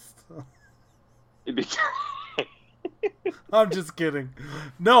racist. I'm just kidding.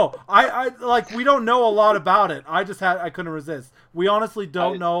 No, I like, we don't know a lot about it. I couldn't resist. We honestly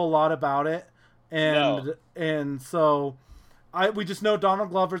don't know a lot about it, and so we just know Donald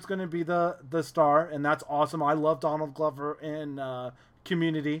Glover's going to be the star, and that's awesome. I love Donald Glover in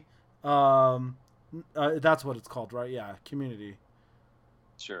Community. That's what it's called, right? Yeah, Community.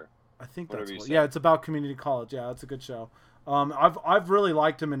 Sure. I think that's what. Yeah, it's about community college. Yeah, it's a good show. I've really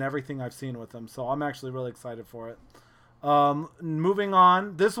liked him in everything I've seen with him, so I'm actually really excited for it. Moving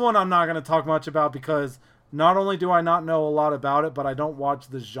on, this one I'm not going to talk much about because not only do I not know a lot about it, but I don't watch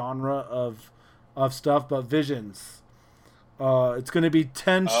this genre of stuff. But Visions, it's going to be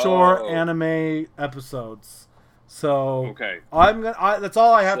 10 short anime episodes. So okay, that's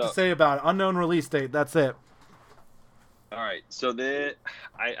all I have to say about it. Unknown release date. That's it. All right. So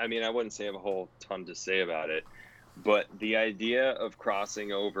I mean, I wouldn't say I have a whole ton to say about it, but the idea of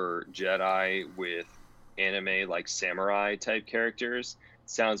crossing over Jedi with anime like samurai type characters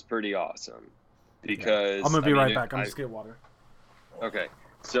sounds pretty awesome. Because I'm gonna be right back. I'm just get water. Okay.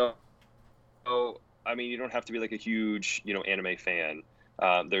 So I mean, you don't have to be like a huge, anime fan.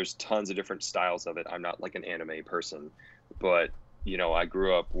 There's tons of different styles of it. I'm not like an anime person, but I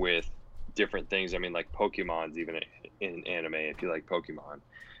grew up with different things. I mean, like Pokemon's even in anime if you like Pokemon.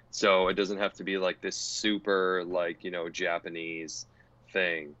 So it doesn't have to be like this super like, Japanese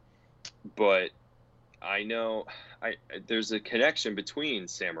thing. But I know there's a connection between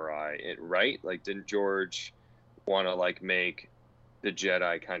samurai, right? Like, didn't George want to like make the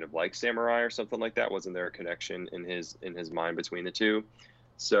Jedi kind of like samurai or something like that? Wasn't there a connection in his mind between the two?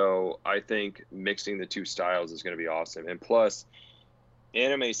 So I think mixing the two styles is going to be awesome. And plus,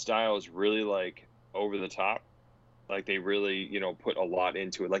 anime style is really like over the top. Like they really, put a lot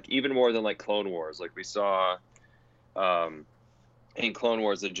into it. Like even more than like Clone Wars. Like we saw in Clone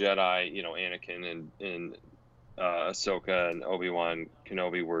Wars, the Jedi, Anakin and Ahsoka and Obi-Wan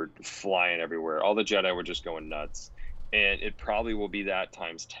Kenobi were flying everywhere. All the Jedi were just going nuts. And it probably will be that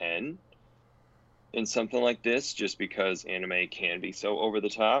times 10 in something like this, just because anime can be so over the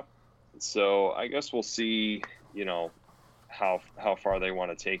top. So I guess we'll see, how far they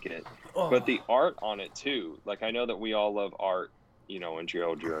want to take it. But the art on it too, like I know that we all love art, and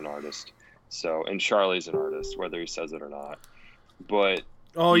Gerald, you're an artist. So, and Charlie's an artist, whether he says it or not. But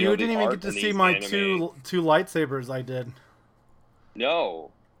you didn't even get to see my two lightsabers I did.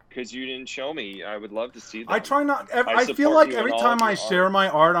 No, because you didn't show me. I would love to see them. I try not. I feel like every time I share my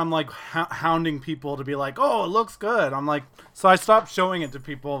art, I'm like hounding people to be like, "Oh, it looks good." I'm like, so I stopped showing it to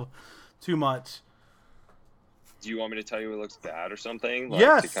people too much. Do you want me to tell you it looks bad or something? Like,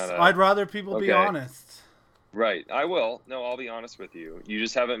 yes, I'd rather people be honest. Right, I will. No, I'll be honest with you. You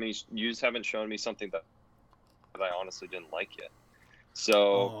just haven't shown me something that I honestly didn't like yet.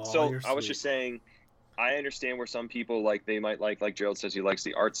 So I was just saying, I understand where some people they might like Gerald says he likes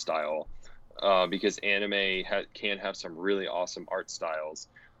the art style, because anime can have some really awesome art styles,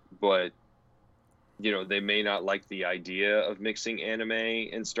 but they may not like the idea of mixing anime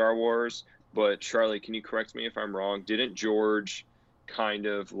and Star Wars. But Charlie, can you correct me if I'm wrong? Didn't George kind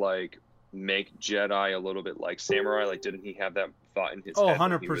of like make Jedi a little bit like samurai? Like, didn't he have that thought in his Oh, head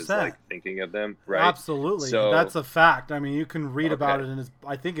when he was like 100%. thinking of them, right? Absolutely. So That's a fact. I mean, you can read about okay. it in his,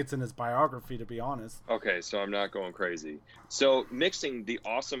 I think it's in his biography, to be honest. Okay, so I'm not going crazy. So mixing the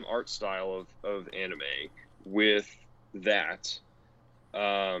awesome art style of anime with that,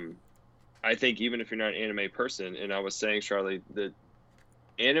 I think even if you're not an anime person, and I was saying, Charlie, that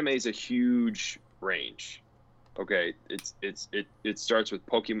anime is a huge range. Okay, it starts with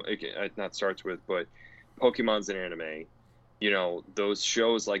Pokemon. Not starts with, but Pokemon's an anime. You know, those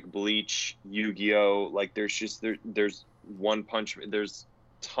shows like Bleach, Yu-Gi-Oh. Like there's One Punch. There's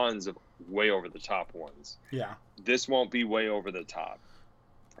tons of way over the top ones. Yeah. This won't be way over the top.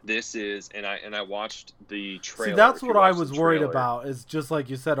 This is, and I watched the trailer. See, that's If what you I watch was the worried trailer- about. Is just like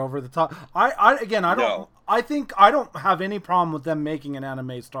you said, over the top. I don't. No. I think I don't have any problem with them making an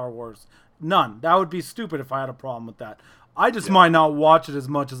anime Star Wars. None. That would be stupid if I had a problem with that. I just might not watch it as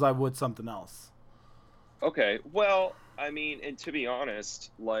much as I would something else. Okay, well, I mean, and to be honest,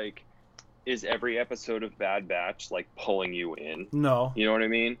 like, is every episode of Bad Batch like pulling you in? No, You know what I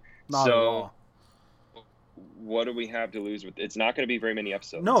mean? not so, at all. what do we have to lose with? It's not going to be very many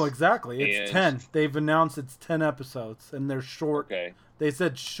episodes. No, exactly. It's And- 10. They've announced it's 10 episodes, and they're short. Okay. They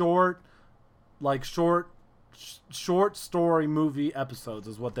said short story movie episodes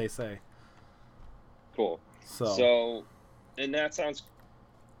is what they say. Cool. So, and that sounds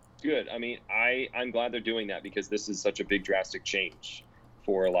good. I mean, I'm glad they're doing that because this is such a big drastic change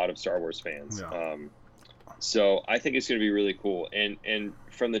for a lot of Star Wars fans. Yeah. So I think it's going to be really cool. And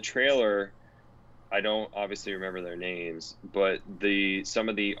from the trailer, I don't obviously remember their names, but some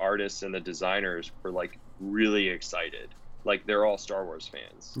of the artists and the designers were like really excited. Like they're all Star Wars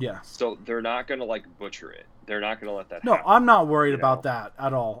fans. Yeah. So they're not going to like butcher it. They're not going to let that No, happen. I'm not worried you about know? that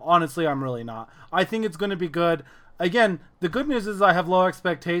at all. Honestly, I'm really not. I think it's going to be good. Again, the good news is I have low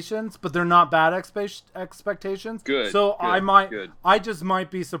expectations, but they're not bad expectations. Good. So good. I just might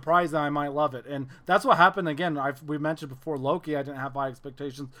be surprised and I might love it. And that's what happened again. We mentioned before Loki, I didn't have high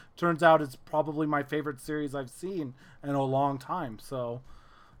expectations. Turns out it's probably my favorite series I've seen in a long time. So,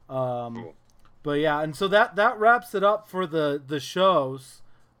 Cool. but yeah, and so that wraps it up for the shows.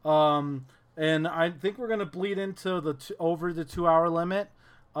 And I think we're gonna bleed into over the 2-hour limit.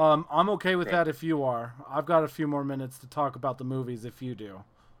 I'm okay with that if you are. I've got a few more minutes to talk about the movies if you do.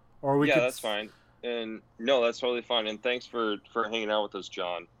 Or we could... that's fine. And no, that's totally fine. And thanks for hanging out with us,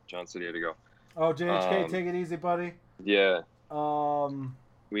 John. John said he had to go. Oh, JHK, take it easy, buddy. Yeah. Um,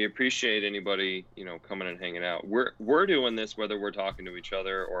 We appreciate anybody, coming and hanging out. We're doing this whether we're talking to each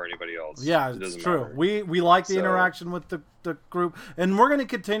other or anybody else. yeah, It it's doesn't true. matter. We like the So- interaction with the group, and we're going to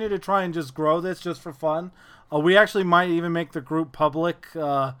continue to try and just grow this just for fun. We actually might even make the group public.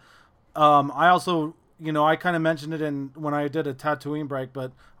 I also, I kind of mentioned it when I did a Tatooine break,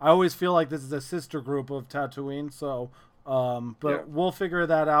 but I always feel like this is a sister group of Tatooine. So, but we'll figure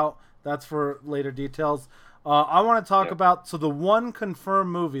that out. That's for later details. I want to talk about the one confirmed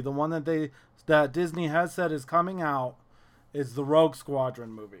movie, the one that Disney has said is coming out, is the Rogue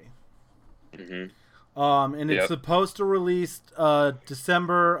Squadron movie. Mm-hmm. And it's supposed to release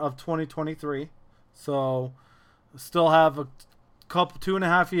December of 2023. So still have a couple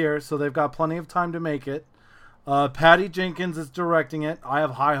 2.5 years, so they've got plenty of time to make it. Patty Jenkins is directing it. I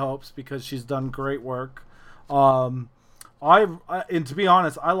have high hopes because she's done great work. And to be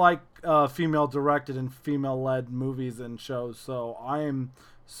honest, I like female directed and female led movies and shows, so I am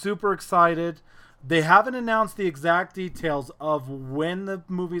super excited. They haven't announced the exact details of when the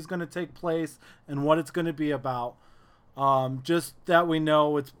movie is going to take place and what it's going to be about. Just that we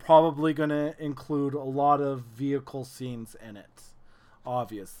know it's probably going to include a lot of vehicle scenes in it,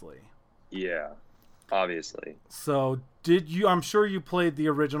 obviously. Yeah, obviously. So I'm sure you played the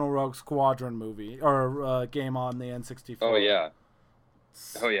original Rogue Squadron movie or game on the N64. Oh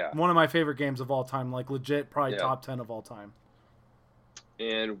yeah. One of my favorite games of all time, like legit, probably top 10 of all time.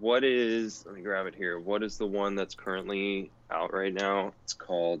 And let me grab it here. What is the one that's currently out right now? It's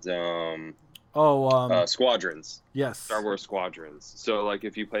called Squadrons. Yes. Star Wars Squadrons. So like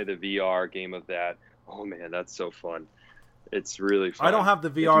if you play the VR game of that, oh man, that's so fun. It's really fun. I don't have the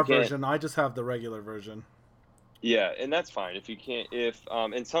VR version. I just have the regular version. Yeah, and that's fine. If you can't,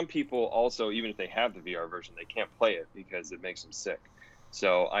 and some people also, even if they have the VR version, they can't play it because it makes them sick.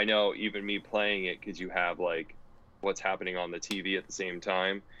 So I know even me playing it, because you have like what's happening on the TV at the same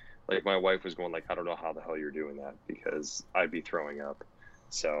time. Like my wife was going like, I don't know how the hell you're doing that because I'd be throwing up.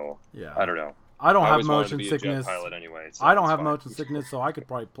 So yeah, I don't know. I don't have always wanted motion to be sickness. A jet pilot anyway, so I don't have fine. motion sickness, so I could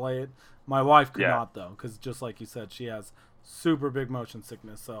probably play it. My wife could not though, because just like you said, she has super big motion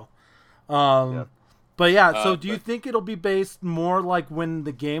sickness. So, but But yeah, so do you think it'll be based more like when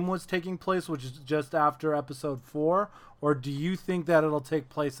the game was taking place, which is just after episode 4, or do you think that it'll take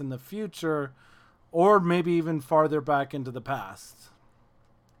place in the future, or maybe even farther back into the past?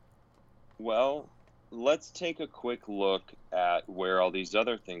 Well, let's take a quick look at where all these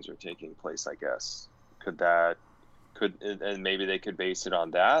other things are taking place, I guess. And maybe they could base it on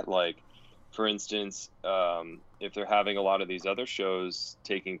that. Like, for instance, if they're having a lot of these other shows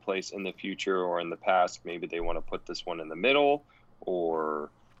taking place in the future or in the past, maybe they want to put this one in the middle,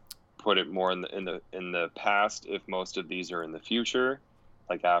 or put it more in the past if most of these are in the future,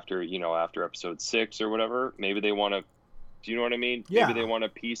 like after episode 6 or whatever. Maybe they want to. Do you know what I mean? Yeah. Maybe they want to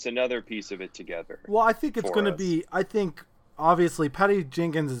piece another piece of it together. Well, I think it's going to be. I think obviously Patty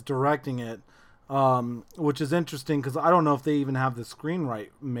Jenkins is directing it, which is interesting because I don't know if they even have the screenwrite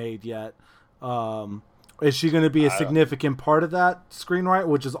made yet. Is she going to be a significant part of that screenwrite?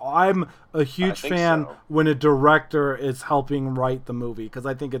 Which is, I'm a huge fan when a director is helping write the movie, because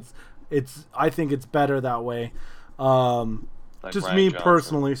I think it's better that way. Like just Ryan me Johnson.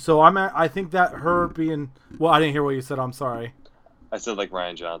 Personally. So I think that her being, well, I didn't hear what you said. I'm sorry. I said like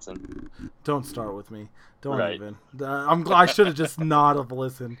Ryan Johnson. Don't start with me. Don't even. I should have just not have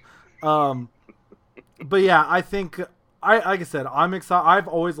listened. But yeah, I think like I said, I'm excited. I've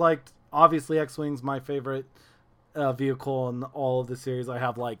always liked, obviously, X-Wing's my favorite vehicle in all of the series. I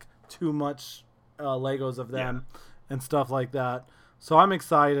have like too much Legos of them and stuff like that. So I'm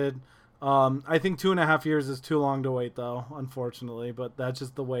excited. I think 2.5 years is too long to wait, though, unfortunately. But that's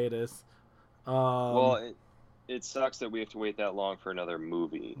just the way it is. Well, it sucks that we have to wait that long for another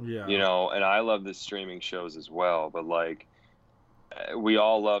movie. Yeah. And I love the streaming shows as well. But like, we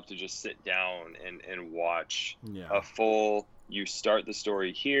all love to just sit down and watch a full. You start the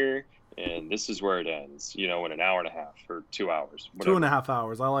story here, and this is where it ends, in an hour and a half or 2 hours. Whatever. 2.5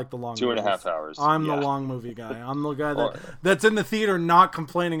 hours. I like the long 2.5 hours. I'm the long movie guy. I'm the guy that's in the theater not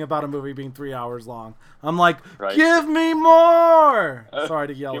complaining about a movie being 3 hours long. I'm like, give me more! Sorry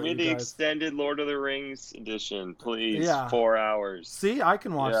to yell at you guys. Give me the extended Lord of the Rings edition, please. Yeah. 4 hours. See, I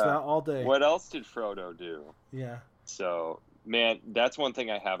can watch that all day. What else did Frodo do? Yeah. So, man, that's one thing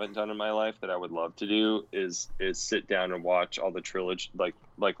I haven't done in my life that I would love to do is sit down and watch all the trilogy, like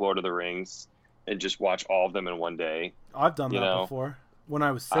Lord of the Rings, and just watch all of them in one day. I've done that before when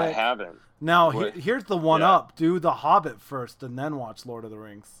I was sick. I haven't. Now, here's the one up. Do The Hobbit first and then watch Lord of the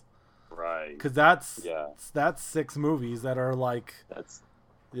Rings. Right. Because that's 6 movies that are like...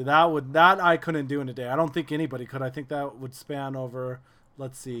 That I couldn't do in a day. I don't think anybody could. I think that would span over...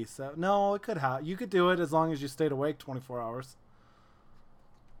 Let's see. So no, it could have. You could do it as long as you stayed awake 24 hours.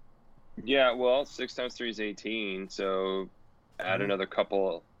 Yeah, well, 6 times 3 is 18. So add another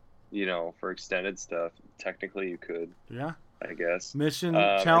couple, for extended stuff. Technically, you could. Yeah. I guess. Mission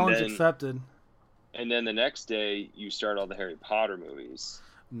challenge accepted. And then the next day, you start all the Harry Potter movies.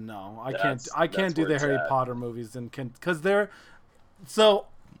 No, I can't. I can't do the Harry Potter movies because they're. So,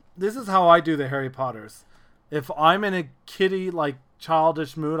 this is how I do the Harry Potters. If I'm in a kiddie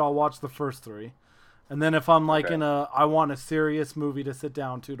childish mood, I'll watch the first 3, and then if I'm I want a serious movie to sit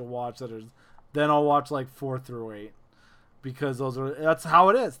down to watch then I'll watch 4 through 8, because that's how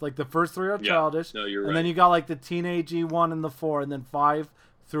it is. Like the first 3 are childish, no, you're right. And then you got the teenagey 1 and the 4, and then 5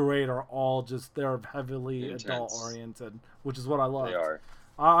 through 8 are all they're heavily adult oriented, which is what I love. They are.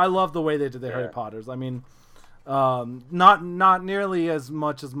 I love the way they did the Harry Potters. I mean, not nearly as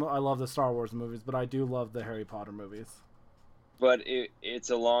much as I love the Star Wars movies, but I do love the Harry Potter movies. But it's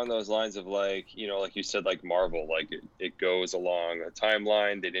along those lines of like you said, like Marvel, it goes along a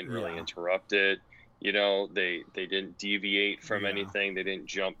timeline. They didn't really interrupt it. They didn't deviate from anything. They didn't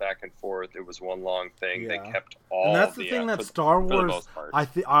jump back and forth. It was one long thing. They kept all. And that's the thing that Star Wars. For the most part. I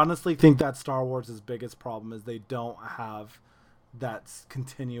honestly think that Star Wars' biggest problem is they don't have that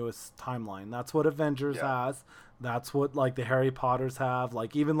continuous timeline. That's what Avengers has. That's what the Harry Potters have.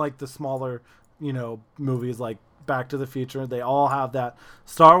 Even the smaller movies like Back to the Future, they all have that.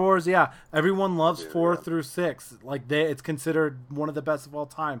 Star Wars, everyone loves 4 through 6. It's considered one of the best of all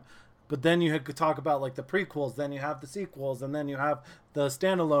time. But then you could talk about the prequels, then you have the sequels, and then you have the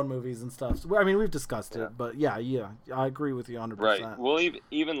standalone movies and stuff. So, I mean, we've discussed it, but I agree with you 100%. Right. Well,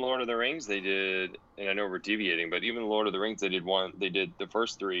 even Lord of the Rings, they did, and I know we're deviating, but even Lord of the Rings, they did the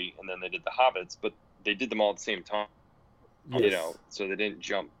first 3, and then they did the Hobbits, but they did them all at the same time. Yes. So they didn't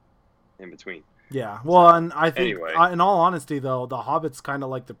jump in between. Yeah, well, and I think, in all honesty, though, The Hobbit's kind of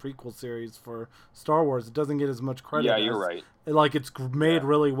like the prequel series for Star Wars. It doesn't get as much credit. Yeah, you're right. It's made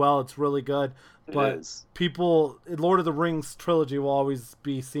really well. It's really good. But Lord of the Rings trilogy will always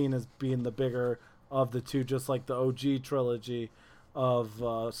be seen as being the bigger of the two, just like the OG trilogy.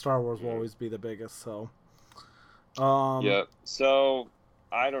 of Star Wars will always be the biggest. So, yeah. So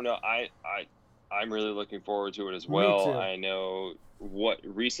I don't know. I'm really looking forward to it as well. Me too. I know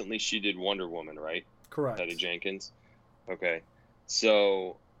recently she did Wonder Woman, right? Correct. Patty Jenkins. Okay.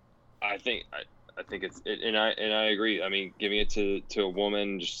 So I think it's and I agree. I mean, giving it to a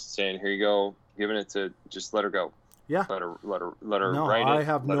woman, just saying, here you go, giving it to, just let her go. Yeah. Let her no, write it. I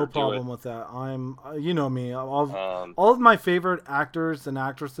have let no her do problem it. with that. I'm, you know me, all of my favorite actors and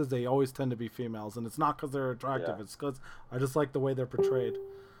actresses, they always tend to be females, and it's not because they're attractive. Yeah. It's because I just like the way they're portrayed.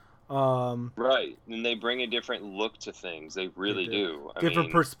 Right, and they bring a different look to things. They really do.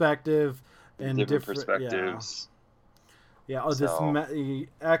 Different perspective and different perspectives. Yeah.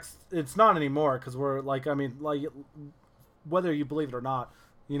 It's not anymore because we're like, I mean, like, whether you believe it or not,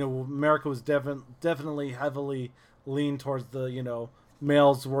 you know, America was definitely heavily leaned towards the, you know,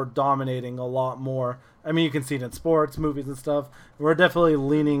 males were dominating a lot more. I mean, you can see it in sports, movies, and stuff. We're definitely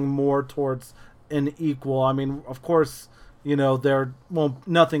leaning more towards an equal. I mean, of course, you know,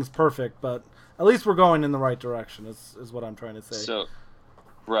 nothing's perfect, but at least we're going in the right direction. Is what I'm trying to say. So,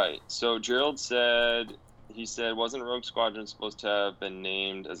 right. So Gerald said, wasn't Rogue Squadron supposed to have been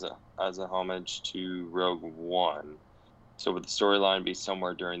named as a homage to Rogue One? So would the storyline be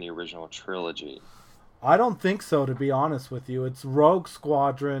somewhere during the original trilogy? I don't think so, to be honest with you. It's Rogue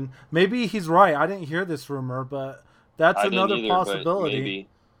Squadron. Maybe he's right. I didn't hear this rumor, but that's another possibility. Maybe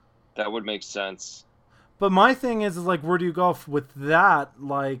that would make sense. But my thing is like, where do you go with that?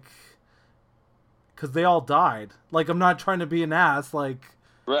 Like, because they all died. Like, I'm not trying to be an ass. Like,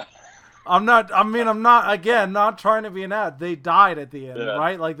 right. I'm not trying to be an ass. They died at the end,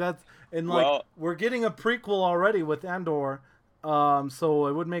 right? Like, that's, and like, we're getting a prequel already with Andor. So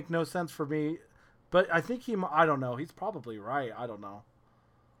it would make no sense for me. But I think I don't know. He's probably right. I don't know.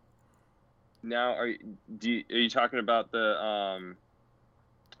 Now, are you talking about the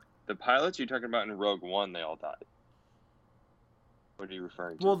pilots? Or are you talking about in Rogue One they all died? What are you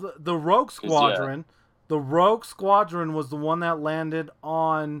referring to? Well, the Rogue Squadron, the Rogue Squadron was the one that landed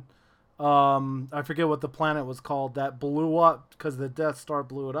on, I forget what the planet was called, that blew up because the Death Star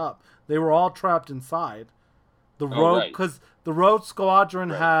blew it up. They were all trapped inside. Because the Rogue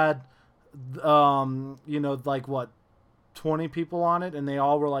Squadron had, you know, like what, 20 people on it, and they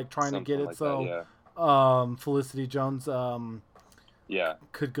all were like trying to get it Felicity Jones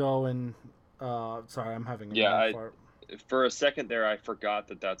could go and sorry, I'm having a part. For a second there I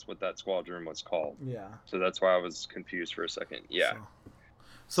forgot that's what that squadron was called. Yeah. So that's why I was confused for a second. Yeah.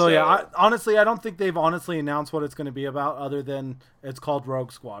 So yeah, honestly, I don't think they've honestly announced what it's going to be about, other than it's called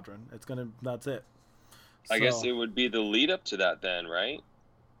Rogue Squadron. That's it. I guess it would be the lead up to that then, right?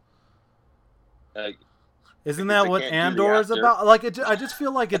 Like, isn't that what Andor is about? Like, I just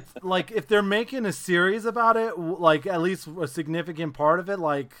feel like it's like if they're making a series about it, like at least a significant part of it,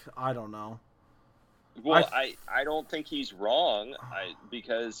 like, I don't know. Well, I don't think he's wrong.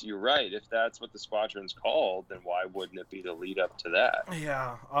 Because you're right. If that's what the squadron's called, then why wouldn't it be the lead up to that?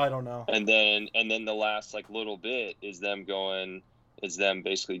 Yeah, I don't know. And then the last like little bit is them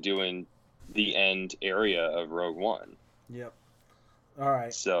basically doing the end area of Rogue One. Yep. All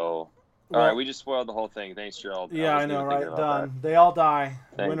right. So. All right, we just spoiled the whole thing. Thanks, Gerald. Yeah, I know, right? Done. They all die.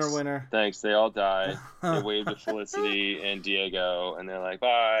 Thanks. Winner. Thanks. They all die. They waved to Felicity and Diego, and they're like,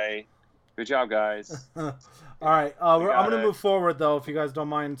 bye. Good job, guys. All right. I'm going to move forward, though, if you guys don't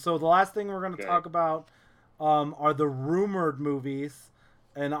mind. So the last thing we're going to talk about are the rumored movies.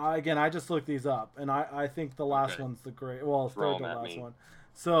 And I just looked these up, and I think the last one's the great. Well, third to last one.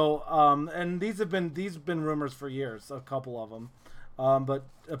 So, and these have been rumors for years, a couple of them. But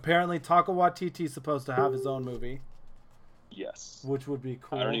apparently Taika Waititi's supposed to have his own movie. Yes. Which would be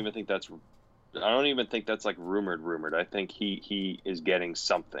cool. I don't even think that's like rumored. I think he is getting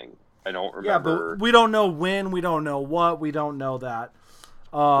something. I don't remember. Yeah, but we don't know when, we don't know what, we don't know that.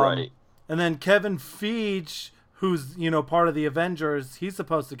 Right. And then Kevin Feige, who's, you know, part of the Avengers, he's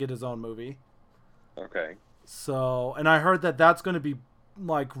supposed to get his own movie. Okay. So, and I heard that that's going to be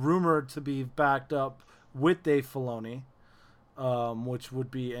like rumored to be backed up with Dave Filoni. Which would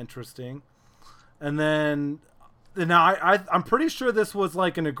be interesting. And then now I'm pretty sure this was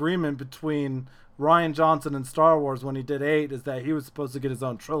like an agreement between Rian Johnson and Star Wars when he did 8, is that he was supposed to get his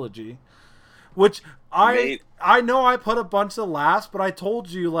own trilogy. Which I know I put a bunch of laughs, but I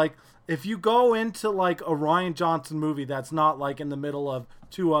told you, like, if you go into like a Rian Johnson movie that's not like in the middle of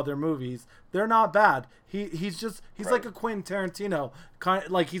 2 other movies, they're not bad. He's like a Quentin Tarantino, kind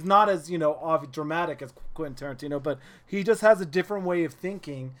of, like, he's not as, you know, dramatic as Quentin Tarantino, but he just has a different way of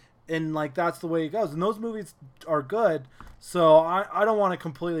thinking, and like that's the way he goes. And those movies are good, so I don't want to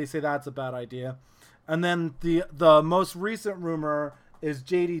completely say that's a bad idea. And then the most recent rumor is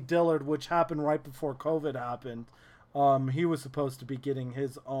J.D. Dillard, which happened right before COVID happened. He was supposed to be getting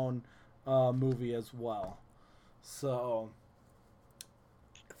his own movie as well. So,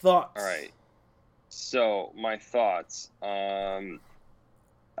 thoughts? All right. So, my thoughts.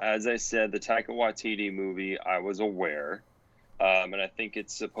 As I said, the Taika Waititi movie, I was aware. And I think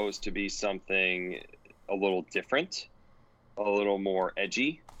it's supposed to be something a little different, a little more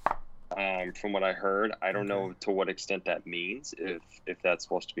edgy. From what I heard, I don't know to what extent that means. If that's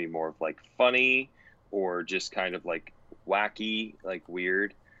supposed to be more of like funny or just kind of like wacky, like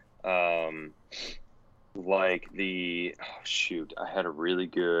weird. Like I had a really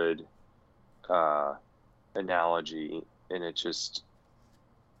good analogy and it just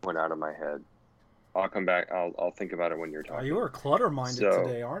went out of my head. I'll come back. I'll think about it when you're talking. You are clutter-minded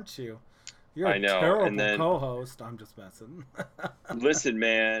today, aren't you? You're a terrible co-host. I'm just messing. Listen,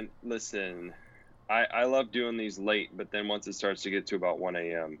 man. I love doing these late, but then once it starts to get to about 1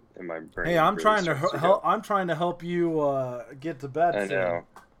 a.m. in my brain. Hey, I'm trying to help. I'm trying to help you get to bed. I know.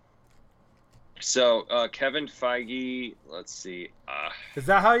 So Kevin Feige. Let's see. Is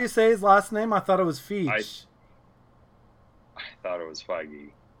that how you say his last name? I thought it was Feige. I thought it was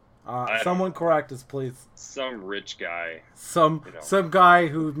Feige. Someone correct us, please. Some rich guy. Some guy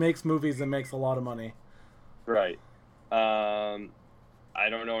who makes movies and makes a lot of money. Right. I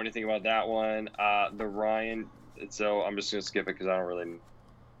don't know anything about that one. The Ryan. So I'm just gonna skip it because I don't really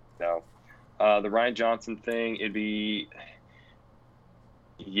know. The Rian Johnson thing. It'd be.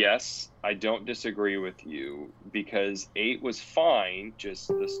 Yes, I don't disagree with you because 8 was fine. Just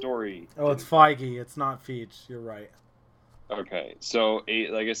the story. Oh, it's Feige. It's not Feige. You're right. Okay, so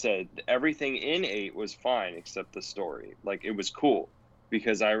 8, like I said, everything in 8 was fine except the story. Like, it was cool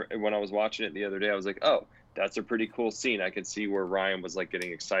because when I was watching it the other day, I was like, oh, that's a pretty cool scene. I could see where Ryan was like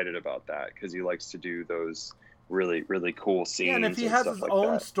getting excited about that because he likes to do those really, really cool scenes. Yeah, and if he has his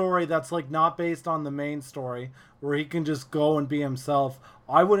own story that's like not based on the main story, where he can just go and be himself,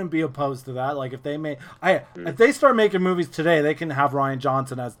 I wouldn't be opposed to that. Like if they start making movies today, they can have Rian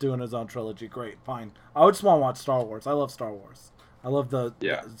Johnson as doing his own trilogy. Great, fine. I would just want to watch Star Wars. I love Star Wars. I love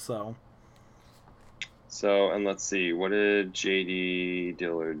So, and let's see, what did J.D.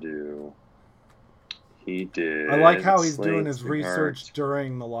 Dillard do? He did. I like how he's doing his research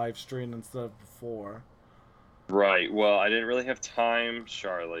during the live stream instead of before. Right. Well, I didn't really have time,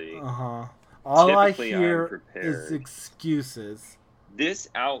 Charlie. All I hear is excuses. This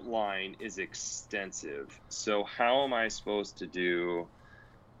outline is extensive. So how am I supposed to do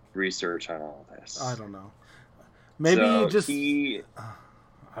research on all this? I don't know. Maybe you just... He's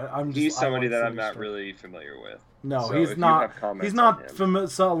somebody that I'm not really familiar with. No, so he's not. He's not familiar.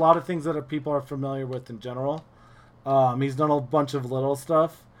 So a lot of things that people are familiar with in general. He's done a bunch of little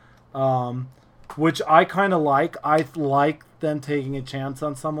stuff, which I kind of like. I like them taking a chance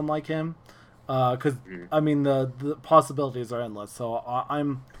on someone like him, because I mean the possibilities are endless. So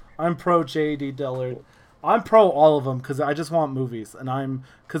I'm pro J.D. Dillard. I'm pro all of them because I just want movies, and I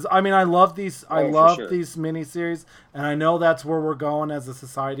love these. I love these miniseries, and I know that's where we're going as a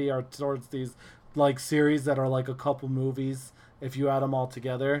society, are towards these like series that are like a couple movies if you add them all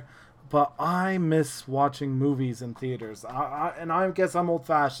together. But I miss watching movies in theaters, and I guess I'm old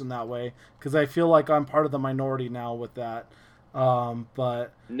fashioned that way because I feel like I'm part of the minority now with that.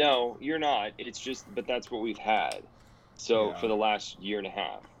 But no, you're not. It's just, but that's what we've had. So for the last year and a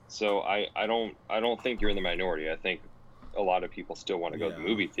half. So I don't think you're in the minority. I think a lot of people still want to go to the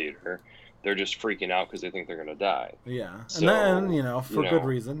movie theater. They're just freaking out because they think they're going to die. Yeah. So, and then, for good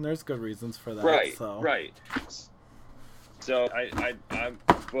reason. There's good reasons for that. Right, so. Right. So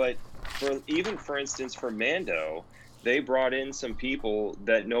but for instance, for Mando, they brought in some people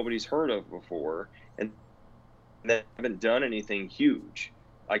that nobody's heard of before and that haven't done anything huge.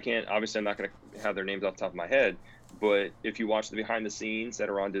 Obviously I'm not going to have their names off the top of my head, but if you watch the behind the scenes that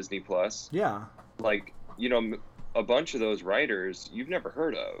are on Disney Plus, like, a bunch of those writers you've never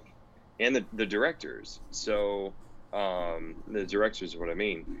heard of, and the directors. So, the directors is what I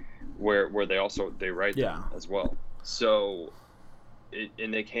mean, where they write them as well. So,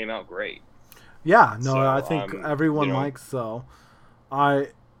 and they came out great. Yeah, no, so, I think everyone likes so. I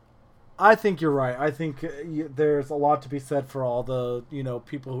think you're right. I think there's a lot to be said for all the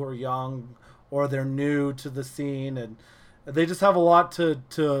people who are young or they're new to the scene, and they just have a lot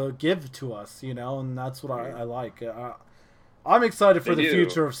to give to us, and that's what I like. I'm excited for the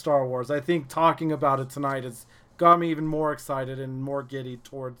future of Star Wars. I think talking about it tonight has got me even more excited and more giddy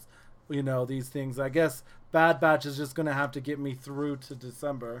towards, these things. I guess Bad Batch is just going to have to get me through to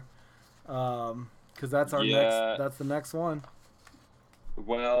December, because that's the next one.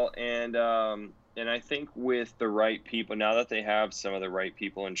 Well, and I think with the right people, now that they have some of the right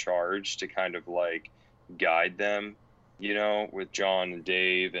people in charge to kind of like guide them, with John and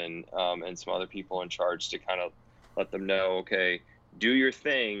Dave and some other people in charge to kind of let them know, okay, do your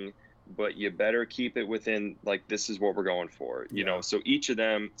thing, but you better keep it within, like, this is what we're going for, so each of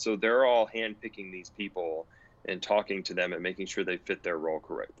them, so they're all handpicking these people and talking to them and making sure they fit their role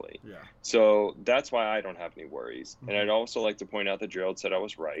correctly. Yeah. So that's why I don't have any worries. And I'd also like to point out that Gerald said I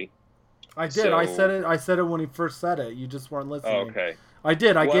was right. I did. So, I said it when he first said it. You just weren't listening. Oh, okay. I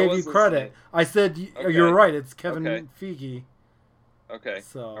did. I gave you credit. Listening. I said you're right. It's Kevin Feige. Okay.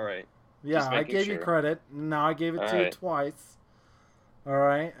 So all right. Yeah, I gave you credit. Now I gave it to you twice. All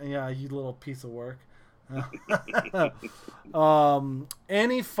right. Yeah, you little piece of work.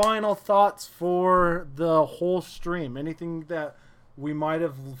 Any final thoughts for the whole stream? Anything that we might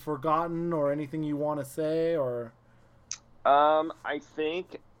have forgotten, or anything you want to say, or?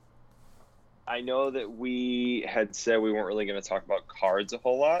 I know that we had said we weren't really going to talk about cards a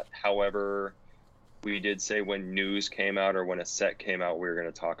whole lot. However, we did say when news came out or when a set came out, we were going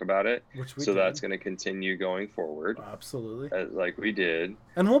to talk about it. Which we did. That's going to continue going forward. Absolutely. Like we did.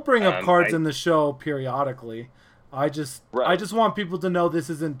 And we'll bring up cards in the show periodically. I just want people to know this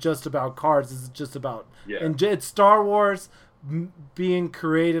isn't just about cards. This is just about... Yeah. And it's Star Wars being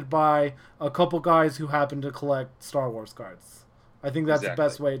created by a couple guys who happen to collect Star Wars cards. I think that's the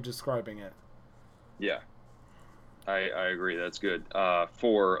best way of describing it. Yeah. I agree. That's good.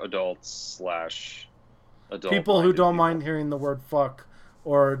 For adults/adult people who don't mind hearing the word fuck,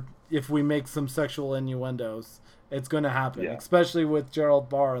 or if we make some sexual innuendos, it's going to happen. Yeah. Especially with Gerald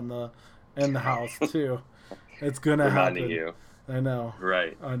Barr in the house too. It's going to happen. Reminding you. I know.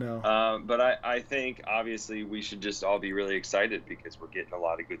 Right. I know. But I think obviously we should just all be really excited because we're getting a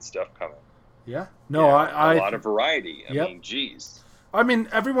lot of good stuff coming. Yeah. No, a lot of variety. I mean, geez. I mean,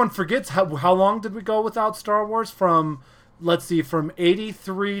 everyone forgets how long did we go without Star Wars? From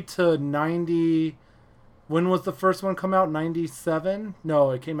 83 to 90. When was the first one come out? 97?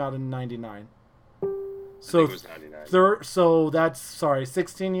 No, it came out in 99. So I think it was 99. So that's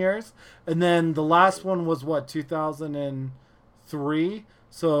 16 years, and then the last one was what, 2003.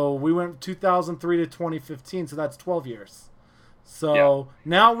 So we went 2003 to 2015. So that's 12 years. So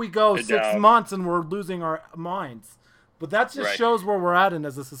now we go 6 months and we're losing our minds. But that just shows where we're at in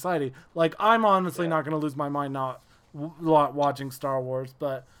as a society. Like, I'm honestly not going to lose my mind not watching Star Wars,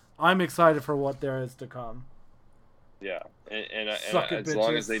 but I'm excited for what there is to come. Yeah, and as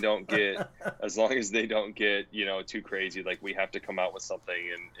long as they don't get, too crazy, like we have to come out with something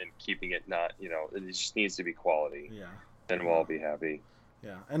and keeping it not, it just needs to be quality. Yeah. Then we'll all be happy.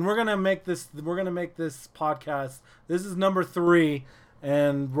 Yeah, and we're gonna make this podcast. This is number 3.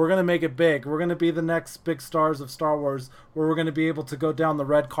 And we're going to make it big. We're going to be the next big stars of Star Wars, where we're going to be able to go down the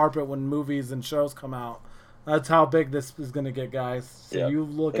red carpet when movies and shows come out. That's how big this is going to get, guys. So you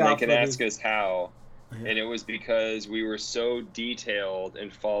look out for they can ask us how. Yeah. And it was because we were so detailed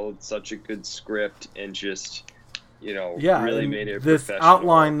and followed such a good script and just, really made it this professional.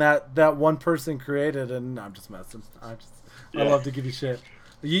 Outline that one person created. And I'm just messing. I love to give you shit.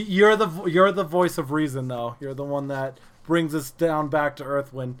 You're the voice of reason, though. You're the one that brings us down back to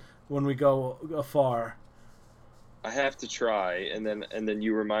earth when we go afar. I have to try, and then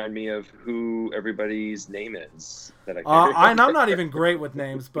you remind me of who everybody's name is that I can't I'm not even great with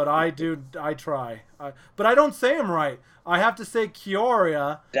names, but I try. But I don't say them right. I have to say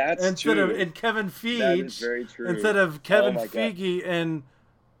Kiora instead of Kevin Feige. That is very true. Instead of Kevin Feige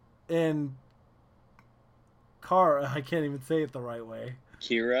and Kara. I can't even say it the right way.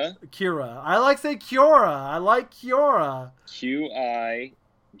 Kira. I like to say Kiora. I like Kiora. Q-I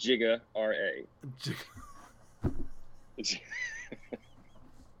Jigga R-A.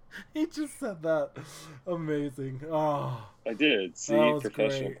 He just said that. Amazing. Oh, I did. See, that was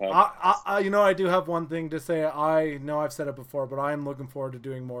professional great. I do have one thing to say. I know I've said it before, but I am looking forward to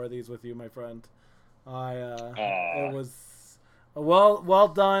doing more of these with you, my friend. It was well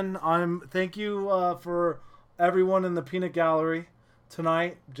done. Thank you for everyone in the Peanut Gallery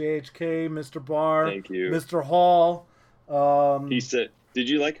tonight. JHK, Mr. Barr, thank you, Mr. Hall. He said, "Did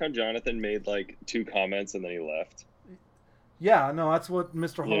you like how Jonathan made 2 comments and then he left?" Yeah, no, that's what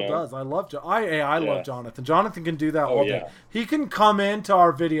Mr. Hall does. I love love Jonathan. Jonathan can do that all day. He can come into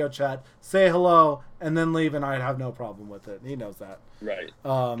our video chat, say hello, and then leave, and I'd have no problem with it. He knows that. Right.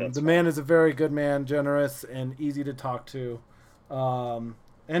 The man is a very good man, generous, and easy to talk to.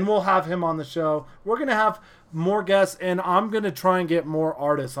 And we'll have him on the show. We're going to have more guests, and I'm going to try and get more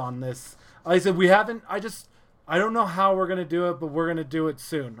artists on this. Like I said, we haven't... I don't know how we're going to do it, but we're going to do it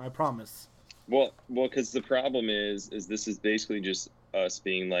soon. I promise. Well, because the problem is this is basically just us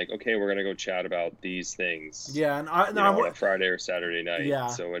being like, okay, we're gonna go chat about these things. Yeah, and on a Friday or Saturday night. Yeah,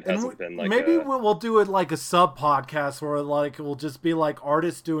 so it hasn't been like maybe we'll do it like a sub podcast where like it will just be like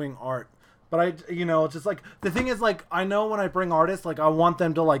artists doing art. But just like the thing is, like, I know when I bring artists, like I want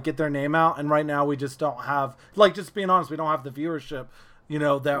them to like get their name out, and right now we just don't have, like, just being honest, we don't have the viewership,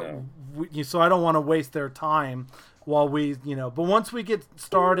 so I don't want to waste their time while we, but once we get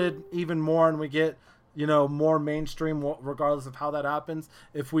started even more and we get, more mainstream, regardless of how that happens,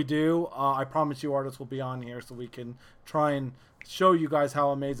 if we do, I promise you artists will be on here so we can try and show you guys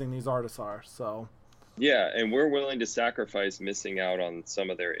how amazing these artists are. So. Yeah, and we're willing to sacrifice missing out on some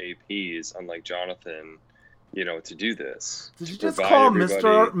of their APs, unlike Jonathan, to do this. Did you just call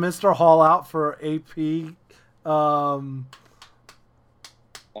Mr. Hall out for AP? All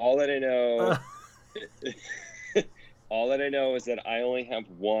that I know, all that I know is that I only have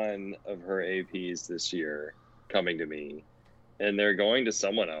one of her APs this year coming to me, and they're going to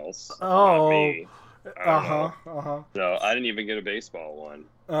someone else. Not me. So I didn't even get a baseball one.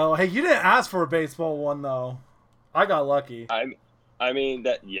 Oh, hey, you didn't ask for a baseball one though. I got lucky. I mean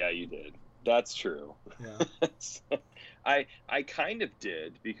that. Yeah, you did. That's true. Yeah. So, I kind of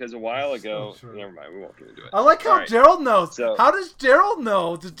did because a while ago. Never mind. We won't get into it. I like how Gerald knows. So, how does Gerald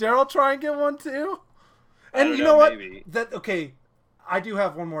know? Does Gerald try and get one too? And you know what? Maybe. I do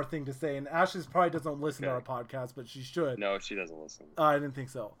have one more thing to say, and Ashley probably doesn't listen to our podcast, but she should. No, she doesn't listen. I didn't think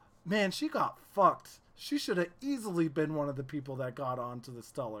so. Man, she got fucked. She should have easily been one of the people that got onto the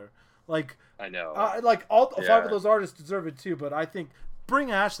Stellar. Like, I know. All 5 of those artists deserve it too, but I think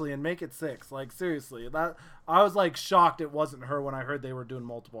bring Ashley and make it 6. Like, seriously, I was like shocked it wasn't her when I heard they were doing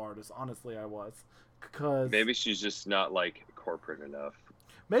multiple artists. Honestly, I was. Cause maybe she's just not like corporate enough.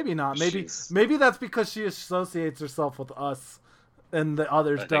 Maybe not. Maybe that's because she associates herself with us. And the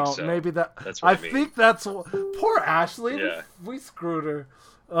others don't. So. Maybe that's what I think that's poor Ashley. Yeah. We screwed her.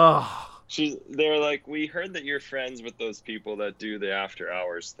 Ugh. They're like, we heard that you're friends with those people that do the after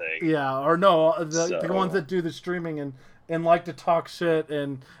hours thing. Yeah, or no, the ones that do the streaming and like to talk shit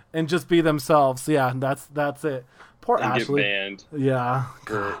and just be themselves. Yeah, that's it. Poor and Ashley. Get banned. Yeah.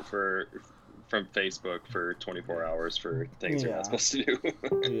 From Facebook for 24 hours for things you're not supposed to do.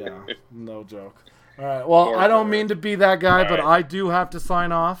 Yeah, no joke. All right. Well, I don't mean to be that guy, but I do have to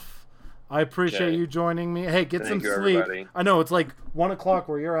sign off. I appreciate you joining me. Hey, get some sleep. Everybody. I know it's like 1:00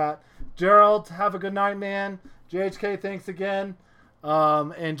 where you're at. Gerald, have a good night, man. JHK, thanks again.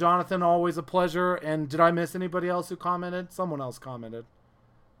 And Jonathan, always a pleasure. And did I miss anybody else who commented? Someone else commented.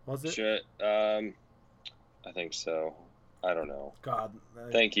 Was it? Shit. I think so. I don't know. God.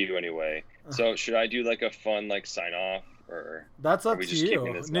 Thank you anyway. So should I do like a fun like sign off? Or that's up to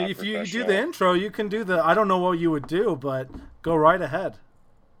you. If you do the intro, you can do I don't know what you would do, but go right ahead.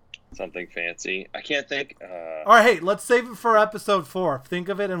 Something fancy. I can't think. All right, hey, let's save it for episode 4. Think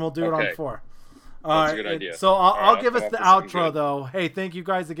of it, and we'll do it on 4. That's a good idea. So I'll give us the outro, though. Hey, thank you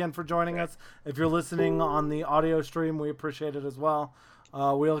guys again for joining us. If you're listening on the audio stream, we appreciate it as well.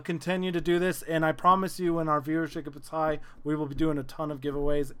 We'll continue to do this, and I promise you when our viewership gets high, we will be doing a ton of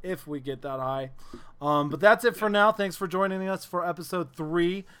giveaways if we get that high. But that's it for now. Thanks for joining us for episode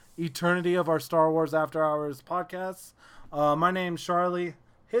 3, Eternity of our Star Wars After Hours podcast. My name's Charlie.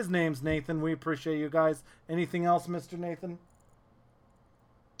 His name's Nathan. We appreciate you guys. Anything else, Mr. Nathan?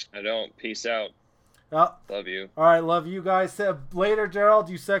 I don't. Peace out. Love you. All right, love you guys. Later, Gerald,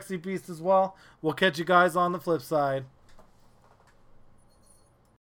 you sexy beast as well. We'll catch you guys on the flip side.